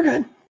 We're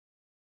good.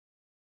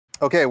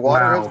 Okay,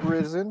 water has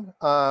risen.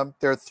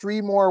 There are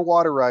 3 more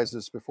water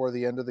rises before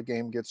the end of the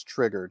game gets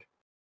triggered.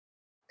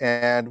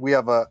 And we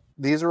have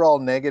these are all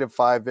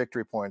 -5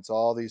 victory points,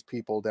 all these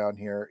people down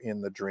here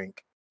in the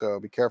drink. So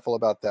be careful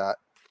about that.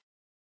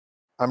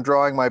 I'm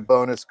drawing my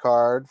bonus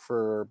card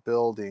for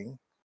building,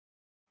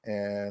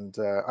 and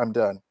I'm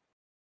done.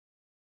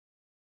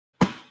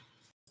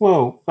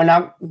 Whoa. But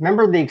now,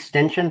 remember the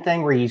extension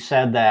thing where you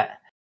said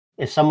that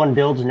if someone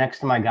builds next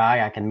to my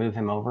guy, I can move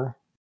him over?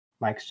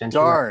 My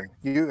extension. Darn,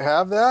 you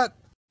have that?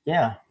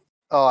 Yeah.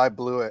 Oh, I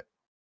blew it.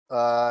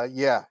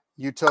 Yeah,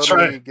 you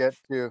totally get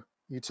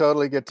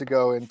to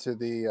go into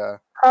the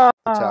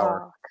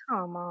tower. Oh,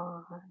 come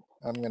on.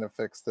 I'm going to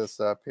fix this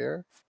up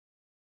here.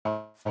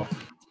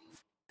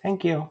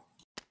 Thank you.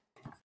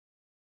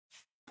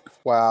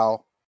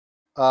 Wow.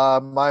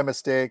 My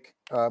mistake.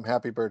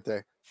 Happy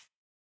birthday.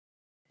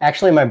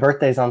 Actually, my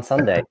birthday's on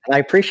Sunday, and I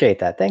appreciate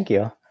that. Thank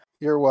you.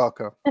 You're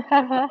welcome.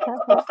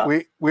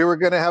 We were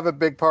going to have a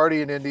big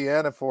party in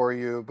Indiana for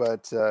you,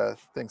 but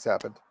things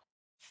happened.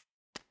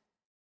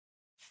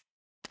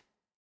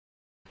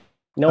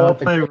 No, I'll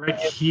play right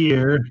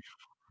here.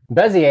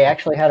 Bezier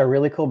actually had a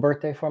really cool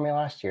birthday for me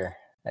last year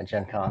at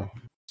Gen Con.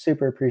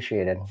 Super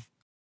appreciated.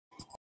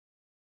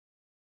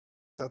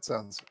 That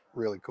sounds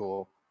really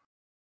cool.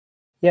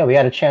 Yeah, we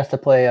had a chance to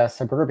play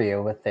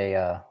Suburbia with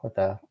a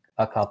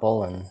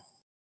couple, and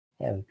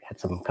yeah, we had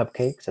some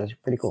cupcakes. It was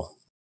pretty cool.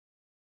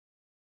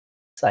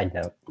 Side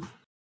note.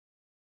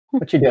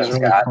 What you doing,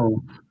 Really Scott?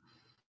 cool.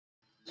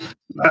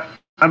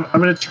 I'm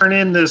going to turn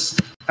in this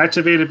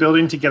activated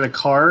building to get a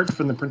card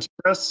from the printing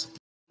press,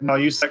 and I'll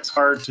use that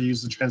card to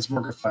use the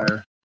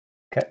transmogrifier.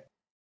 Okay.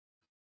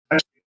 I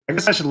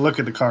guess I should look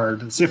at the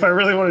card and see if I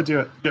really want to do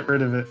it. Get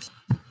rid of it.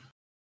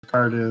 The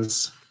card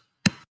is.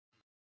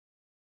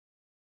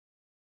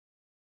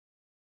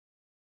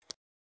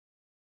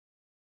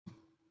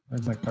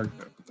 Where's my card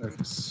go? There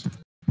it is.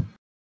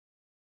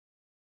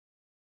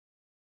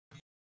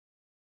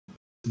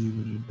 See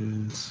what it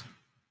is.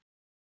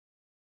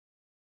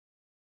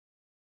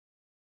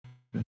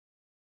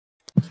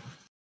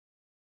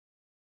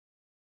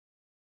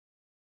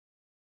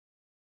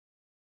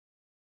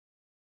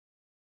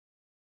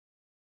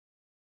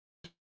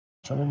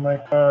 Show me my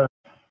card.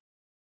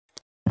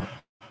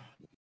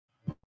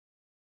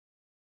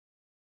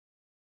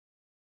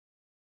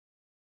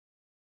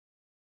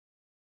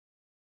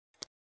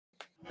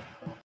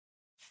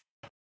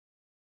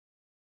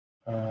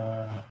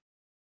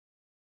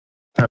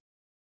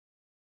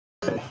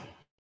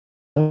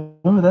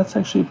 Oh, that's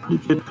actually a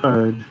pretty good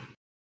card.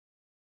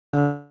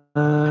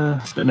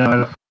 But no,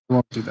 I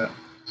won't do that.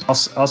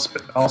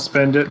 I'll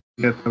spend it to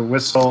get the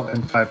whistle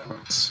and 5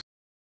 points.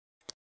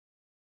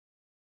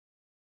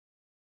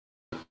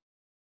 I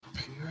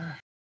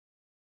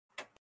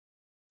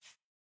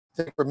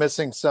think we're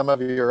missing some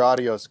of your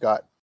audio,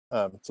 Scott.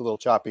 It's a little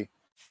choppy.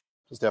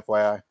 Just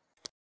FYI.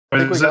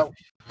 I think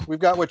we've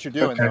got what you're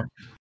doing, though.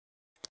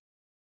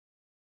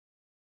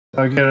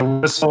 I get a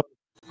whistle,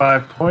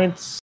 5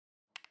 points.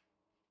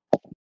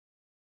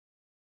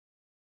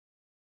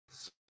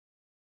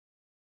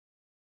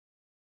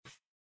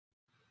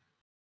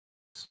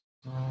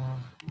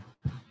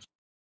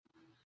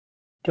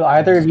 Do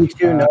either of you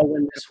two know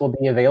when this will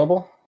be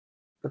available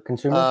for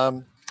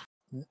consumers?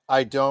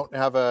 I don't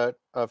have a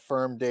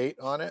firm date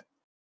on it.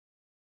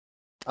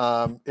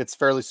 It's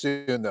fairly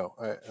soon, though.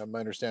 My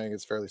understanding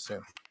is fairly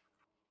soon.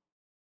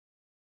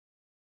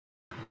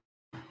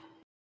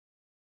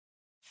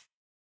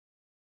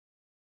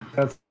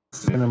 That's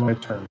the end of my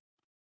turn.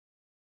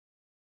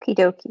 Okie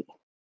dokie.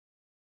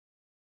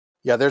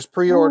 Yeah, there's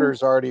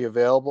pre-orders already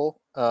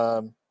available.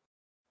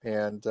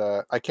 And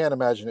I can't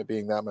imagine it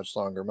being that much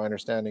longer. My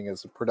understanding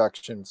is the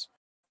production's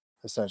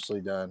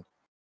essentially done.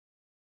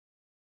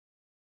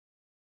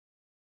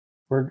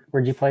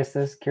 Where'd you place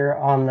this, Kira?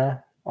 On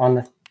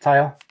the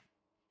tile?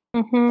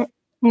 Mm-hmm.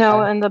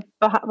 No, and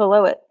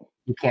below it.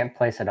 You can't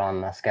place it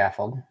on the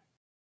scaffold.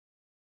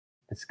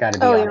 It's got to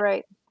be. Oh, on you're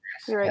right.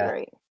 You're right. Yeah. You're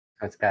right.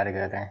 So it's got to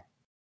go there.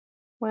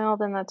 Well,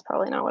 then that's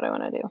probably not what I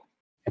want to do.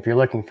 If you're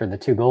looking for the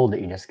 2 gold that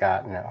you just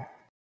got, no.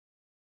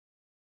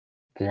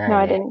 No,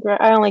 I didn't.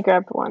 I only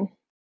grabbed 1.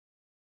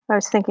 I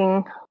was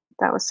thinking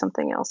that was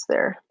something else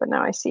there, but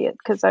now I see it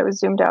because I was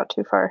zoomed out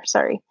too far.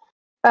 Sorry.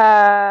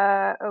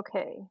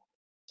 Okay.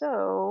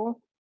 So,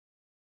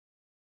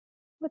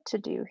 what to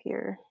do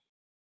here?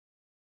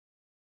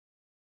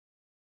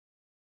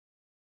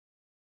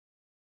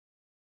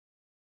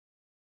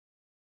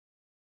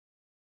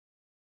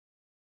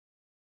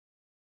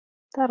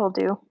 That'll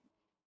do.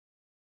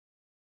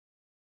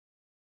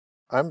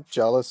 I'm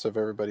jealous of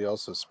everybody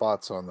else's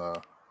spots on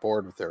the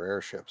board with their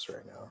airships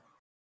right now.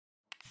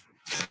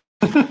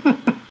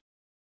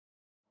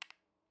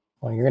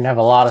 Well, you're going to have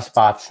a lot of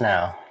spots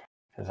now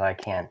because I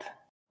can't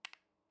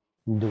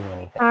do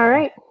anything. All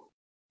right.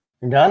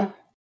 You're done?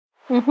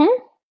 Mm-hmm. All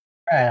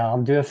right,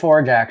 I'll do a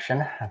forge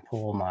action. I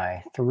pull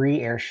my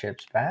 3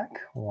 airships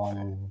back.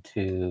 1,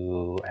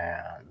 2,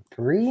 and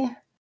 3.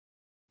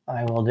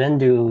 I will then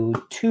do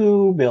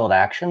 2 build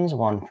actions,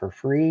 1 for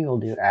free. We'll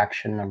do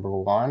action number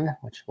 1,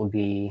 which will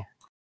be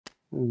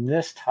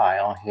this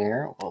tile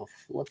here. We'll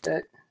flip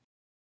it.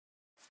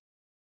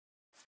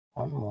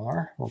 1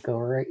 more. We'll go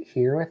right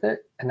here with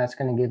it, and that's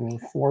going to give me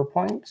 4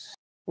 points.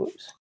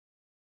 Whoops.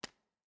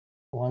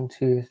 1,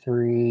 2,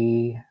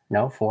 3.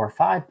 No, 4,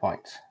 5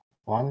 points.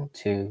 1,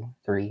 2,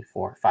 3,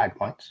 4, 5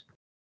 points.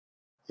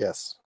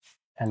 Yes.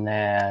 And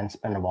then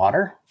spend a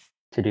water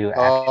to do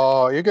action.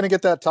 Oh, you're going to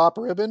get that top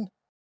ribbon?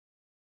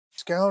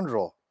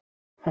 Scoundrel.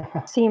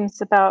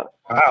 Seems about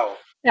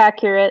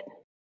accurate.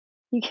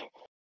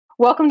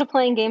 Welcome to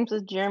playing games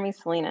with Jeremy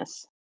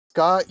Salinas.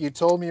 Scott, you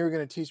told me you were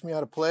going to teach me how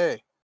to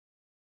play.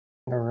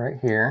 Go right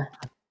here.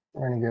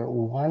 We're going to go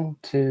 1,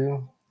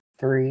 2,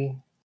 3,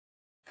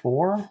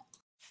 4.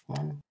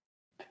 1,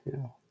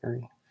 2,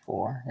 3,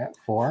 4. Yep,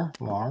 4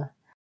 more.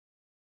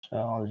 So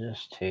I'll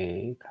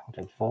take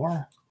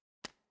 4.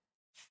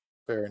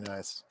 Very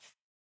nice.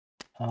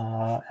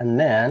 And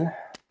then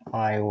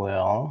I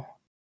will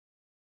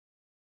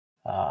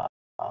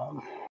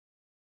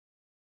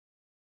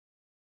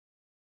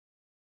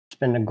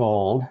spend a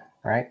gold,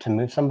 right, to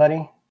move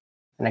somebody.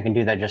 And I can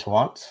do that just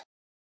once.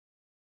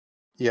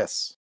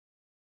 Yes.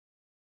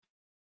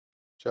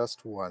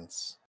 Just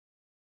once.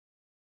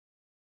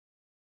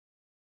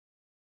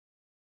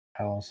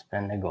 I will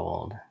spend a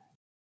gold.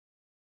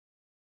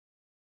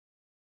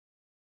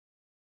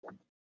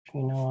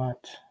 You know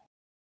what?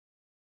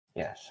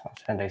 Yes, I'll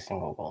spend a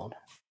single gold.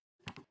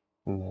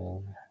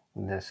 Move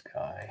this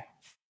guy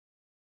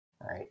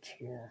right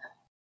here.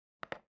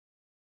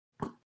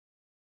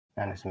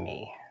 That is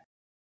me.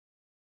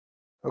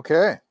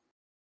 Okay.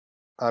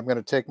 I'm going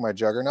to take my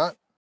Juggernaut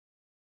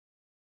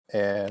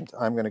and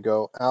I'm going to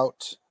go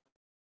out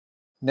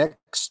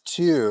next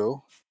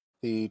to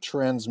the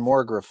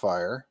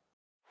Transmogrifier,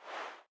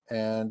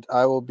 and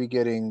I will be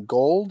getting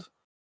gold,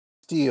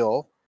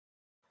 steel,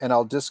 and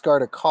I'll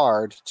discard a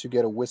card to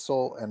get a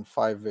whistle and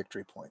 5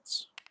 victory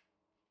points.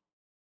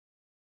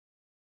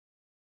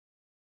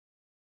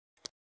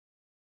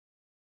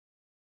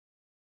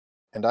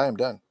 And I am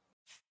done.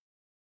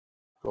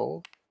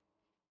 Gold,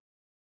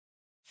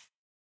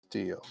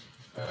 steel,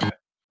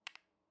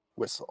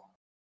 whistle,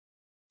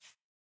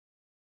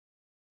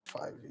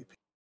 5 VP.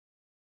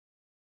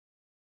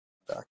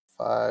 Back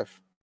 5,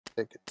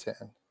 take a 10.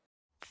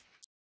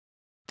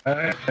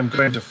 I am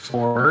going to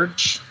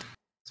forge.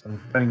 So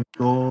I'm putting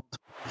gold,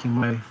 taking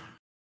my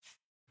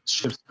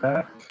ships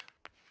back.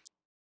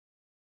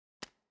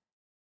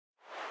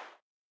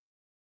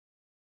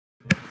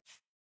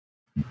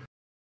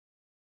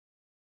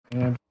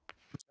 And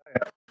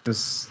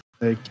because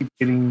they keep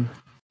getting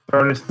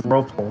thrown into the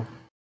whirlpool.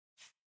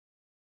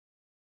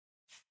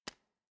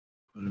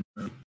 Put it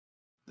right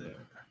there.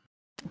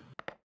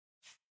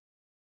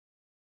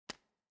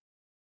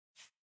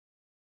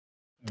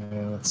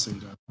 And let's see,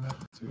 do I have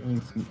to do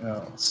anything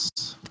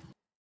else?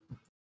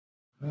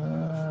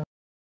 I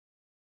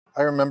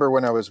remember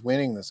when I was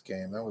winning this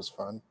game. That was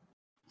fun.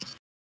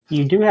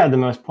 You do have the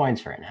most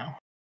points right now.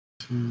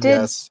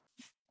 Yes.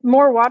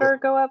 More water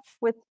go up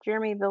with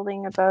Jeremy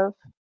building above?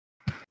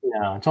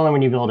 No, it's only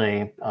when you build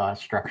a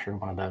structure,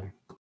 one of the.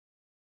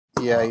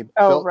 Yeah, he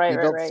Oh, built, right, he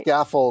right, built right.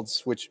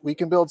 scaffolds, which we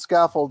can build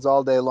scaffolds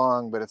all day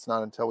long, but it's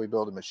not until we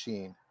build a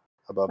machine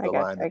above I the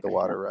gotcha, line I that the gotcha.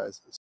 water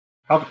rises.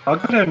 I'll go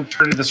ahead and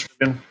turn this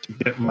ribbon to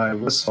get my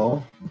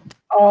whistle.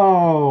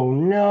 Oh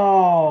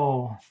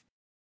no!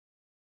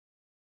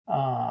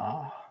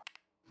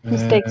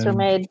 Mistakes are And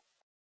made.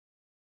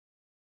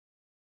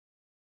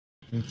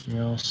 anything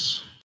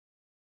else?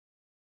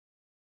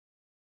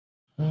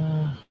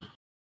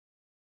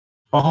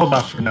 I'll hold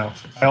off for now.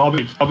 I'll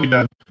be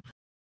done.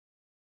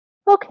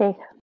 Okay.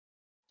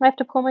 I have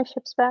to pull my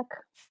ships back.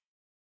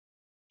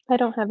 I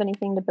don't have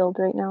anything to build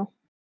right now.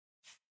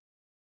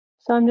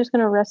 So I'm just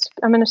going to rest.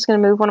 I'm just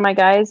going to move one of my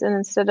guys, and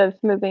instead of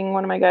moving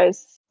one of my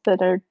guys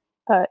that are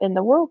in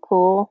the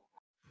whirlpool,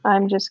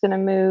 I'm just going to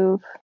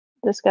move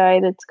this guy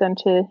that's going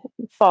to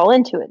fall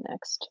into it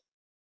next.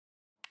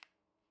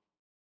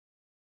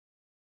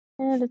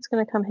 And it's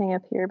going to come hang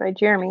up here by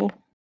Jeremy,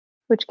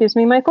 which gives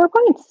me my 4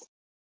 points.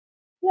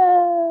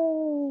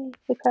 Yay!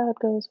 The crowd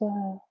goes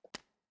wild.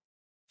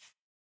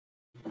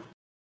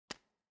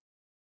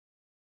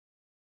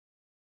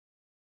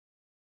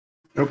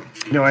 Nope.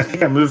 I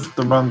think I moved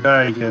the wrong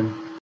guy again.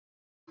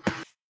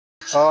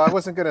 Oh, I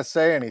wasn't going to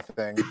say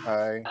anything.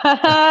 I'm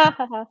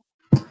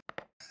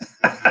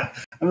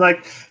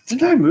like,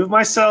 did I move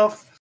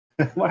myself?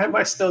 Why am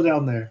I still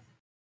down there?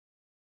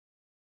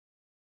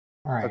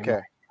 All right.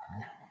 Okay.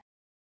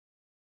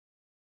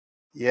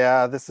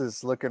 Yeah, this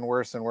is looking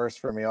worse and worse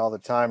for me all the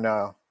time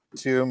now.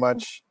 Too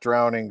much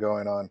drowning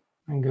going on.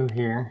 I go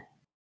here.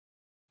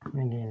 I'm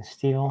gonna get a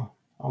steel.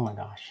 Oh my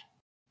gosh.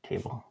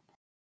 Table.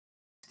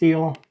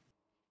 Steel.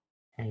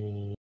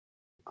 A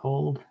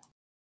gold.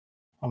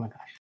 Oh my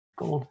gosh.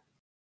 Gold.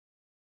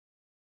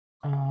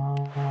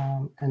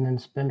 And then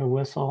spin a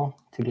whistle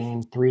to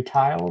gain 3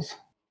 tiles.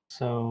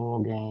 So we'll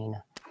gain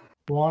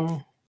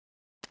 1,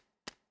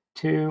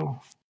 2,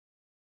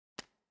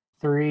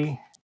 3.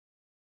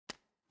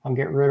 I'll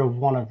get rid of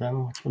one of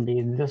them, which will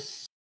be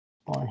this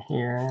one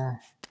here.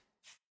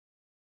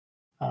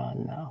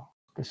 No,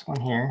 this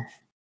one here.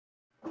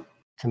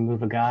 To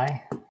move a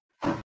guy.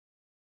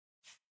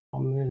 I'll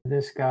move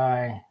this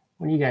guy.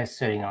 What are you guys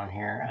sitting on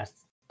here? A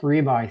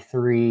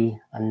 3x3,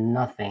 a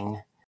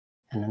nothing,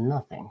 and a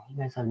nothing. You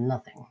guys have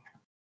nothing.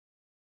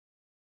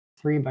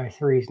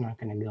 3x3 is not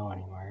going to go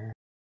anywhere.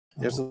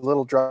 So, There's a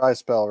little dry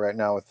spell right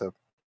now with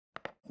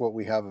what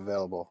we have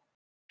available.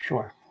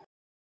 Sure.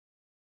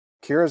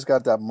 Kira's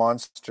got that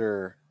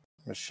monster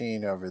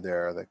machine over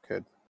there that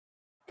could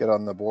get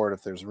on the board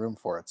if there's room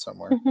for it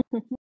somewhere.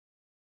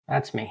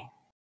 That's me.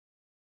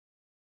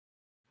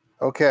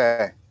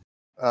 Okay.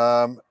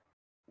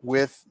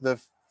 With the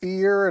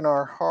fear in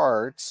our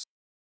hearts,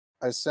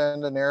 I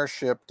send an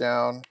airship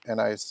down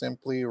and I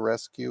simply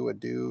rescue a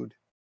dude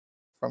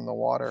from the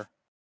water.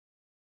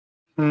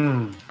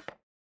 I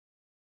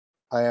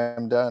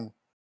am done.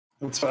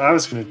 That's what I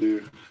was going to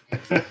do.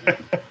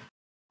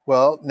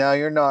 Well, now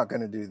you're not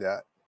going to do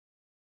that.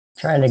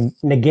 Trying to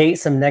negate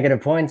some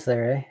negative points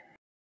there, eh?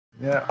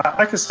 Yeah,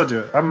 I can still do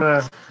it. I'm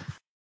going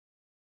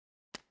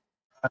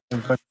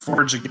to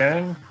forge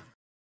again.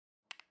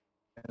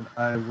 And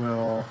I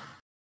will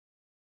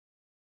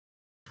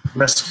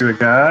rescue a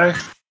guy.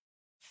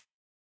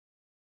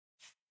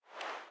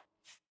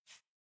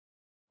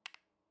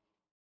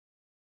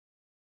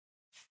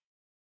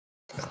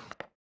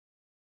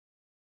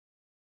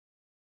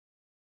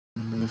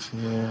 Move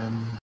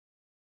him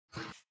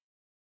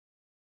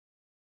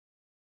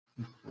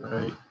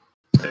right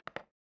there.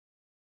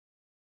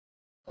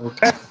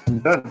 Okay, I'm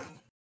done.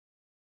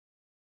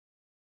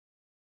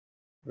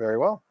 Very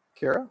well.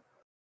 Kira?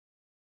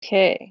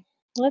 Okay,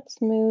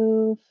 let's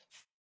move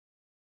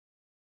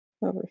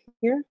over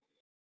here.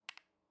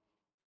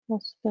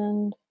 We'll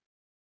spend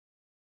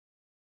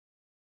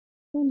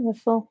one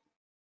whistle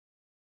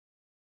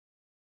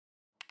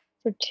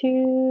for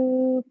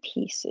 2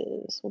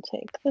 pieces. We'll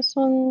take this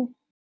one.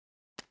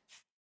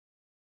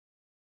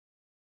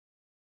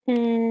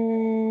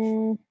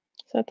 Is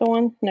that the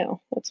one?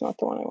 No, that's not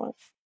the one I want.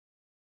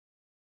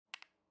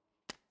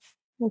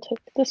 We'll take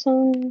this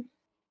one.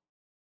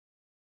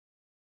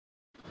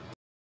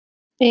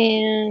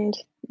 And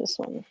this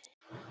one.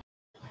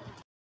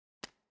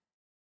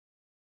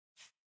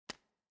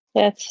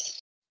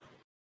 That's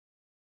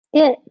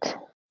it.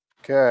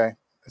 Okay.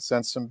 I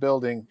sense some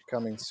building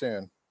coming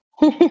soon.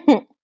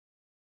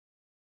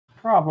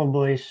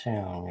 Probably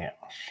soon, yes.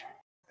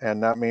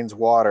 And that means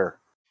water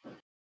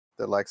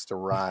that likes to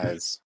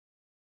rise.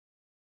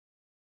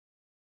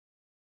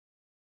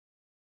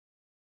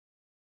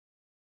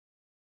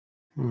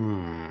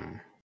 Hmm.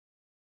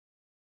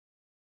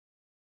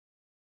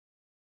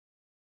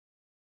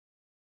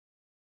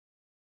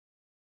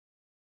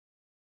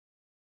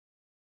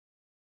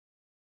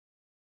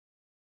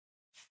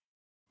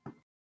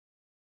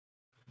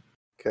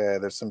 Okay,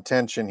 there's some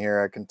tension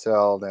here. I can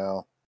tell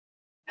now.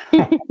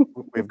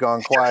 We've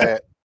gone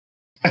quiet.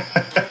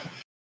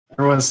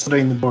 Everyone's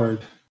studying the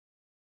board.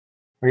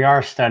 We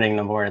are studying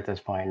the board at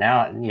this point.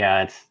 Now,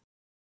 yeah,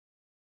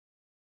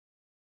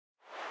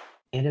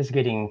 it is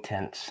getting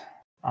tense.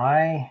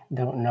 I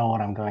don't know what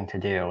I'm going to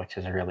do, which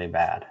is really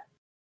bad.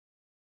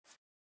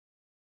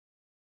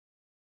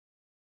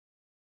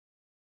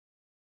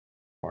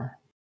 I'm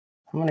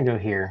going to go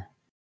here.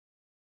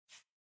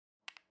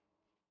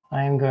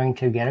 I am going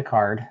to get a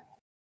card.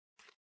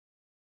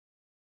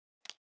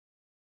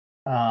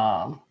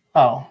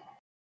 Oh.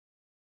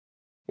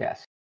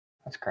 Yes,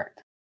 that's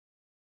correct.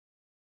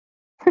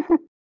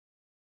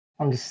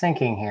 I'm just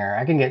thinking here.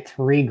 I can get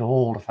 3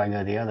 gold if I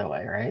go the other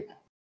way, right?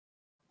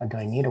 Do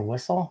I need a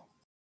whistle?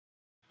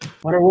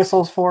 What are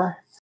whistles for?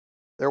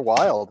 They're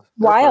wild.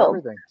 They're Wild. for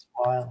everything.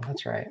 Wild,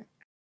 that's right.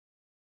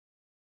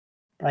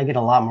 But I get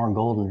a lot more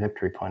gold and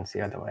victory points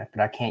the other way,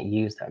 but I can't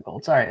use that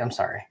gold. Sorry, I'm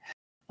sorry.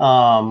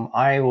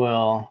 I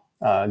will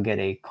get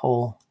a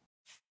coal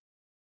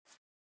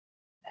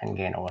and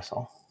gain a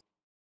whistle.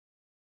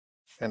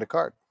 And a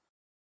card.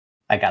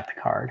 I got the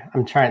card.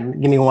 I'm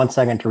trying. Give me 1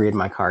 second to read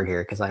my card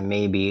here because I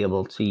may be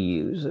able to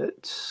use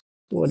it.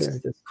 What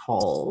is this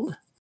called?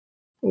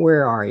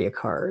 Where are you,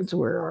 cards?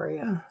 Where are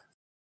you?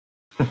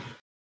 Oh,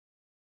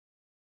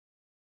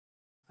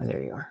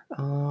 there you are.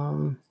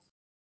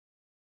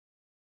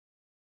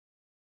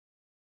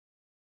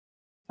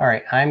 All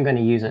right, I'm going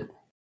to use it.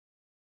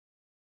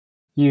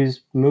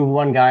 Move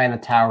 1 guy in the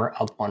tower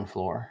up 1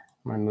 floor.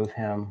 I'm going to move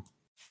him.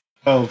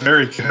 Oh,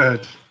 very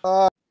good.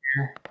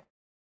 Here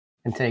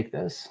and take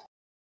this.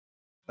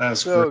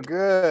 That's So great.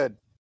 good.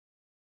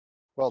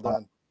 Well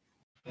done.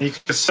 You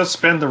can still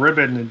spin the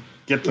ribbon and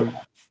get the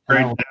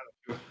grade down.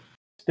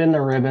 Spin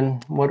the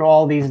ribbon. What do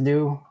all these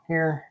do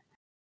here?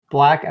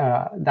 Black,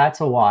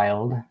 that's a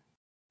wild.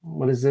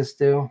 What does this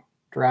do?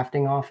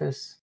 Drafting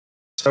office.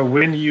 So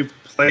when you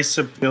place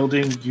a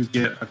building, you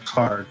get a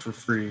card for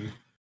free.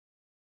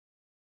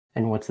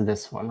 And what's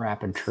this one?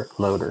 Rapid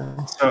loader.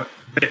 So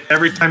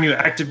every time you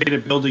activate a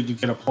building, you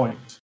get a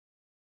point.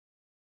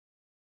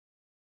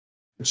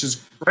 Which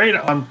is great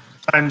on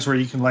times where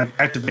you can like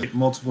activate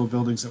multiple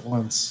buildings at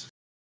once.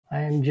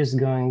 I'm just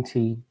going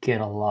to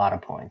get a lot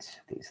of points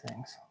for these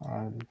things.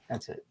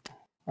 That's it.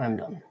 I'm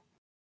done.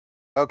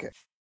 Okay.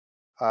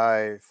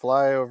 I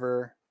fly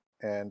over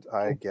and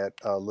I get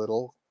a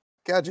little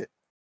gadget.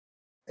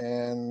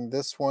 And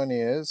this one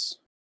is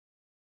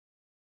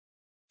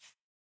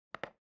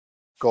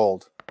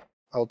gold.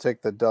 I'll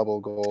take the double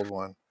gold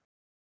one.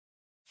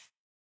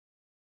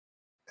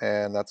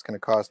 And that's going to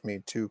cost me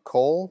 2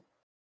 coal.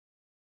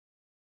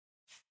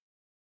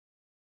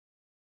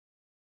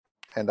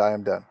 And I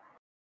am done.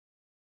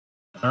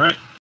 All right.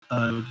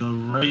 I will go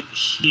right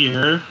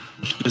here,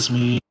 which gives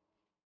me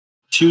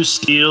 2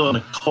 steel and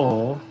a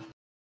coal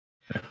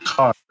and a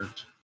card.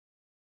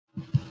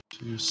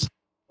 2 steel.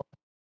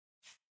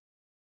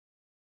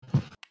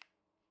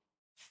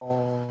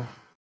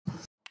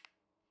 Let's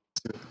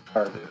see what the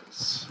card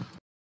is.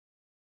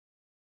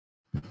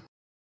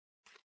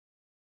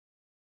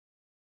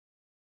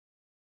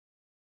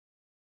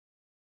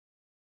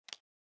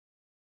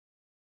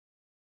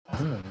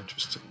 Oh,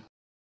 interesting.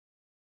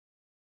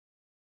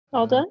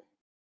 All done?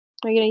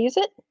 Are you going to use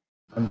it?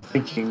 I'm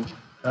thinking,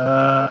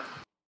 yeah,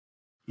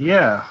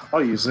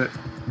 I'll use it.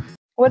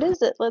 What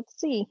is it? Let's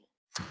see.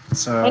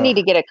 So I need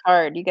to get a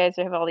card. You guys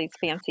have all these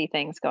fancy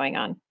things going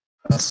on.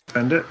 I'll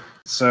spend it.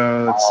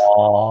 So it's,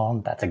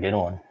 Oh, that's a good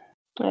one.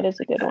 That is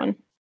a good one.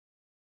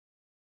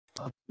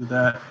 I'll do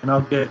that, and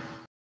I'll get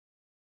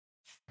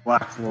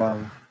black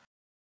lung.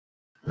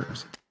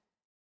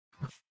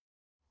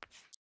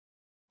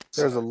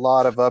 There's a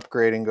lot of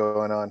upgrading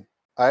going on.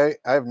 I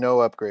have no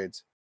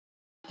upgrades.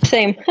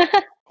 Same.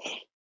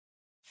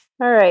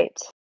 All right.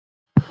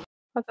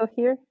 I'll go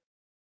here.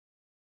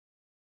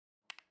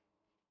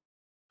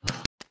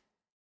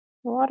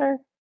 Water.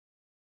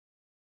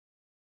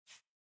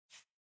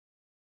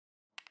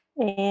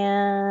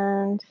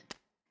 And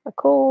a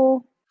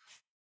coal.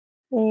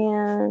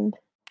 And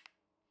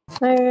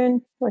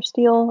iron or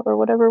steel or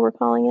whatever we're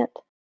calling it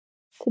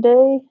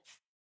today.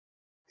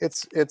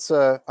 It's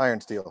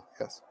iron steel,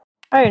 yes.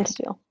 Iron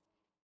steel.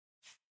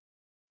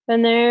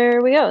 And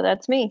there we go.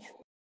 That's me.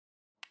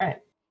 All right.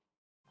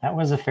 That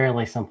was a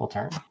fairly simple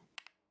turn.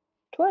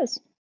 Twas.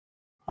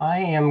 I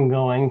am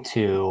going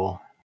to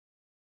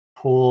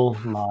pull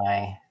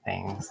my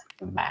things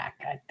back,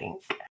 I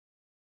think.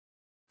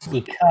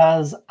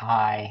 Because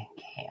I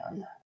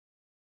can.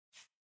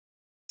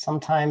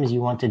 Sometimes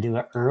you want to do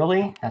it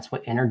early. That's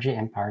what Energy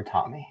Empire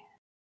taught me.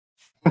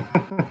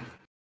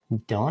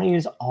 Don't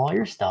use all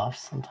your stuff.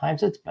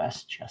 Sometimes it's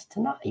best just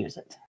to not use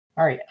it.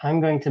 All right, I'm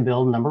going to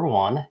build number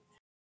 1.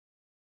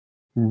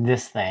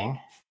 This thing.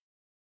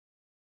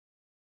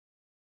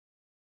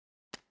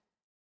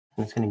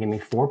 and it's going to give me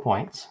 4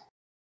 points.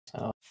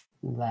 So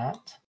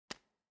that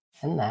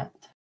and that.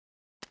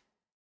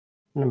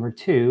 Number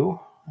 2,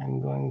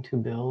 I'm going to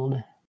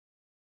build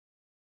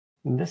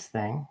this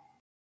thing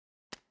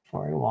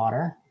for a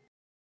water.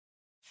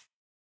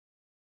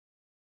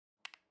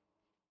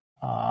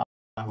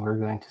 We're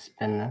going to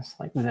spin this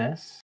like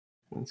this.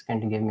 And it's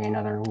going to give me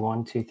another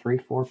 1, 2, 3,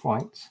 4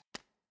 points.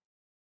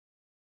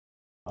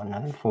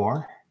 Another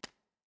 4.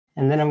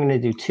 And then I'm going to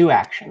do 2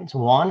 actions.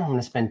 One, I'm going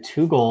to spend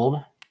 2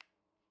 gold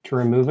to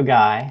remove a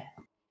guy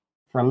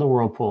from the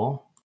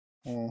whirlpool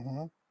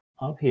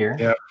up here.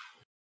 Yep.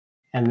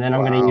 And then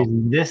I'm going to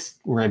use this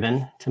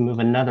ribbon to move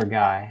another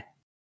guy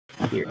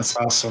here. That's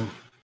awesome.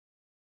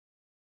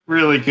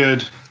 Really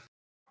good.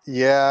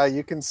 Yeah,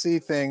 you can see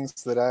things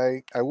that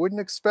I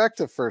wouldn't expect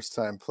a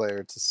first-time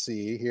player to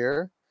see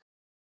here.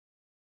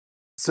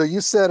 So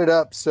you set it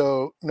up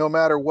so no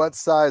matter what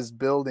size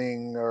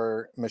building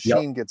or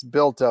machine gets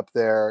built up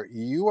there,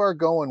 you are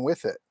going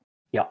with it.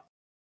 Yeah,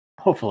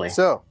 hopefully.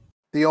 So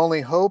the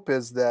only hope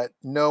is that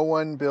no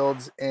one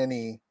builds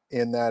any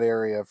in that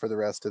area for the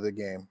rest of the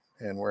game,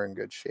 and we're in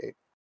good shape.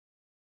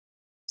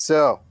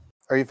 So,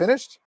 are you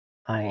finished?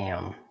 I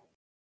am.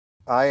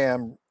 I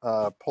am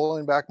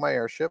pulling back my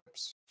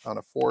airships on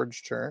a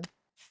forge turn.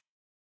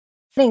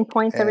 Getting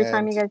points every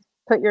time you guys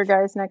put your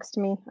guys next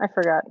to me. I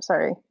forgot.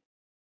 Sorry.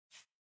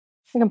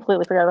 I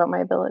completely forgot about my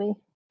ability.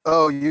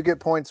 Oh, you get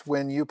points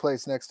when you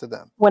place next to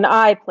them. When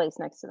I place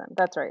next to them.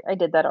 That's right. I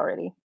did that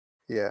already.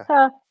 Yeah.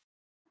 Huh.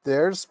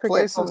 There's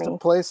places to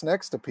place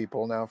next to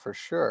people now for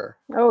sure.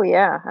 Oh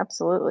yeah,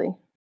 absolutely.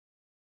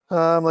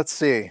 Let's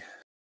see.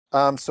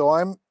 So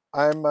I'm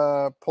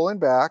pulling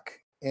back,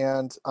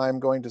 and I'm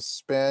going to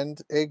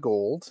spend a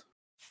gold,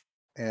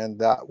 and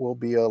that will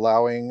be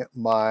allowing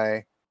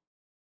my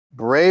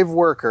brave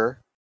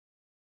worker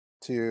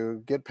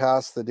to get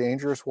past the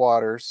dangerous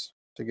waters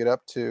to get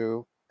up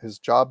to his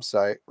job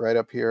site right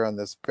up here on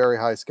this very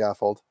high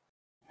scaffold.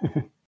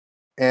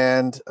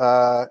 And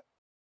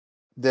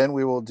then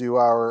we will do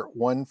our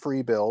one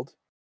free build,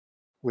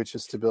 which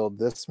is to build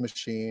this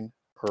machine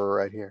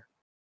right here.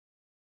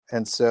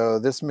 And so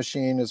this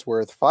machine is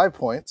worth 5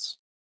 points,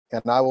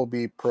 and I will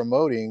be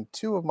promoting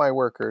 2 of my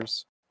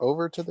workers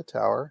over to the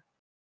tower.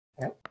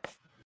 Yep.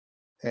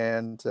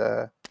 And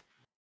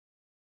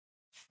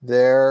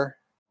there,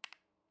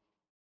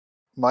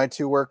 my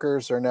 2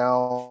 workers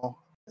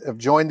have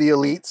joined the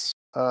elites.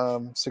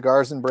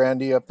 Cigars and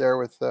brandy up there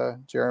with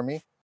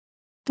Jeremy.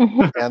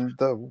 And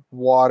the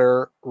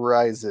water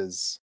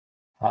rises.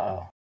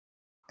 Uh-oh.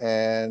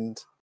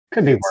 And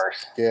could be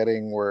worse.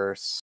 Getting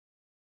worse.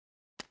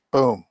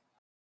 Boom.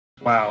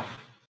 Wow.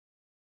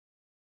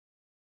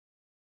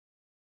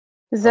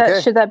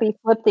 Should that be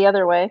flipped the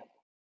other way?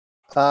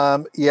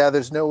 Yeah,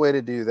 there's no way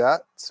to do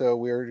that. So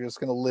we're just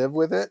gonna live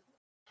with it.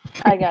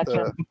 I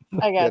gotcha.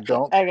 I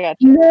gotcha. Yeah, I gotcha.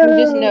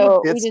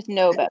 No. We just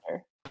know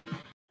better.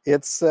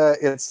 It's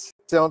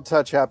don't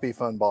touch happy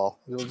fun ball.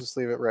 We'll just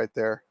leave it right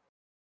there.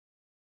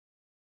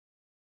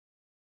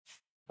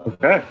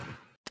 Okay.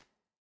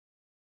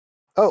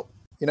 Oh,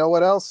 you know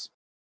what else?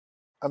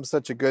 I'm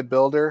such a good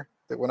builder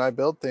that when I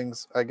build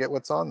things, I get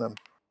what's on them.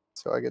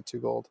 So I get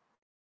 2 gold.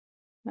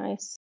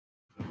 Nice.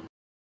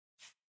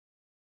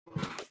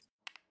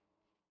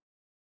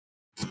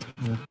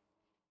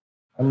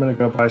 I'm gonna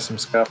go buy some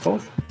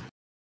scaffold.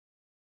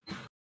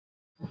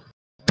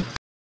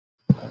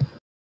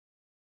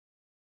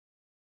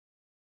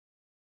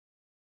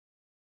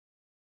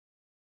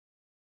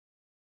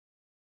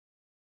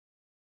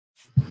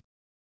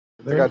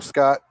 I got you,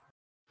 Scott.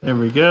 There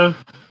we go.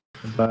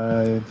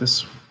 Buy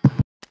this.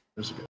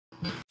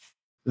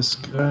 This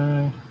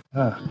guy.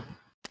 Come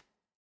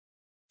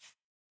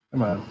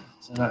on.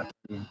 It's not.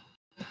 You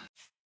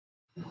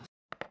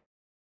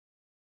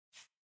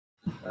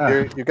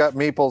got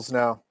meeples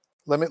now.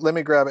 Let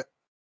me grab it.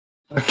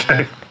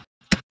 Okay.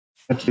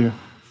 Thank you.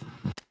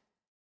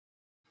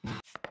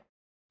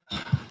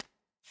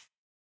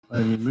 I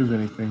didn't move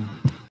anything.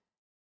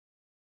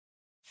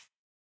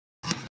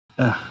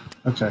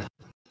 Okay.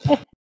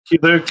 Thank you,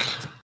 Luke.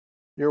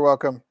 You're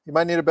welcome. You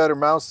might need a better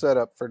mouse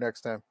setup for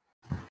next time.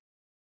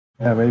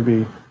 Yeah,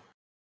 maybe.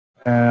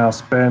 And I'll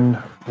spend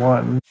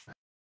 1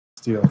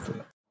 steel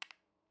for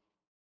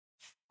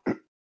that.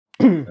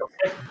 Okay.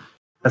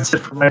 That's it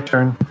for my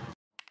turn.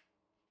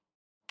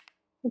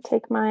 I'll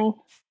take my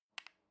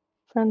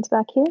friends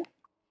back here.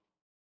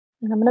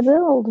 And I'm going to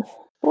build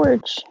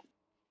forge.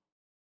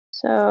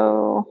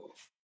 So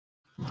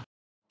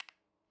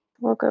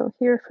we'll go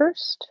here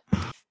first.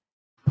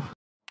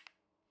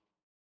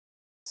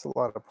 It's a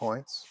lot of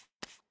points.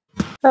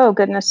 Oh,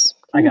 goodness.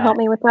 Can you help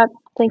me with that?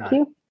 Thank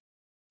you.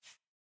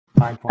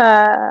 5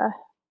 points.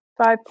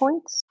 5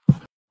 points.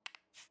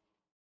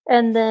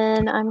 And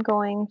then I'm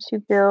going to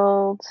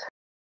build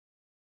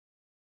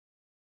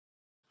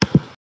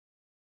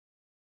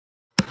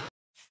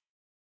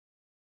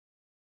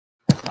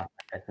That's not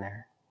right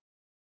there.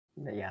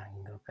 But yeah,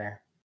 you can go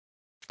there.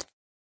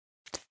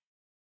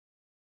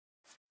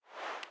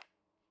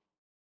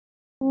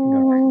 Go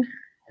right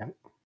there. Yep.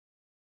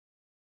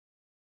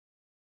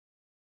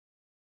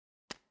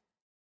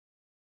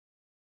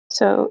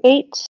 So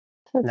 8.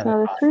 That's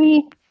another five.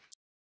 3.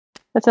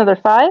 That's another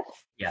 5?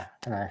 Yeah,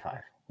 another 5.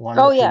 1,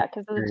 Oh, 2, yeah,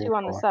 because of the 3, 2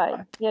 on the 4, side.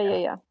 5.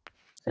 Yeah.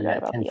 So you Forgot got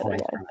about 10 the other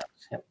points guy. from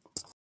those. Yep.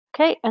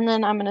 Okay, and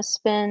then I'm going to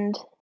spend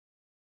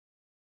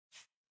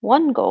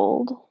 1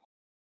 gold.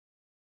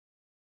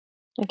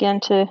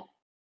 Again, to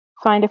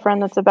find a friend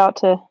that's about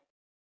to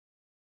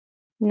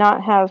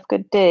not have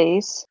good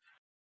days.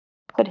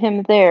 Put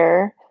him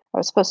there. I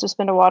was supposed to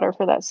spend a water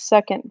for that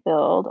second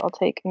build. I'll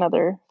take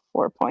another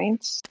 4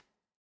 points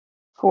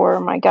for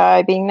my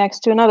guy being next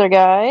to another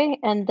guy.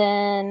 And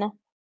then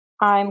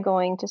I'm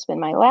going to spend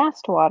my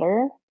last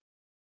water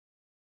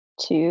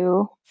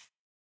to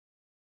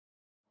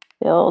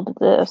build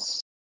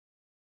this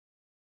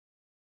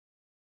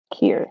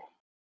here.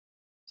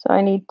 So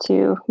I need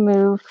to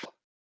move.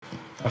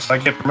 So I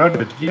get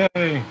promoted.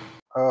 Yay.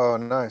 Oh,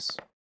 nice.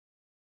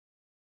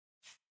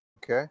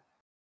 Okay.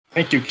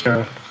 Thank you,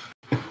 Kara.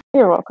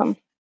 You're welcome.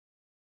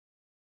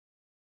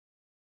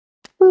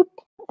 Boop.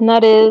 And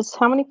that is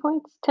how many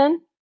points?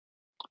 10?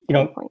 You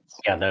don't. Points.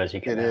 Yeah, those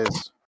you can. It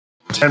is.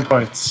 10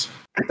 points.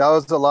 That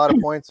was a lot of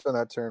points on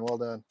that turn. Well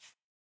done.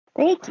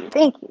 Thank you.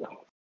 The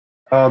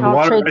Water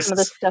I'll trade rises. some of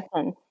this stuff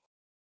in.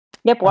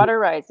 Yep, water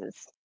rises.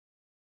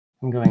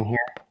 I'm going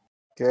here.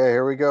 Okay,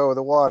 here we go with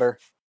the water.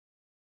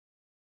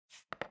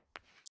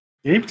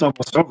 Gabe's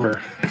almost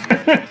over.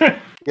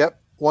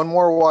 Yep, one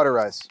more water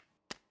rise.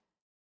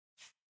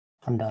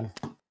 I'm done.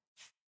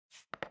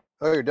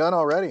 Oh, you're done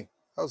already.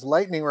 That was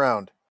lightning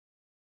round.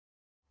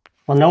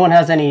 Well, no one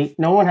has any.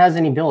 No one has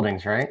any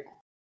buildings, right?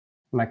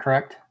 Am I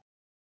correct?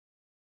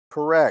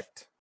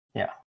 Correct.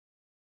 Yeah.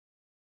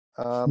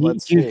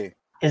 Let's see.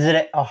 Is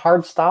it a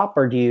hard stop,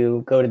 or do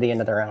you go to the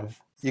end of the round?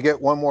 You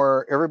get one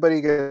more. Everybody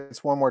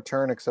gets one more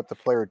turn except the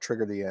player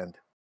trigger the end.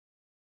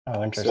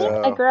 Oh, interesting.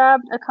 So, I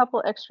grabbed a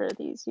couple extra of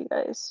these, you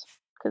guys,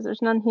 because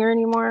there's none here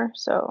anymore.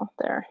 So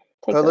there.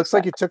 Take it those looks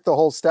like back. you took the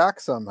whole stack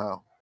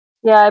somehow.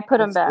 Yeah, I put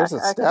them back There's a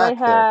because stack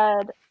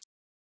there.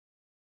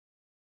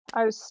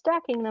 I was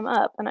stacking them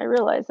up, and I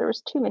realized there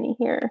was too many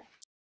here.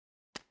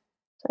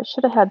 So I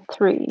should have had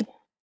 3.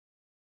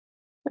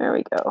 There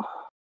we go.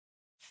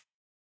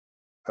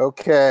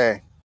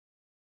 Okay.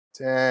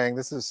 Dang,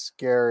 this is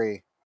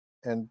scary.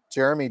 And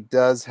Jeremy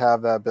does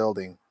have that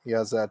building. He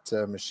has that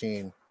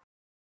machine,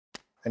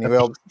 and he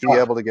will be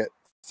able to get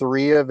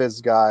 3 of his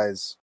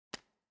guys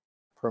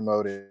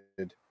promoted.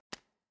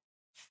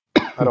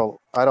 I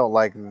don't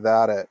like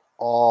that at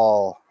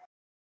all.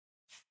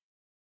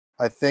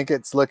 I think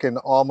it's looking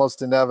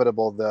almost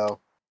inevitable, though.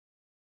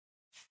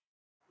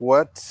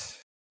 What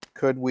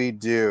could we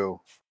do?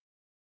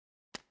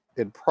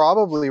 It'd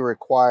probably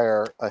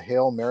require a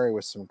Hail Mary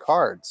with some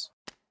cards.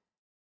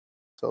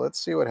 So let's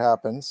see what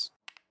happens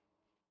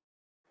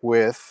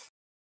with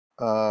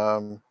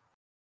 2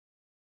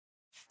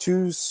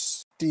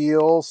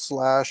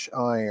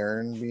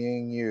 steel/iron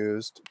being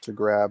used to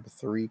grab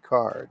 3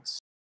 cards.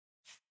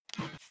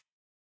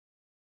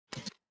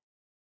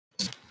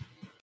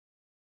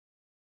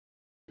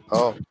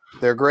 Oh,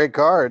 they're great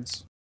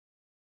cards.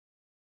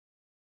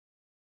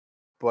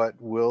 But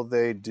will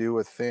they do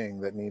a thing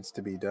that needs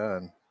to be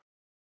done?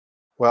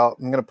 Well,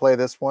 I'm going to play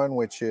this one,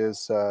 which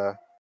is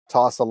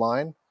toss a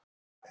line.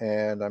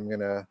 And I'm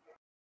going to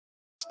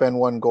spend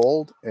 1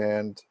 gold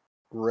and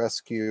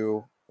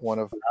rescue one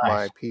of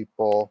my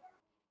people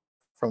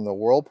from the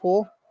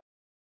whirlpool.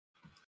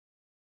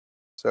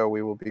 So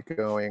we will be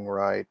going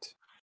right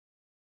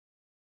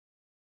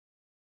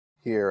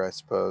here, I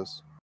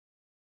suppose.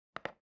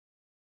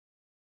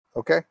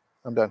 Okay,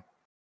 I'm done.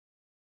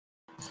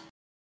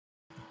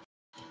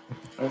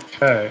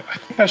 Okay, I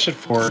think I should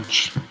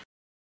forge.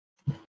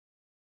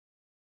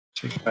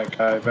 Take that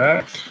guy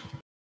back.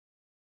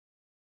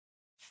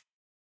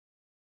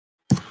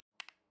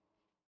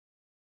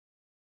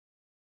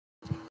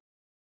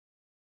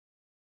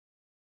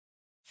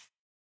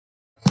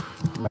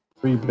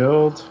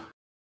 Rebuild.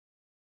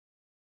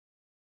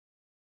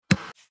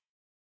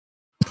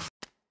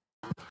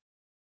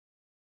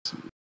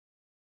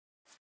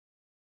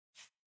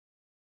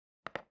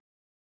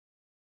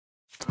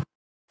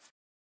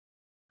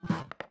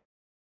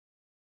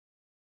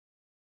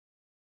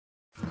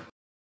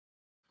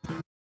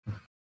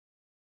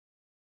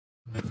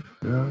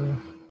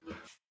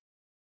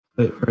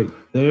 Right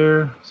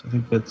there. So I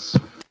think that's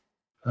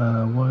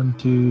 1,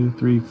 2,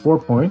 3, 4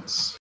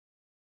 points.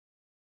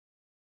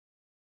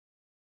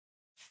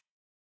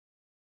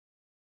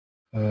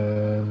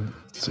 And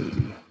let's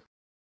see.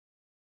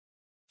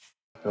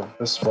 Build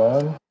this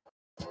one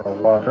for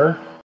water.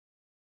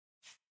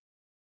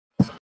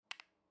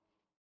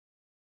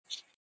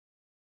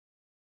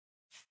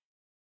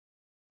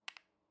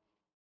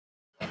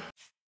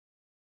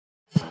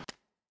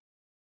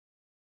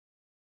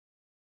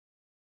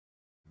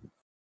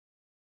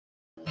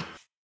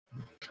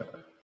 Okay.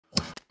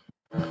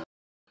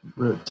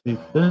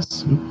 Rotate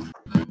this.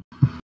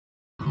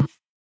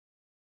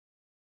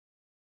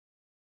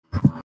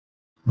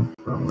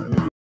 Wrong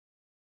way.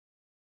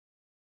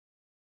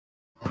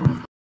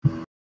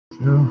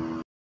 Go.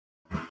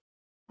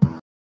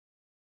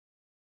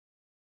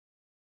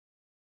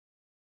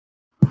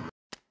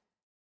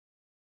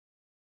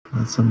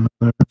 That's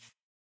another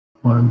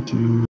 1,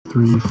 2,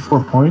 3,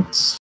 4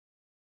 points.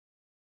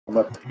 I'm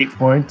up to 8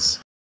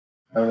 points.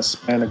 I'm going to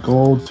spend a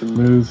gold to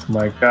move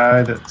my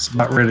guy that's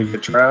about ready to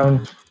get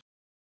drowned.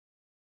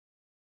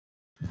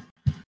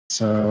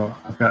 So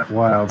I've got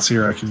wilds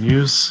here I can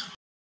use.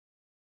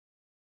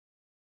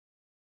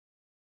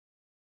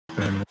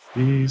 And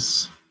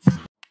these.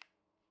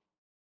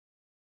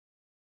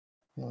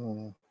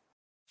 I'll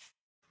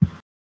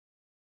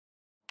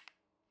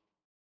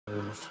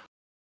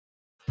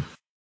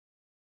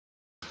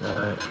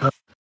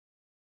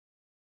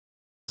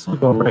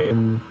go right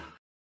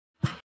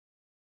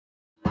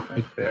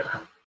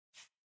there.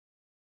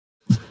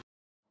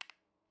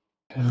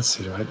 And let's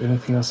see, do I have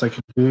anything else I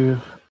can do?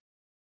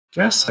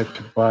 Guess I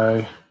could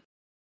buy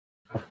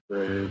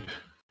upgrade.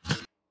 I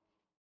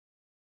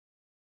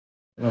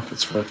don't know if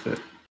it's worth it.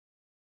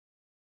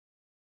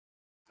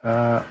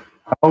 I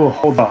will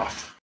hold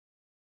off.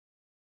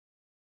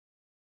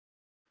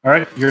 All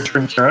right, your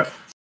turn, Kara.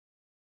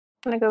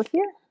 I'm gonna go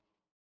here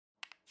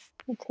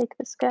and take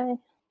this guy.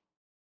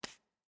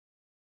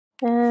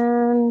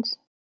 And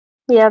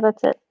yeah,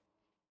 that's it.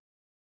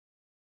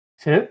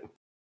 That's it?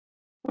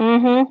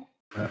 Mm-hmm.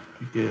 You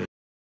get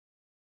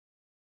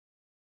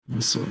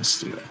whistle and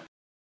steel.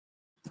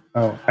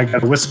 Oh, I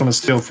got a whistle and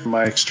steel from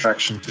my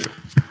extraction too.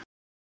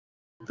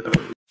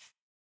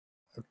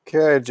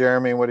 Okay,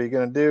 Jeremy, what are you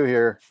going to do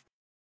here?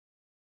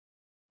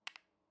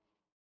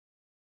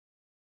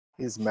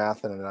 He's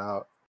mathing it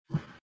out.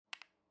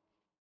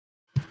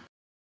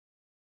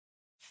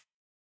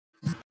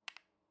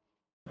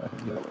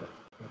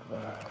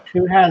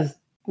 Who has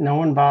no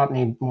one bought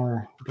any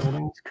more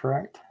buildings,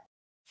 correct?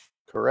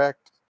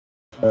 Correct.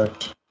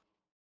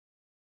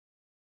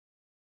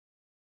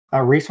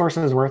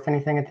 Resources worth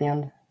anything at the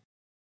end?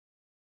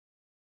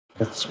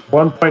 It's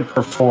 1 point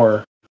per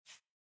 4.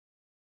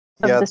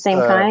 Of the same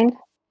kind?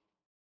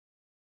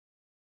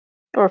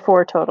 Or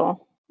 4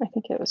 total? I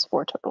think it was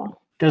 4 total.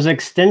 Does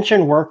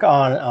extension work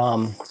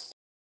on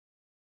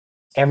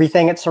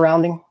everything it's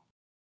surrounding?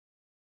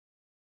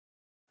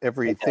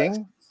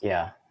 Everything?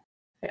 Yeah.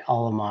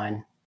 All of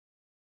mine.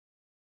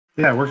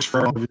 Yeah, it works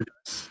for all of you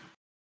guys.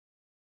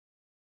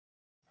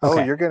 Oh,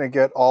 Okay. you're going to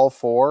get all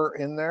 4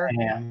 in there? I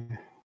am.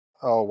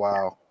 Oh,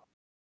 wow.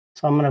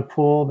 So I'm going to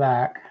pull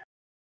back.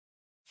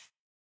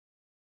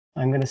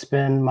 I'm going to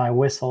spin my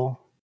whistle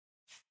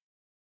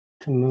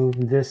to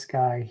move this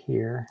guy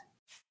here.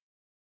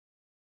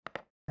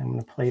 I'm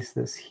going to place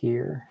this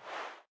here.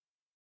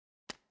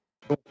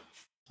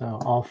 So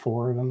all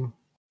 4 of them,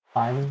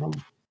 5 of them.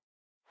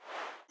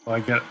 Well,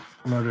 I get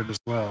promoted as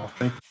well.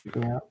 Thank you.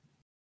 Yeah.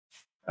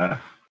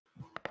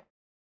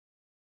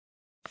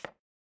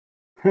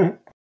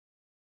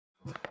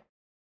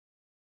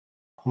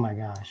 Oh my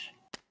gosh.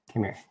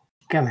 Come here.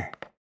 Come here.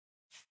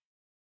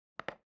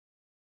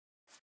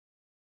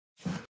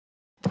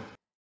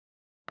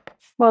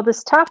 Well,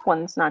 this top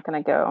one's not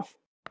going to go.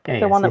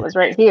 Yeah, The one that was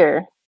right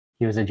here.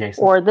 He was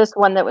adjacent. Or this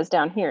one that was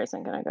down here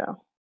isn't going to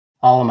go.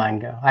 All of mine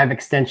go. I have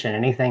extension.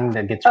 Anything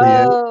that gets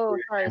removed. Oh,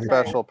 sorry.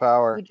 Special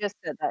power. You just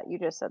said that. You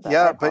just said that.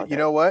 Yeah, but you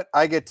know what?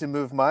 I get to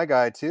move my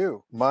guy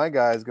too. My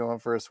guy's going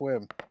for a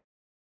swim.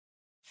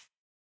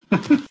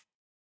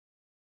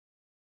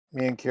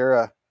 Me and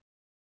Kira,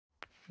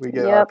 we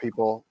get our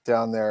people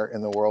down there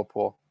in the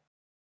whirlpool.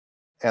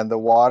 And the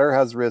water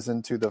has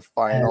risen to the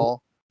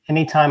final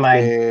anytime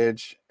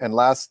stage. And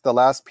the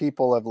last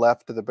people have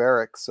left the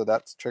barracks, so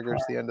that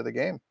triggers the end of the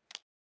game.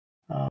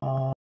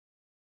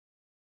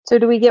 So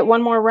do we get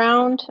one more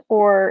round,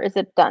 or is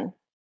it done?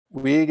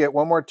 We get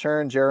one more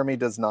turn. Jeremy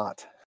does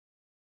not.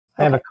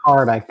 I have a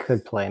card I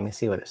could play. Let me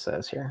see what it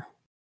says here.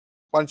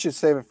 Why don't you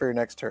save it for your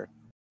next turn?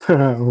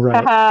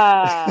 Right.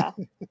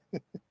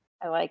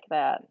 I like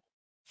that.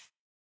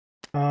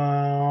 I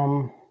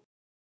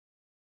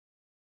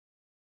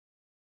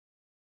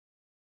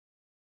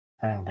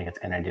don't think it's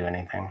going to do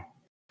anything.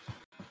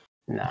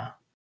 No.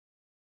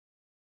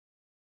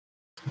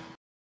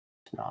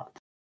 It's not.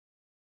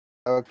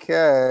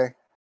 Okay.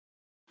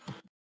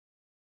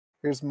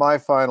 Here's my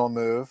final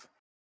move.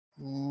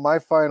 My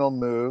final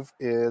move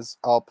is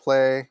I'll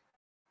play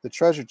the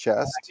treasure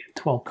chest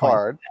 12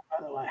 card.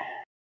 Points, by the way.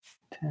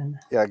 10.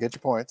 Yeah, get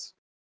your points.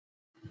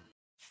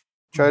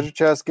 Treasure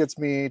chest gets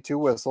me 2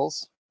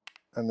 whistles,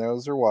 and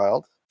those are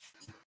wild.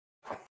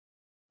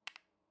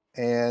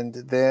 And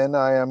then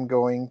I am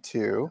going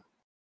to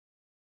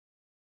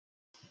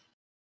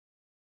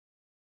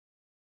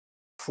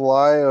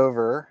fly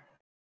over.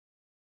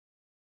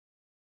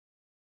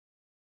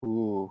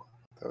 Ooh,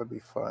 that would be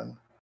fun.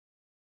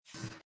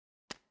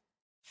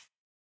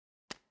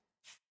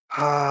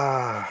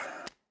 I'm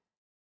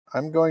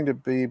going to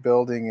be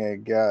building a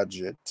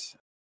gadget,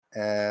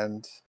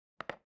 and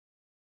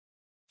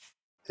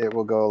it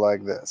will go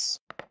like this.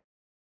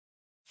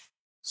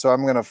 So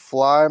I'm going to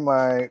fly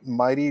my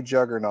mighty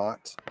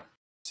juggernaut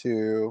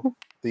to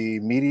the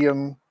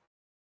medium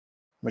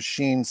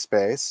machine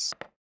space.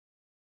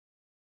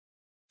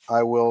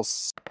 I will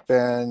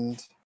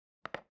spend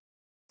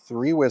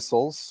 3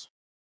 whistles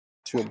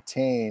to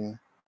obtain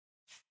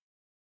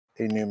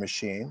a new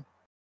machine.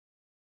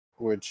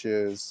 which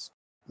is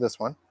this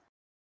one.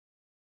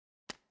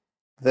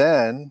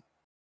 Then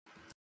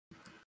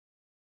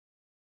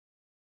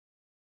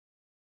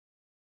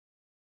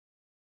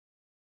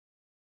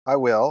I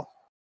will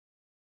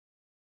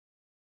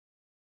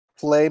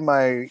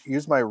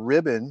use my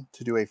ribbon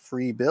to do a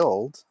free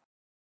build.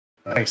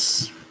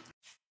 Nice.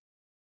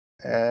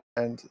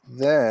 And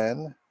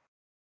then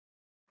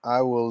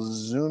I will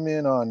zoom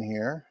in on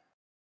here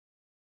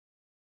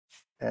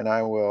and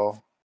I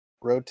will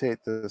rotate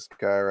this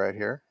guy right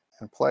here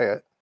and play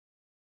it.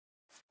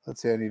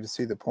 Let's see, I need to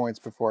see the points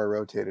before I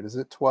rotate it. Is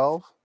it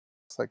 12?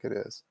 Looks like it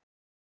is.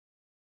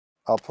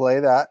 I'll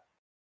play that,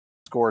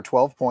 score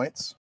 12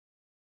 points.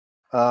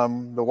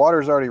 The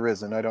water's already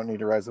risen. I don't need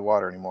to rise the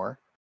water anymore.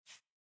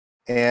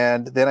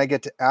 And then I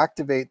get to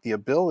activate the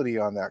ability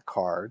on that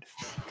card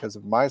because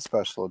of my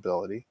special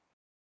ability.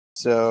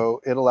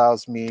 So it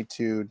allows me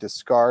to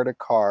discard a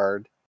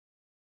card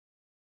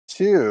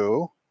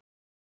to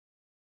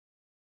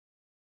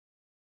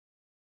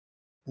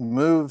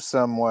move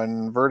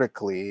someone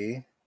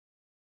vertically.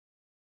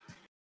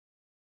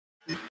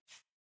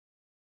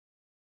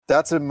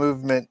 That's a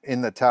movement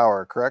in the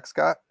tower, correct,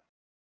 Scott?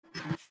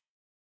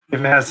 If it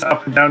has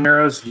up and down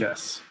arrows,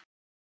 yes.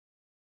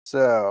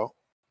 So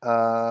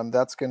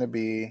that's going to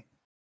be,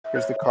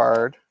 here's the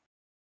card.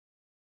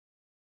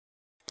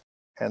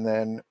 And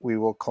then we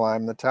will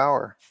climb the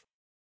tower.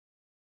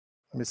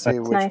 Let me see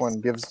which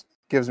one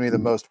gives me the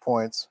most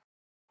points.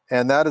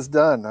 And that is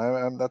done.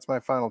 That's my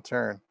final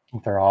turn.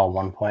 They're all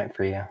 1 point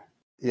for you.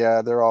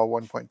 Yeah, they're all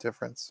 1 point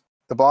difference.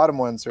 The bottom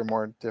ones are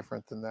more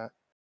different than that.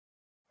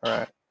 All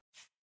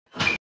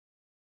right.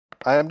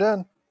 I am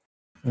done.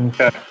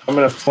 Okay, I'm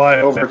going to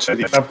fly over to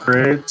the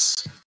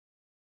upgrades.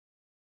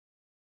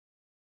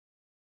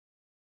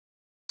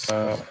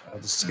 I'll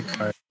just take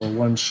my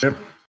one ship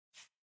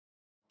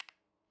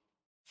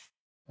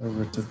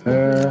over to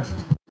there.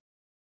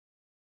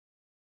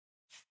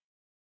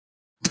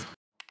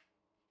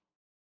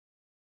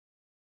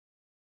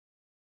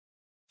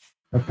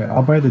 Okay,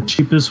 I'll buy the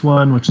cheapest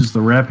one, which is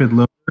the rapid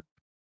loader.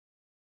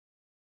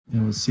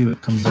 And we'll see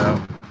what comes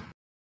out.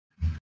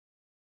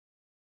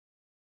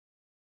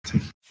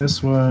 Take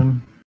this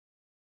one.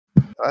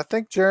 I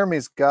think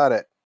Jeremy's got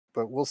it,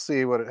 but we'll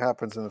see what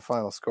happens in the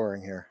final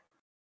scoring here.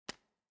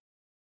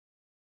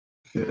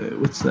 Okay,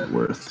 what's that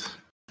worth?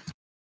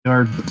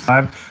 Yard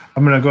 5.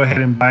 I'm going to go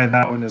ahead and buy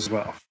that one as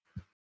well.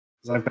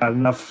 Because I've got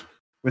enough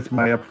with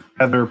my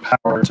other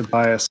power to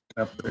buy a second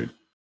upgrade.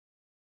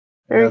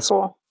 Very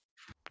cool.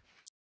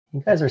 You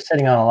guys are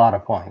sitting on a lot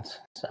of points,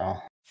 so.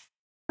 All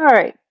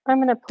right, I'm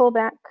going to pull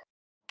back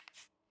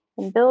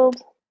and build,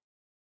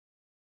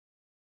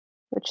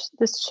 which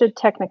this should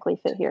technically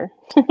fit here.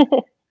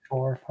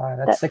 4, 5,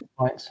 that's 6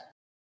 points.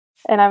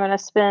 And I'm going to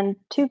spend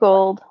 2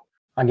 gold,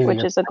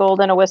 which is a gold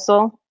and a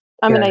whistle.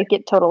 I'm going to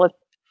get total of,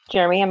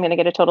 Jeremy, I'm going to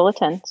get a total of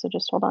 10, so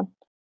just hold on.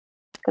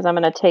 Because I'm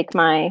going to take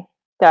my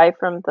guy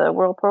from the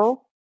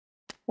whirlpool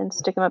and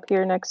stick him up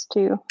here next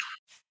to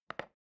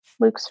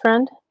Luke's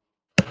friend.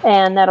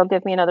 And that'll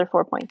give me another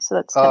 4 points. So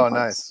that's 10 points.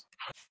 Nice.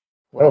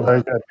 Well,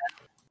 very good.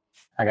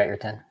 I got your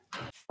 10.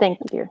 Thank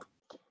you, dear.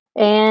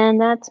 And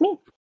that's me.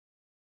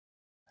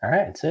 All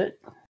right, that's it.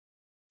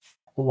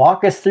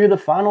 Walk us through the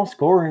final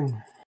scoring.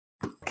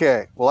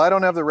 Okay. Well, I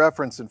don't have the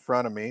reference in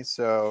front of me,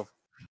 so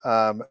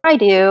I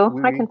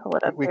do. I can pull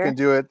it up. We can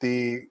do it.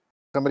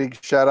 Somebody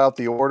shout out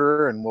the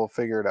order, and we'll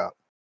figure it out.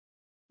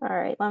 All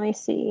right. Let me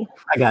see.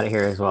 I got it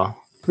here as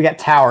well. We got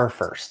tower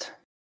first.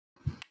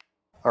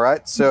 All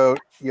right. So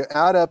you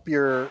add up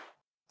the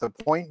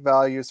point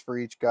values for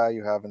each guy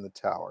you have in the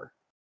tower.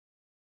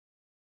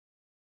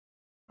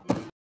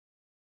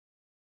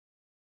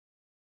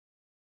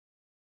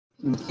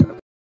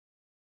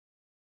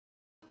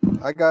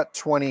 I got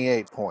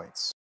 28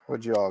 points.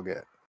 What'd you all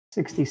get?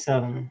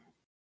 67.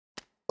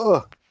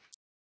 Ugh.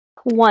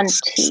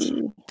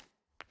 20.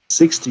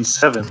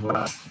 67.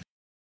 Wow.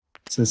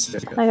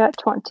 I got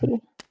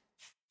 20.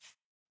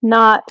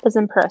 Not as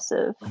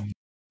impressive.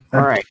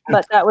 All right.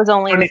 But that was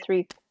only with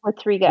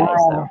three guys.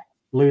 So.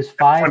 Lose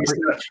 5 for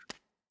each.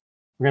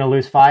 We're going to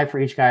lose 5 for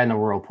each guy in the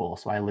whirlpool,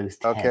 so I lose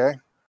 10. Okay.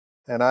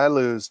 And I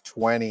lose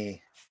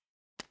 20.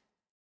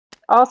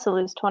 Also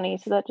lose 20,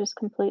 so that just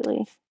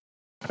completely...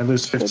 I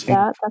lose 15.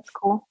 That's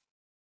cool.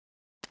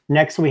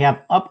 Next, we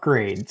have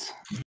upgrades.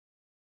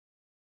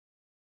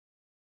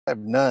 I have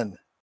none.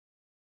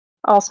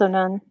 Also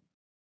none.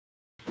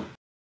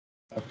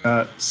 I've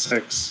got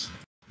 6.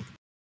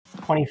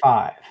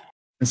 25.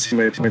 Let's see how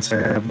many points I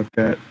have. I've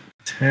got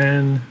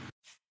 10,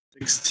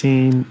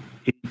 16,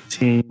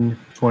 18,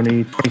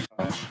 20,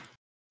 25.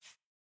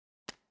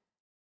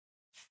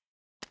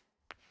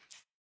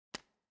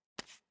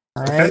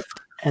 All right. Okay.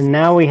 And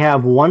now we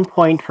have 1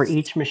 point for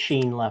each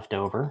machine left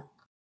over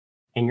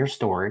in your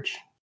storage.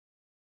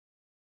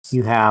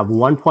 You have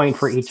 1 point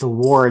for each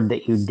award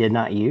that you did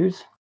not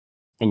use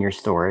in your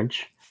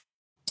storage.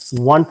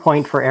 1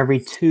 point for every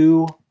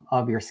 2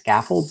 of your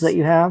scaffolds that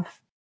you have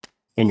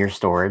in your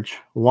storage.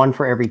 1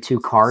 for every 2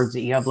 cards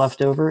that you have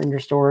left over in your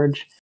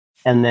storage.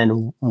 and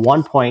then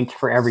 1 point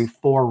for every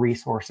 4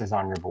 resources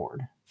on your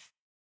board.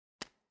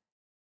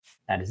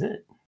 That is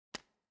it.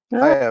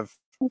 I have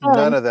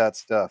none of that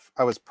stuff.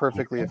 I was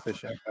perfectly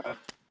efficient.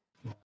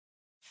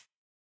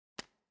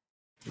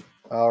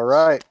 All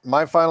right.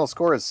 My final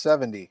score is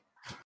 70.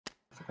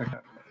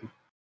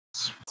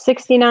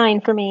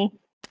 69 for me.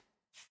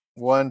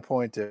 1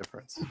 point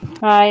difference.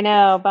 I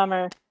know,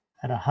 bummer.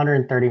 At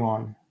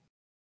 131.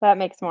 That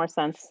makes more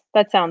sense.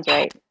 That sounds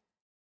right.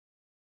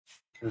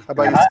 How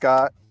about you,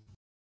 Scott?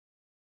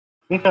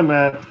 I think I'm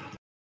at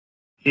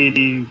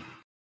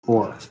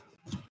 84.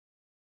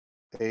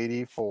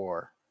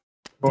 84.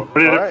 All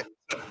right.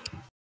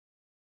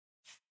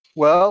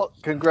 Well,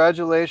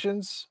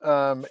 congratulations.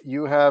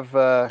 You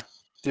have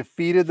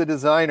defeated the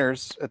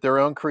designers at their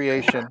own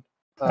creation.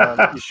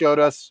 You showed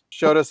us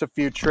a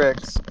few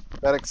tricks.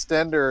 That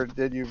extender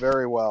did you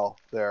very well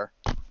there.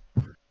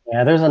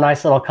 Yeah, there's a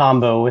nice little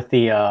combo with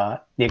the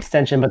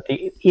extension, but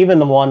even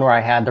the one where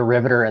I had the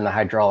riveter and the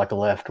hydraulic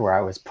lift, where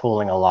I was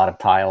pulling a lot of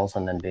tiles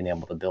and then being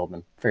able to build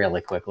them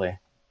fairly quickly.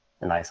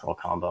 A nice little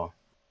combo.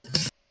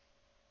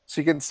 So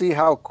you can see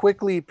how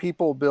quickly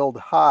people build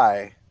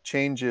high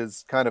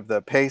changes kind of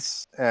the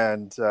pace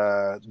and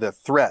the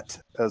threat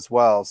as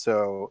well.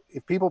 So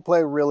if people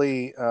play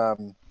really,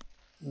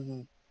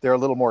 they're a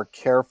little more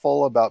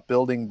careful about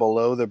building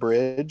below the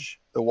bridge,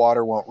 the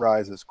water won't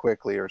rise as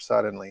quickly or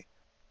suddenly.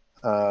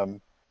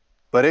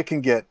 But it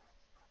can get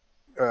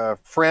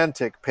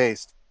frantic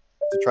pace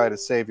to try to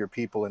save your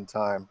people in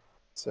time.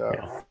 So.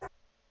 Yeah.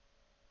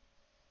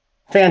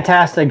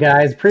 Fantastic,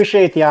 guys.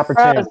 Appreciate the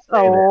opportunity.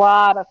 That was a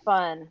lot of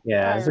fun.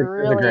 Yeah, I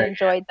really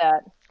enjoyed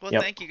that.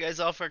 Well, thank you guys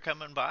all for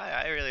coming by.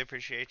 I really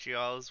appreciate you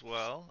all as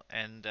well.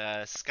 And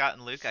Scott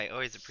and Luke, I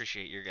always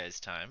appreciate your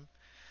guys' time.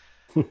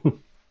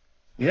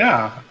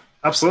 Yeah,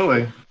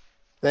 absolutely.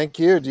 Thank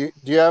you. Do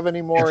you have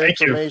any more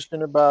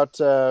information about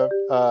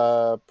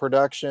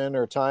production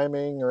or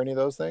timing or any of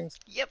those things?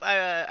 Yep,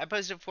 I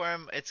posted for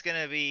him. It's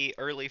gonna be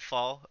early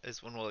fall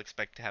is when we'll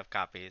expect to have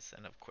copies,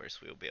 and of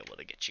course we will be able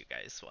to get you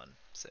guys one.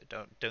 So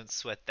don't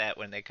sweat that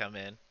when they come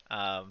in.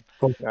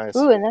 Nice.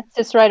 Ooh, and that's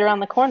just right around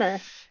the corner.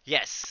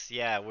 Yes,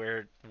 yeah,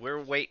 we're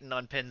waiting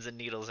on pins and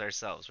needles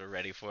ourselves. We're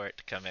ready for it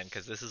to come in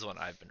because this is one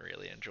I've been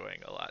really enjoying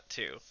a lot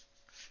too.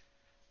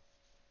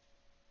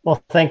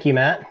 Well, thank you,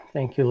 Matt.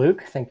 Thank you,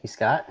 Luke. Thank you,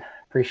 Scott.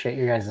 Appreciate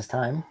you guys'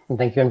 time. And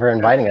thank you for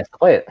inviting us to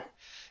play it.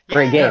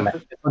 Great game. I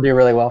think it'll do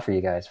really well for you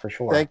guys, for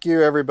sure. Thank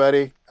you,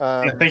 everybody.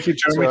 Thank you,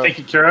 Jeremy. Thank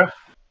you, Kira.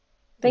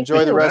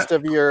 Enjoy the rest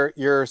of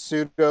your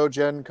pseudo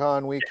Gen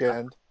Con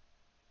weekend.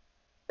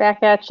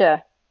 Back at you.